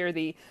sections here,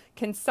 the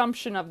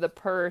consumption of the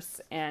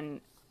purse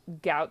and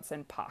gouts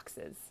and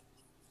poxes.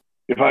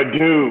 If I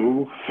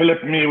do,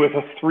 fillip me with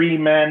a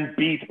 3-man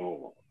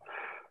beetle.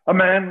 A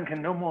man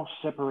can no more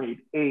separate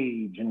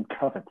age and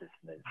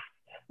covetousness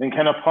than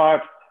can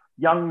apart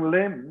young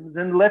limbs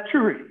and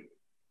lechery.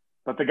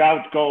 But the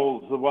gout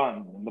galls the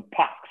one, and the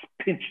pox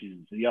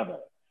pinches the other.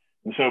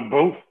 And so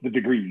both the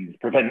degrees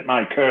prevent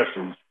my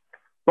curses.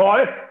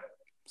 Boy!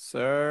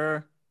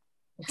 Sir?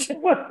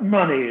 What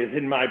money is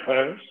in my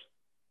purse?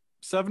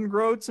 7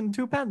 groats and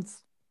 2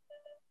 pence.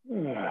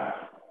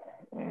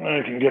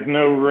 I can get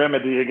no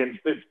remedy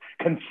against this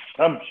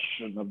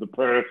consumption of the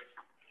purse.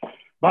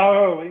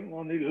 Borrowing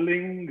only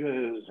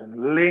lingers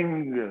and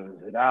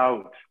lingers it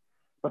out.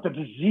 But the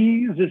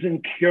disease is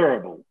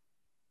incurable.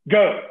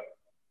 Go,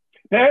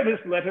 bear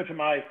this letter to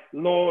my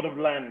Lord of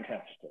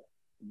Lancaster.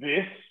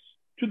 This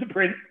to the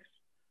Prince.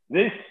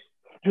 This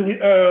to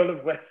the Earl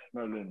of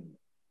Westmoreland.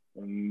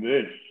 And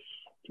this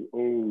to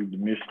old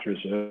Mistress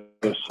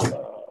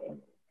Ursula,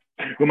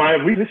 whom I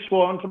have really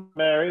sworn to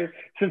marry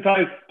since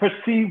I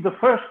perceived the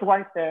first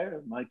white hair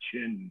of my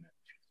chin.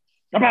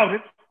 About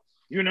it,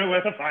 you know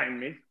where to find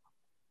me.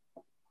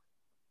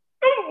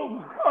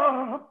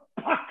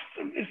 Pox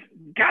of this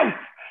gout,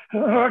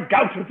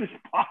 gout of this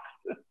pox.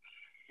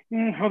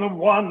 For the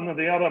one or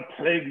the other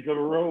plagues a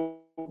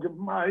rogue of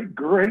my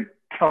great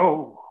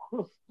toe.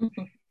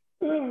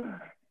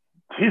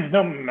 'Tis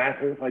no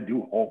matter if I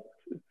do halt.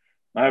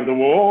 I have the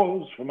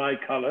wars for my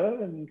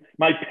colour, and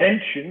my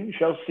pension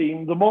shall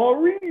seem the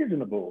more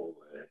reasonable.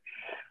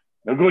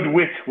 A good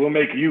wit will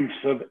make use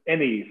of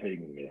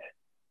anything.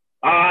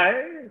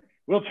 I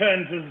will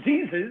turn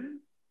diseases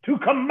to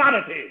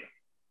commodity.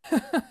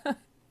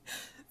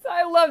 So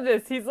I love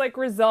this. He's like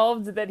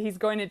resolved that he's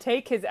going to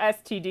take his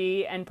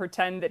STD and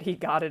pretend that he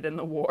got it in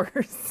the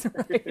wars.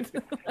 Right?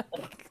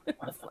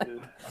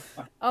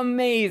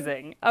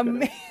 Amazing.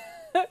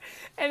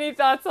 Any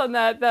thoughts on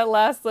that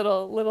last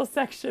little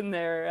section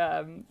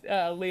there,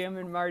 Liam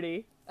and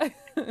Marty?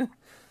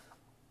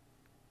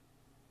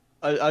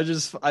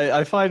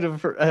 I find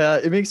it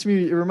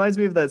reminds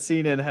me of that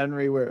scene in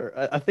Henry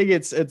where I think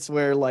it's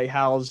where like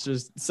Hal's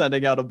just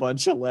sending out a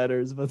bunch of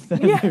letters, but then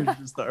there's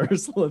just the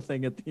Ursula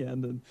thing at the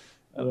end, and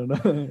I don't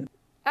know.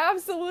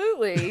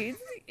 Absolutely,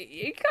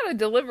 you gotta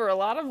deliver a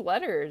lot of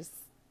letters.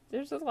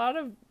 There's a lot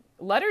of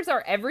letters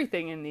are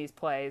everything in these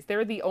plays.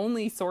 They're the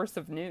only source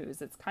of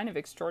news. It's kind of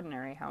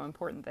extraordinary how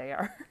important they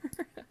are.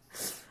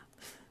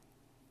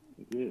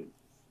 It is.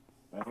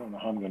 I don't know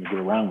how I'm going to get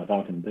around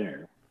without him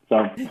there.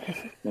 So,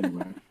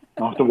 anyway,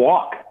 I'll have to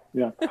walk.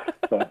 Yeah.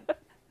 So,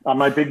 on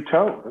my big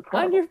toe.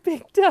 On your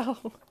big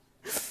toe.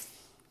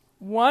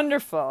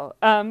 Wonderful.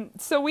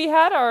 So we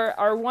had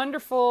our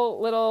wonderful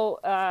little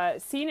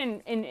scene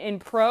in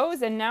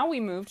prose, and now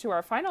we move to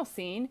our final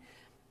scene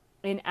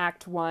in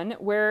Act 1,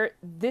 where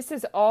this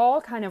is all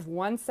kind of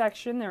one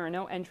section. There are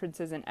no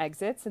entrances and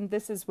exits, and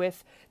this is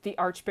with the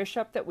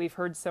Archbishop that we've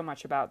heard so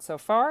much about so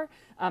far,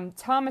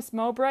 Thomas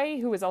Mowbray,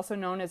 who is also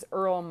known as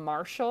Earl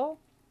Marshall,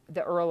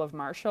 the Earl of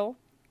Marshall,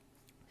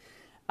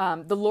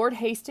 the Lord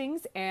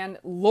Hastings, and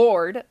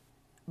Lord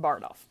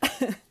Bardolph.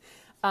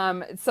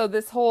 So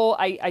this whole,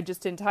 I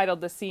just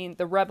entitled the scene,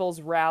 The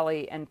Rebels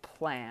Rally and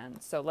Plan.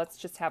 So let's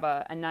just have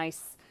a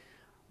nice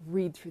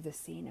read through the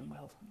scene, and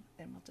we'll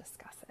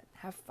discuss it.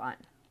 Have fun.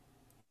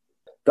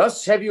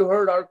 Thus have you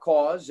heard our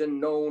cause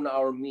and known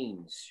our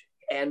means.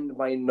 And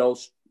my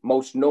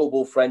most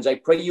noble friends, I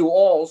pray you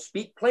all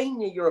speak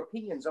plainly your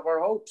opinions of our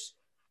hopes.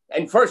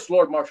 And first,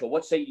 Lord Marshal,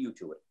 what say you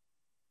to it?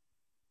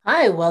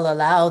 I will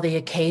allow the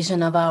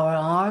occasion of our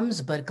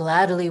arms, but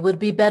gladly would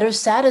be better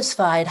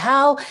satisfied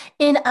how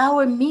in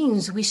our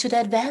means we should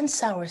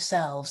advance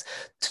ourselves,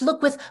 to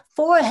look with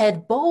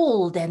forehead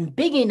bold and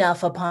big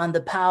enough upon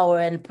the power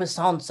and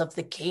puissance of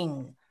the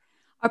king.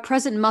 Our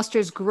present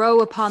musters grow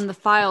upon the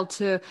file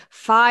to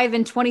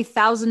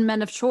 25,000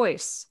 men of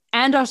choice,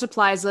 and our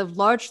supplies live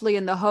largely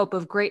in the hope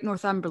of great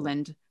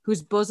Northumberland,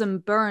 whose bosom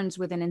burns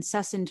with an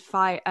incessant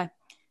fire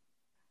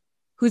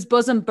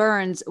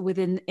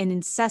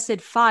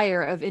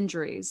of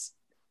injuries.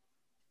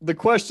 The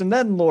question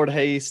then, Lord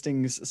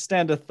Hastings,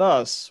 standeth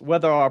thus,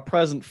 whether our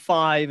present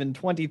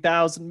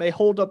 25,000 may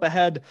hold up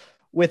ahead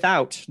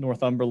without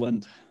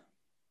Northumberland.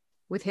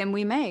 With him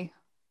we may.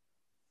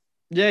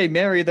 Yea,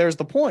 marry, there's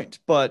the point.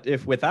 But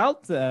if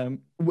without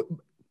him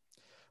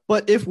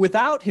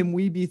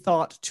we be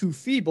thought too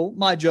feeble,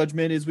 my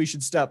judgment is we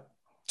should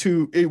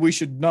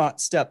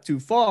not step too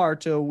far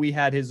till we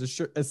had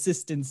his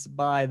assistance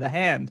by the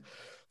hand.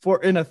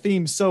 For in a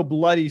theme so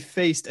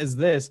bloody-faced as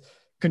this,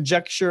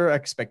 conjecture,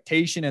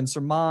 expectation, and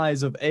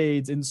surmise of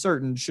aids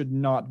incertain should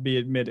not be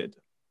admitted.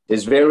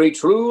 'Tis very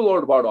true,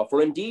 Lord Bardolph,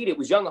 for indeed it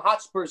was young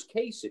Hotspur's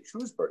case at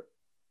Shrewsbury.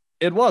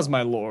 It was,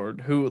 my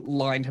lord, who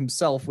lined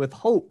himself with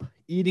hope,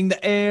 eating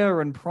the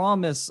air and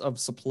promise of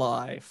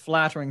supply,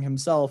 flattering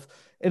himself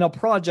in a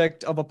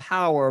project of a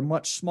power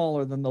much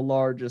smaller than the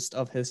largest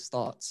of his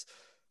thoughts.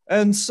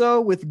 And so,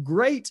 with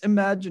great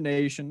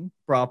imagination,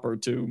 proper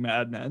to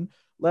madmen,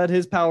 led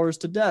his powers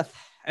to death,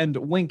 and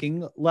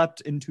winking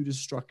leapt into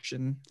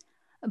destruction.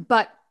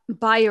 But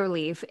by your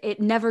leave, it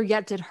never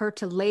yet did hurt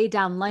to lay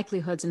down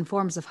likelihoods and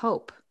forms of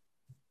hope.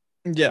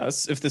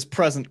 Yes, if this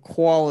present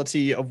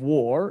quality of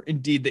war,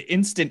 indeed the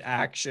instant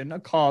action, a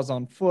cause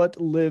on foot,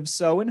 lives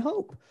so in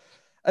hope.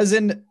 As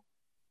in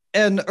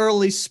an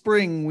early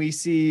spring we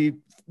see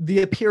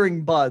the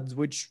appearing buds,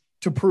 which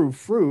to prove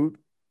fruit,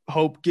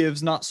 hope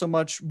gives not so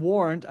much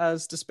warrant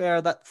as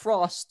despair that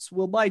frosts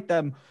will bite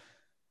them.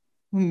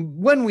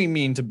 When we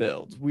mean to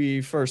build,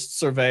 we first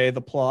survey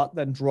the plot,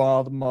 then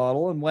draw the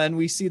model, and when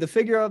we see the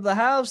figure of the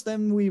house,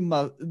 then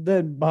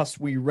must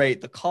we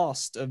rate the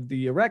cost of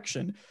the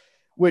erection,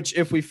 which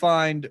if we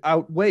find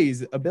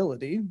outweighs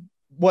ability.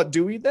 What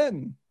do we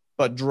then?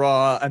 But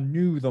draw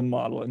anew the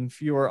model in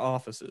fewer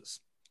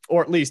offices,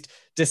 or at least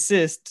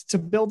desist to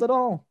build at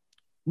all.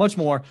 Much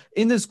more,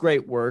 in this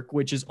great work,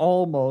 which is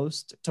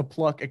almost to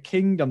pluck a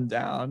kingdom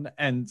down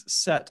and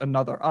set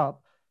another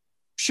up,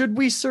 should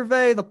we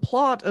survey the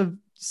plot of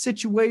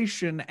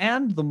situation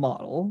and the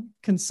model,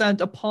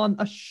 consent upon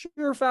a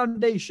sure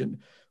foundation,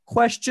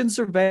 question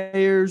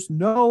surveyors,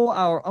 know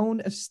our own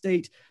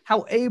estate,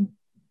 how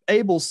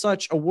able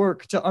such a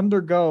work to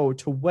undergo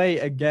to weigh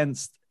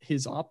against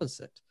his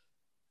opposite.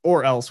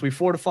 Or else we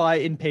fortify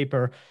in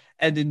paper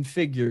and in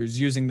figures,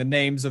 using the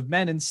names of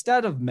men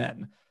instead of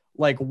men,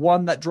 like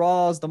one that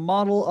draws the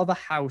model of a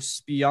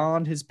house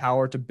beyond his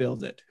power to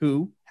build it,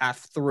 who,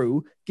 half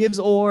through, gives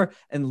o'er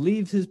and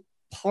leaves his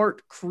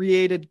part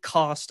created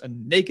cost a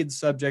naked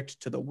subject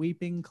to the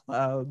weeping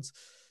clouds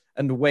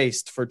and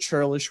waste for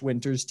churlish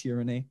winter's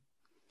tyranny.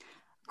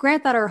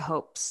 Grant that our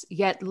hopes,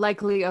 yet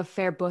likely of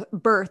fair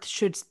birth,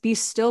 should be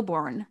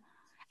stillborn,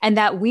 and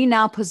that we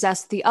now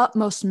possess the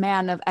utmost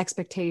man of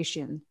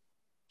expectation.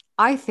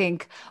 I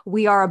think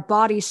we are a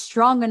body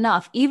strong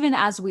enough, even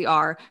as we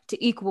are,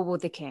 to equal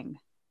with the king.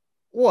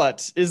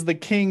 What, is the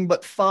king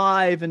but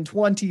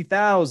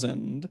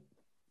 25,000?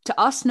 To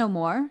us no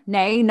more,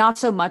 nay, not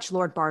so much,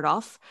 Lord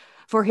Bardolph,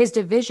 for his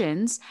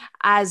divisions,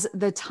 as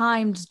the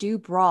times do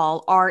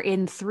brawl, are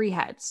in 3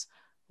 heads,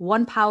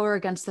 1 power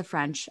against the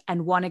French,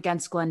 and 1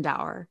 against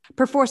Glendower.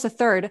 Perforce a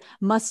 3rd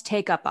must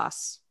take up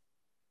us.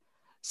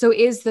 So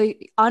is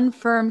the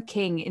unfirm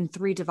king in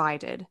 3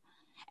 divided,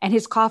 and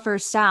his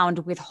coffers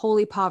sound with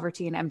holy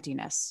poverty and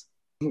emptiness.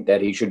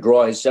 That he should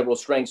draw his several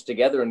strengths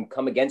together and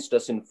come against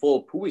us in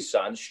full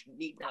puissance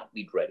need not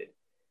be dreaded.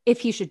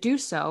 If he should do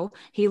so,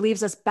 he leaves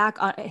his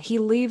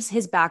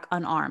back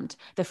unarmed,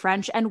 the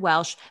French and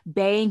Welsh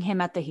baying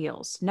him at the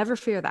heels. Never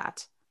fear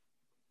that.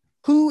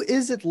 Who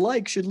is it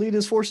like should lead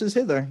his forces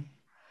hither?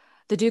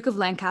 The Duke of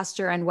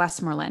Lancaster and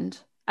Westmoreland,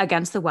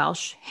 against the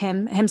Welsh,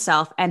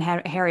 himself, and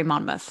Harry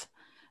Monmouth.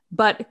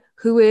 But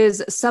who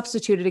is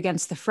substituted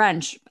against the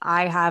French,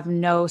 I have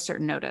no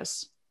certain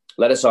notice.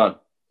 Let us on,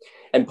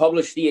 and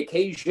publish the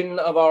occasion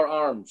of our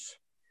arms.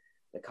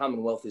 The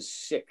Commonwealth is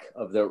sick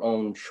of their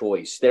own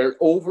choice. Their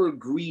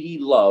over-greedy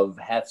love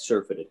hath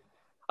surfeited.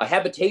 A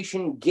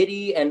habitation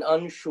giddy and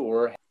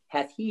unsure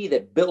hath he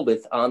that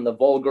buildeth on the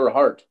vulgar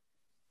heart.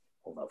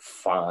 O the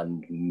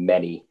fond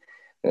many,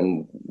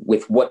 and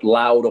with what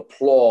loud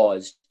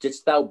applause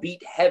didst thou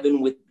beat heaven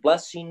with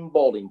blessing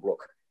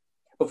Bolingbroke,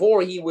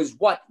 before he was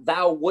what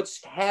thou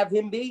wouldst have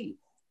him be.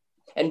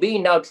 And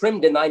being now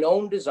trimmed in thine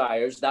own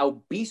desires,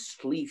 thou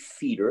beastly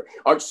feeder,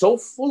 art so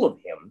full of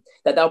him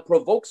that thou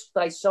provokest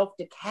thyself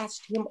to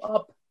cast him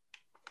up.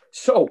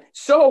 So,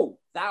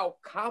 thou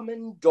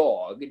common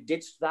dog,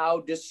 didst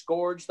thou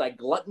disgorge thy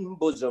glutton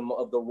bosom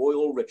of the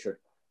royal Richard,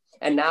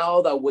 and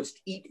now thou wouldst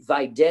eat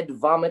thy dead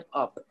vomit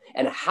up,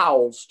 and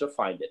howls to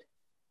find it.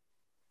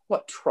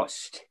 What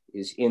trust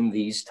is in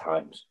these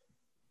times?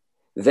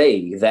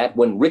 They that,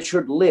 when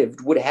Richard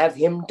lived, would have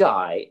him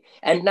die,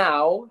 and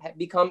now have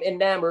become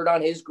enamored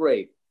on his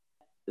grave.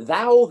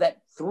 Thou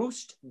that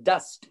threwst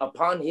dust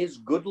upon his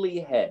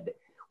goodly head,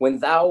 when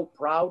thou,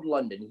 proud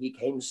London, he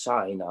came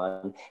sighing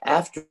on,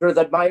 after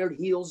the admired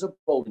heels of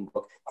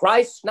Bolingbroke,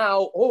 Christ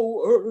now,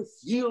 O earth,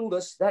 yield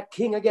us that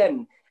king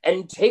again,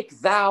 and take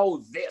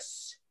thou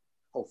this.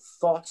 O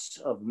thoughts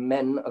of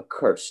men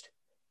accursed!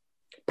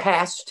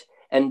 Past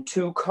and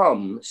to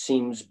come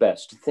seems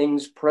best,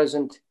 things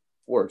present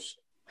worst.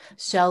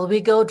 Shall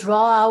we go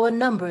draw our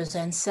numbers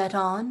and set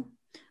on?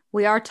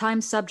 We are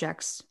time's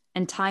subjects,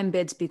 and time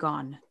bids be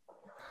gone.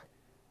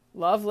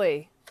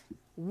 Lovely.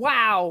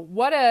 Wow,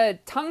 what a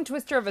tongue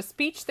twister of a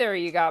speech there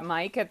you got,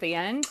 Mike, at the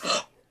end.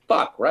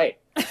 Fuck, right.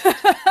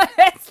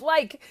 It's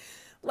like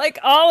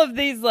all of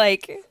these,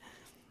 like,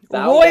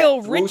 thou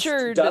Royal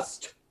Richard.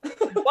 Dust.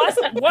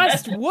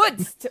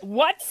 Wouldst,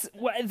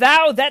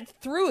 thou that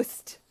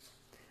threwst.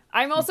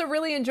 I'm also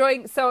really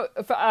enjoying, so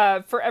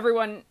for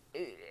everyone,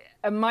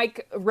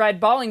 Mike read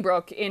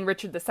Bolingbroke in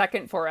Richard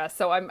II for us,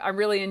 so I'm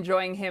really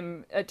enjoying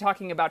him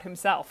talking about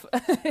himself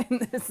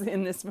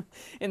in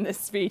this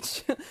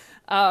speech.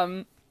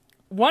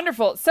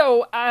 Wonderful.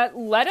 So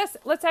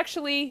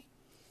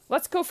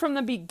let's go from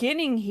the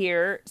beginning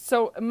here.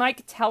 So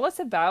Mike, tell us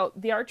about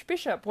the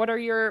Archbishop. What are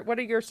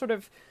your sort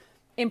of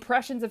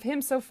impressions of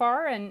him so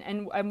far,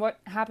 and what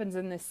happens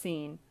in this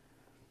scene?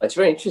 That's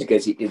very interesting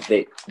because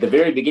the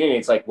very beginning,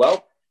 it's like,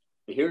 well,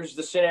 here's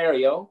the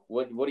scenario.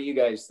 What do you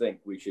guys think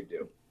we should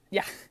do?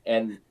 Yeah.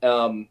 And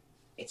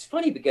it's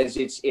funny because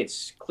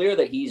it's clear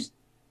that he's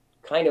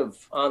kind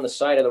of on the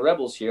side of the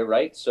rebels here,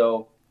 right?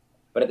 So,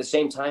 but at the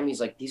same time,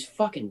 he's like, these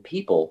fucking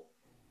people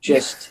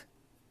just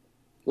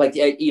like,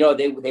 you know,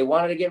 they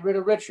wanted to get rid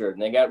of Richard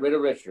and they got rid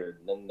of Richard,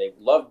 and then they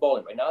loved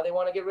Bolingbroke. Now they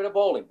want to get rid of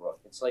Bolingbroke.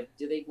 It's like,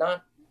 do they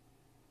not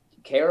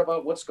care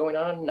about what's going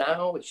on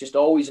now? It's just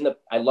always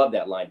I love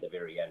that line at the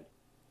very end.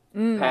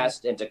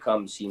 Past and to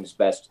come seems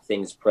best,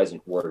 things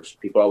present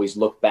worst. People always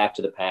look back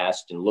to the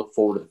past and look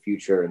forward to the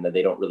future, and then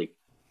they don't really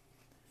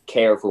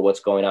care for what's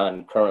going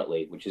on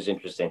currently, which is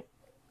interesting.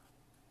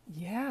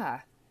 Yeah.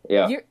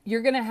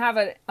 You're gonna have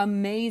an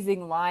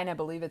amazing line, I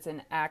believe it's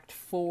in Act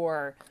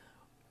 4,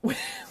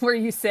 where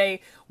you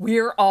say,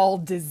 "We're all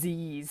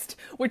diseased,"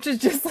 which is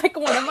just like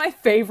one of my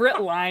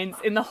favorite lines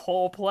in the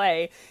whole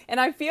play. And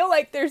I feel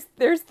like there's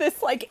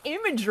this like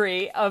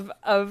imagery of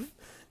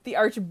the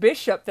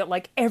Archbishop that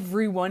like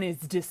everyone is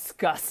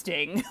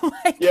disgusting.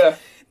 Like, yeah.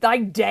 Thy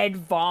dead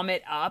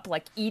vomit up,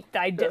 like eat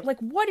thy dead. Yeah. Like,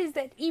 what is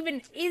that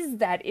even? Is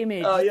that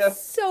image? Yeah.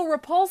 It's so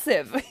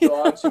repulsive.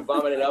 Dogs who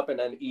vomit it up and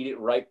then eat it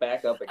right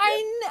back up again.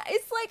 I know.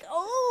 It's like,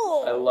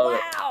 oh, I love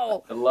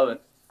wow. it. I love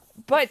it.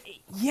 But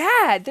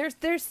yeah,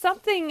 there's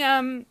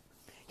something.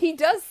 He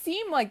does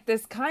seem like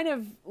this kind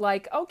of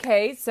like,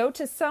 okay, so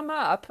to sum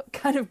up,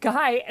 kind of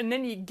guy, and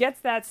then he gets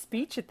that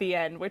speech at the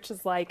end, which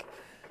is like,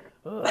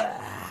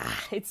 ugh.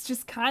 It's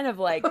just kind of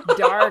like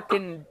dark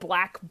and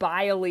black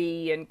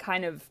bile-y and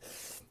kind of,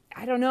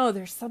 I don't know,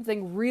 there's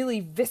something really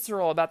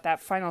visceral about that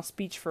final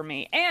speech for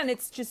me. And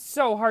it's just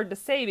so hard to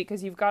say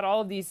because you've got all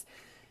of these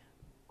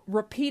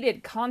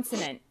repeated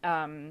consonant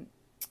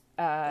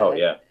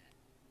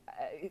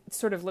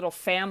sort of little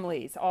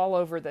families all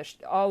over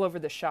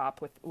the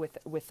shop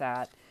with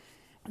that.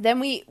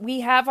 Then we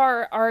have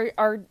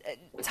our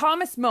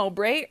Thomas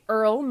Mowbray,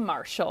 Earl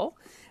Marshall,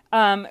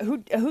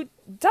 who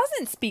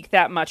doesn't speak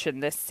that much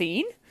in this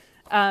scene,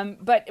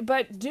 but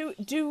do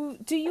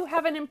you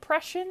have an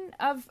impression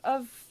of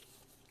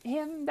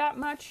him that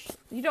much?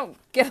 You don't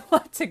get a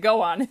lot to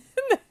go on.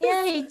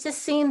 Yeah, he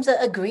just seems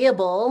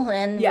agreeable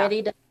and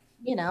ready to,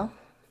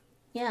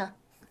 yeah.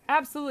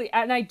 Absolutely.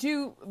 And I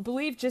do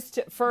believe, just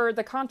for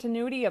the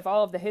continuity of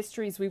all of the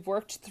histories we've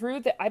worked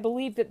through, that I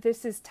believe that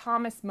this is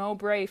Thomas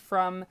Mowbray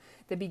from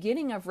the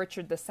beginning of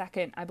Richard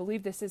II. I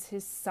believe this is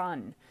his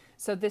son.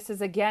 So this is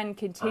again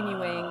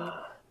continuing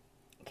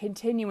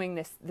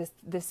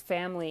this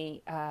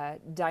family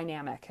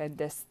dynamic, and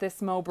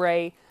this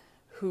Mowbray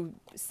who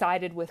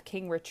sided with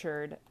King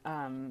Richard,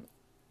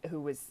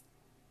 who was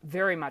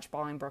very much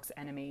Bolingbroke's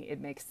enemy.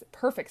 It makes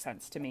perfect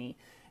sense to me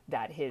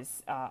that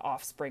his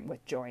offspring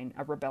would join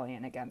a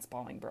rebellion against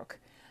Bolingbroke.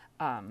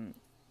 And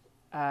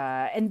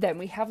then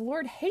we have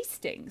Lord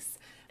Hastings.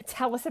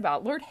 Tell us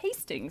about Lord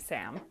Hastings,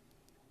 Sam.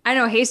 I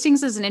know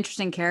Hastings is an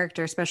interesting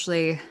character,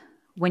 especially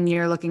when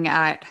you're looking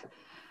at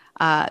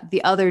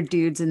the other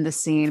dudes in the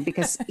scene,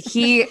 because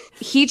he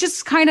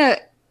just kind of,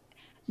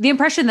 the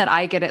impression that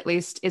I get at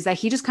least is that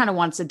he just kind of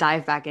wants to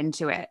dive back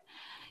into it.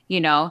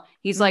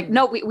 He's like,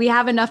 no, we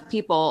have enough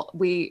people.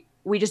 We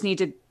just need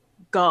to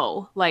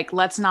go. Like,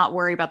 let's not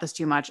worry about this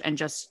too much and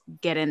just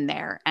get in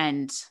there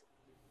and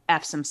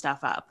F some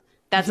stuff up.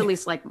 That's at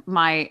least like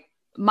my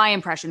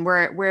impression,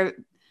 where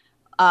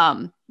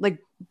like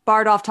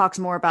Bardolph talks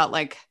more about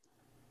like,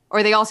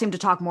 or they all seem to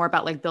talk more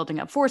about like building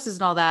up forces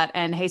and all that.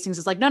 And Hastings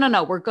is like,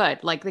 no, we're good.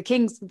 Like the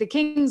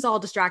king's all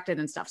distracted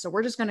and stuff. So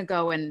we're just going to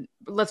go and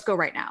let's go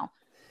right now.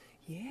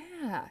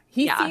 Yeah.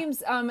 He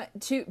seems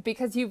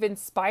because you've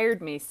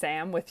inspired me,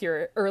 Sam, with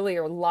your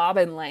earlier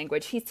Laban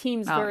language. He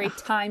seems very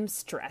time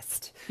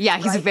stressed. Yeah,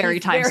 he's right? very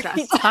time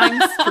stressed.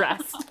 Time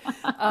stressed.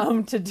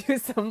 To do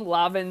some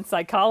Laban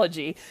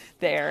psychology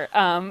there.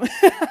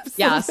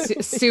 Yeah,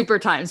 super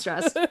time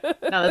stressed.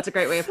 No, that's a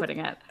great way of putting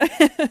it.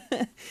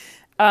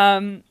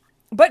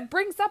 But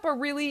brings up a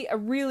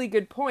really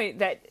good point,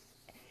 that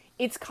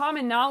it's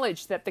common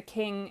knowledge that the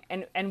king,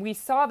 and we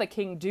saw the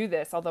king do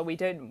this, although we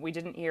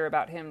didn't hear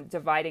about him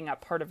dividing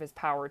up part of his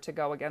power to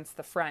go against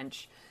the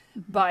French.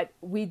 Mm-hmm. But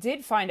we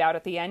did find out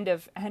at the end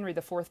of Henry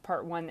IV,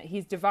 Part 1, that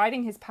he's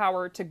dividing his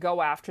power to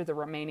go after the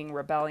remaining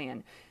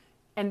rebellion.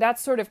 And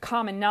that's sort of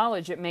common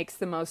knowledge. It makes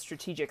the most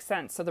strategic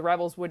sense. So the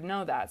rebels would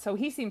know that. So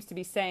he seems to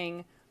be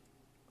saying,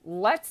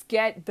 let's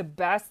get the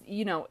best,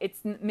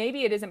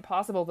 maybe it isn't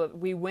possible that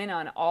we win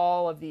on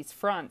all of these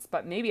fronts,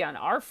 but maybe on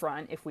our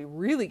front, if we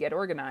really get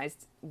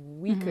organized,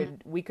 we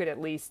could at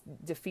least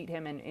defeat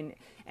him. And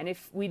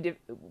if we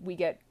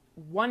get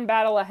one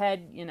battle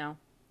ahead,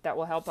 that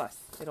will help us.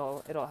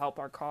 It'll help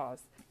our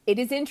cause. It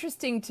is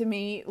interesting to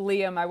me,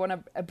 Liam, I want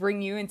to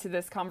bring you into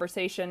this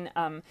conversation.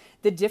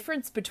 The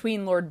difference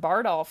between Lord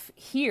Bardolph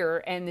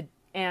here and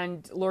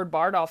Lord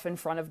Bardolph in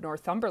front of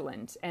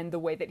Northumberland, and the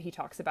way that he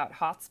talks about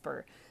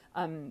Hotspur.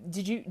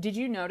 Did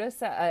you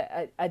notice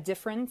a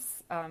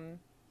difference?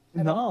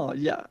 No,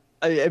 yeah.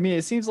 I mean,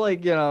 it seems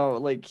like,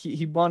 like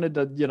he wanted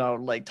to,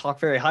 like talk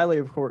very highly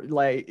of course,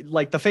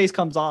 like the face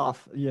comes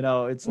off,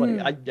 it's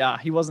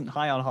like, he wasn't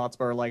high on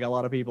Hotspur like a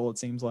lot of people, it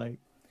seems like.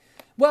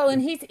 Well,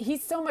 and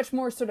he's so much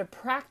more sort of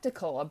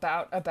practical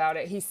about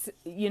it. He's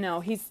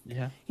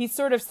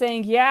sort of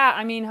saying, yeah,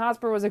 I mean,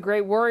 Hotspur was a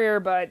great warrior,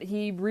 but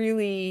he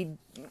really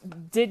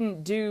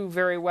didn't do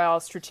very well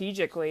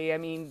strategically. I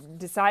mean,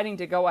 deciding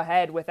to go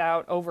ahead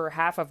without over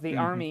half of the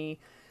army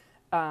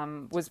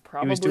was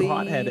probably too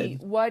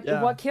hot-headed.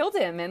 What killed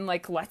him. And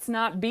like, let's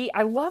not be.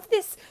 I love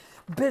this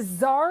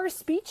bizarre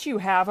speech you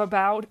have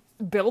about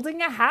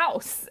building a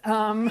house.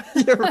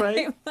 You're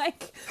right.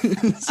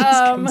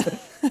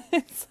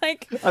 It's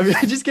like, I mean,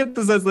 I just get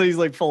the sense that he's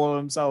like full of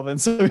himself,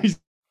 and so he's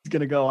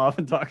gonna go off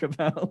and talk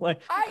about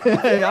like,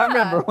 I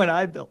remember when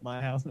I built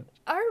my house.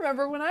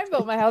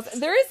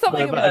 There is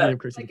something about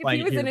it. Like, if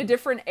he was in a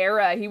different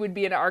era, he would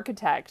be an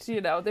architect.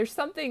 There's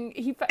something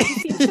he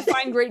seems to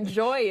find great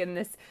joy in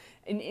this,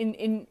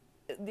 in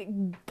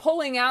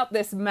pulling out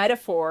this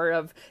metaphor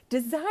of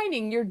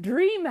designing your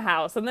dream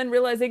house and then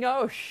realizing,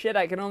 oh shit,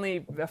 I can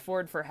only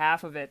afford for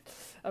half of it.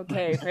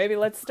 Okay, maybe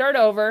let's start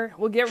over.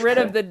 We'll get rid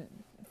of the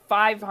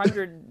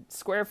 500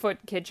 square foot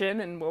kitchen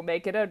and we'll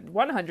make it a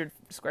 100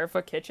 square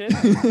foot kitchen.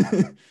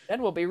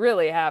 Then we'll be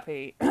really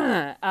happy.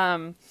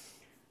 But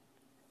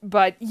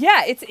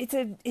yeah,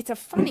 it's a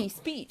funny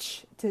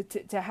speech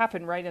to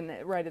happen right in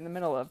the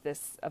middle of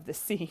this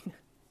scene.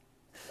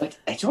 Like,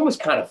 it's almost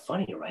kind of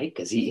funny, right?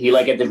 Because he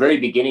like at the very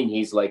beginning,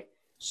 he's like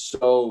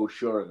so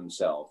sure of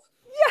himself.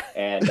 Yeah.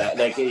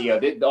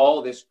 And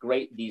all these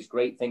great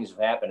things have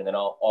happened, and then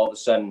all of a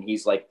sudden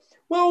he's like,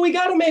 well, we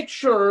got to make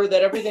sure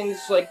that everything's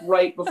like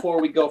right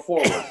before we go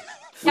forward.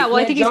 Yeah, well,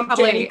 I think he's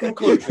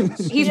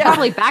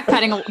probably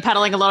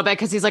backpedaling a little bit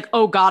because he's like,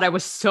 oh God, I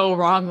was so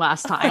wrong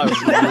last time.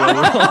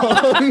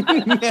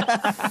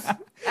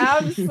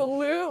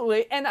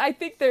 Absolutely. And I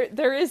think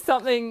there is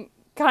something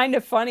kind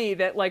of funny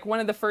that like one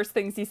of the first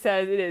things he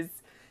said is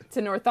to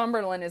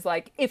Northumberland is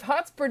like, if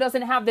Hotspur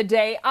doesn't have the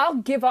day, I'll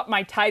give up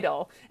my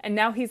title. And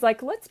now he's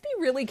like, let's be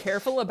really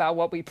careful about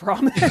what we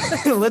promise.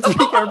 Let's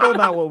be careful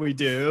about what we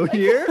do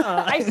here.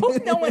 I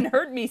hope no one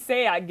heard me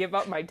say I'd give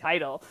up my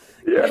title.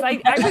 Because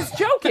I was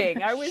joking.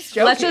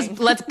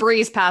 Let's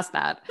breeze past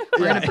that.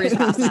 We're going to breeze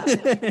past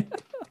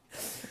that.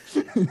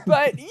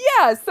 But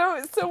yeah,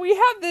 so we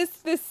have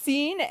this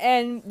scene,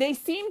 and they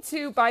seem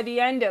to, by the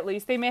end at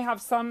least, they may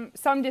have some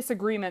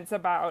disagreements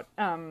about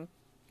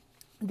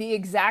the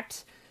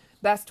exact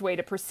best way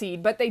to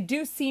proceed, but they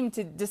do seem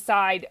to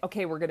decide,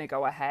 okay, we're going to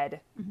go ahead,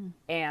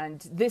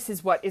 and this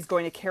is what is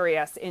going to carry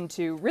us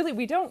into. Really,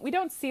 we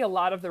don't see a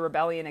lot of the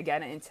rebellion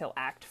again until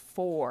Act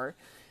 4,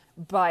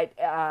 but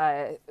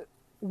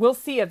we'll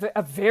see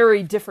a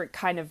very different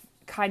kind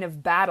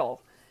of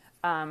battle.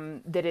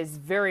 That is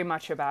very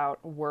much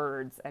about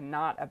words and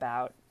not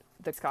about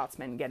the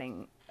Scotsmen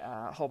getting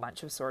a whole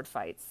bunch of sword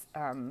fights,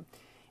 and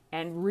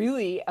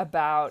really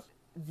about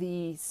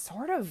the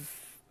sort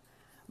of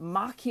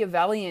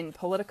Machiavellian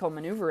political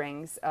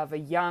maneuverings of a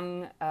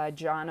young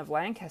John of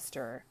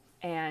Lancaster.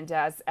 And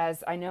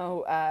as I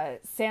know,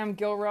 Sam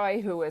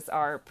Gilroy, who was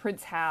our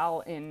Prince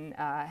Hal in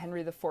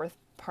Henry IV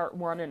Part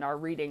 1 in our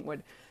reading,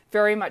 would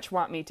very much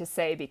want me to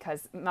say,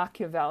 because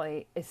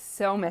Machiavelli is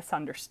so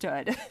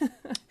misunderstood,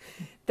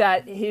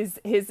 that his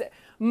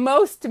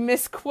most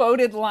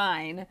misquoted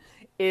line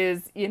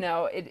is,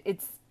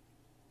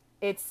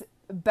 it's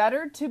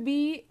better to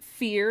be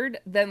feared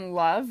than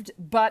loved,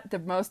 but the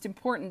most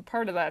important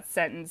part of that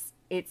sentence,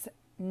 it's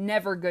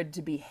never good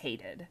to be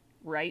hated,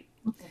 right?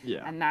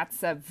 Yeah. And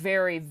that's a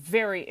very,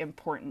 very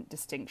important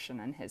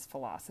distinction in his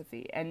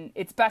philosophy. And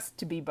it's best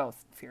to be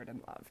both feared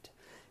and loved.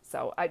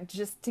 So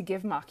just to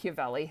give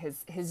Machiavelli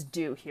his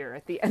due here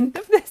at the end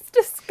of this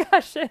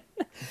discussion.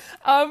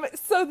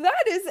 So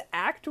that is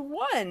Act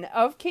 1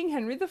 of King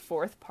Henry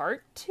IV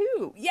Part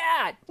 2.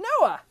 Yeah,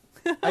 Noah.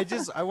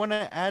 I want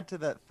to add to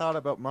that thought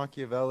about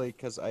Machiavelli,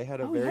 because I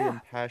had a very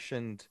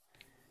impassioned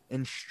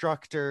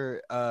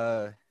instructor,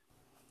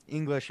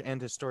 English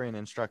and historian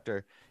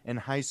instructor in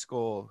high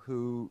school,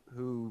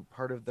 who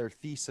part of their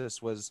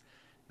thesis was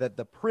that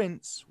The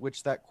Prince,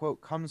 which that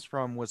quote comes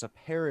from, was a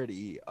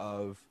parody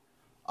of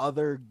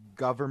other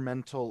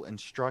governmental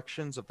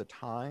instructions of the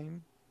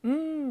time,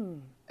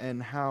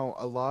 and how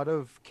a lot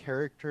of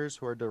characters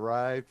who are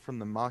derived from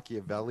the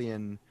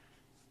Machiavellian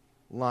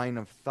line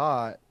of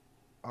thought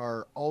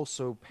are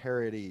also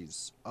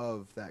parodies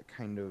of that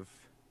kind of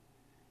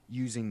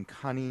using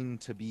cunning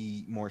to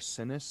be more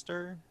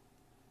sinister,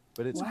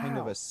 but it's kind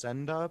of a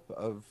send-up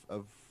of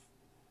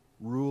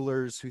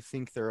rulers who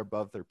think they're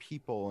above their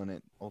people, and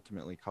it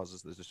ultimately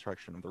causes the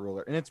destruction of the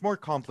ruler. And it's more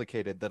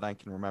complicated than I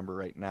can remember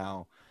right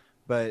now.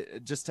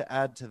 But just to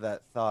add to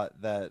that thought,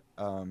 that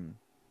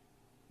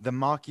the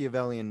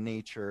Machiavellian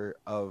nature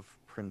of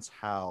Prince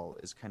Hal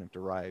is kind of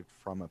derived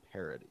from a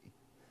parody.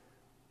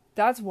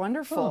 That's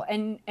wonderful.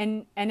 Oh.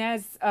 And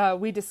as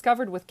we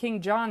discovered with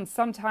King John,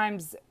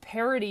 sometimes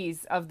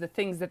parodies of the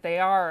things that they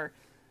are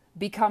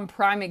become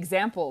prime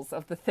examples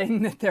of the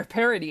thing that they're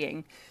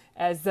parodying.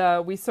 as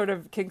we sort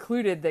of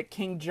concluded that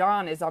King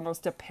John is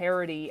almost a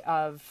parody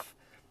of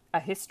a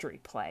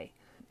history play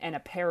and a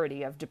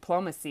parody of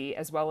diplomacy,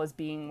 as well as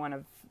being one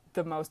of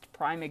the most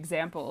prime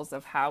examples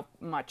of how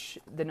much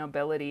the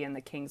nobility and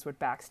the kings would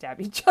backstab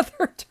each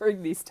other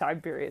during these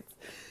time periods.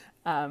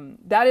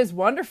 That is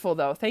wonderful,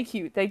 though. Thank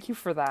you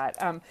for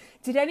that.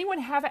 Did anyone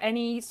have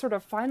any sort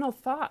of final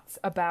thoughts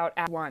about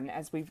Act One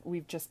as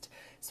we've just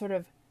sort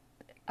of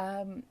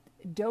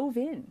dove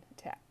in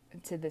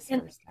to this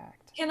first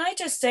act? Can I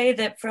just say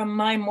that from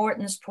my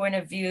Morton's point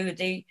of view,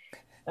 the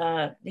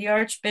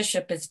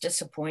Archbishop is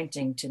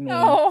disappointing to me.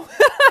 Oh.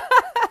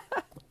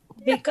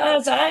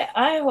 Because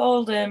I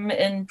hold him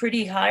in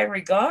pretty high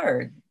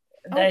regard,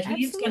 that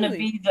he's going to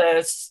be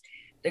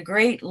the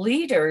great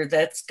leader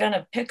that's going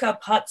to pick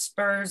up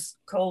Hotspur's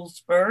cold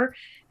spur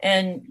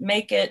and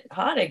make it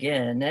hot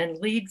again and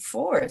lead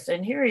forth.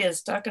 And here he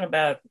is talking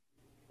about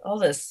all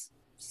this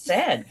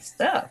sad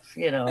stuff,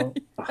 And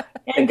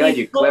Thank God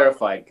you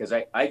clarified, because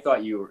I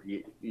thought you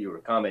were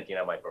commenting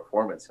on my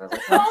performance. And I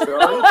was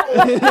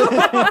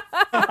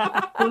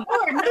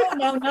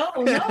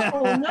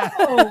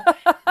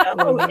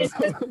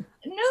like,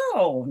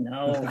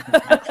 No.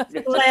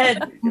 I'm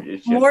glad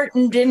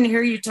Morton didn't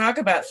hear you talk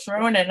about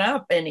throwing it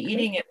up and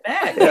eating it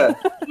back. Yeah.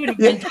 You'd have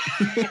been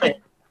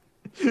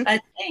I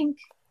think.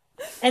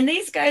 And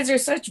these guys are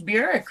such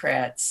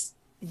bureaucrats.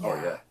 Yeah. Oh,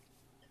 yeah.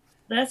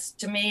 That's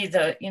to me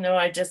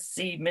I just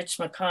see Mitch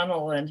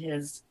McConnell and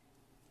his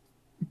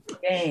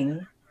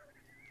gang,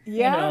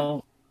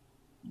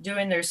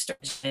 doing their stuff.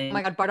 Oh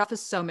my God, Bardoff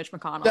is so Mitch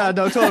McConnell. Yeah,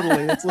 no,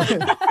 totally. It's like,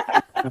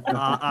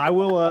 I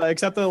will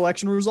accept the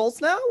election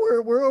results now.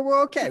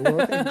 We're okay.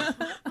 We're okay.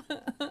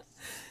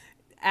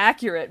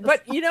 Accurate,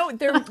 but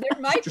there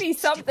might be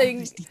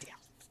something.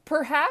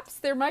 Perhaps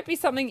there might be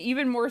something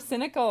even more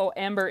cynical,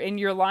 Amber, in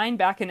your line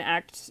back in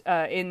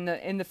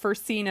in the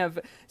first scene of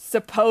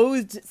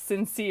supposed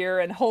sincere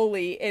and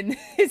holy in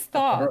his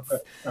thoughts.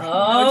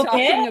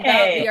 Talking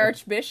about the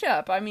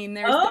Archbishop. I mean,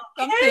 there's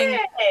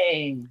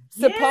something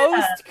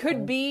supposed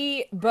could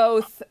be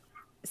both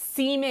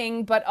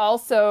seeming but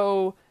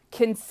also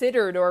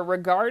considered or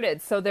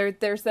regarded. So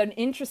there's an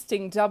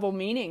interesting double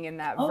meaning in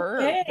that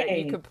verb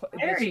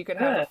that you could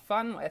have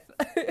fun with.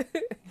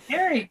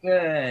 Very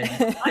good.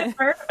 I've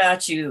heard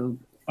about you,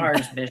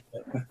 Archbishop.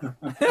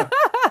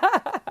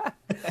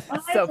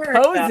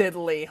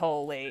 Supposedly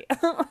holy.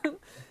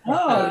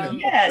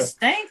 Yes.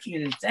 Thank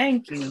you.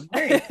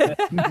 Very good.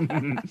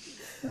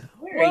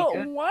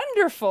 Well,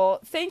 wonderful.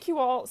 Thank you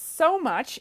all so much.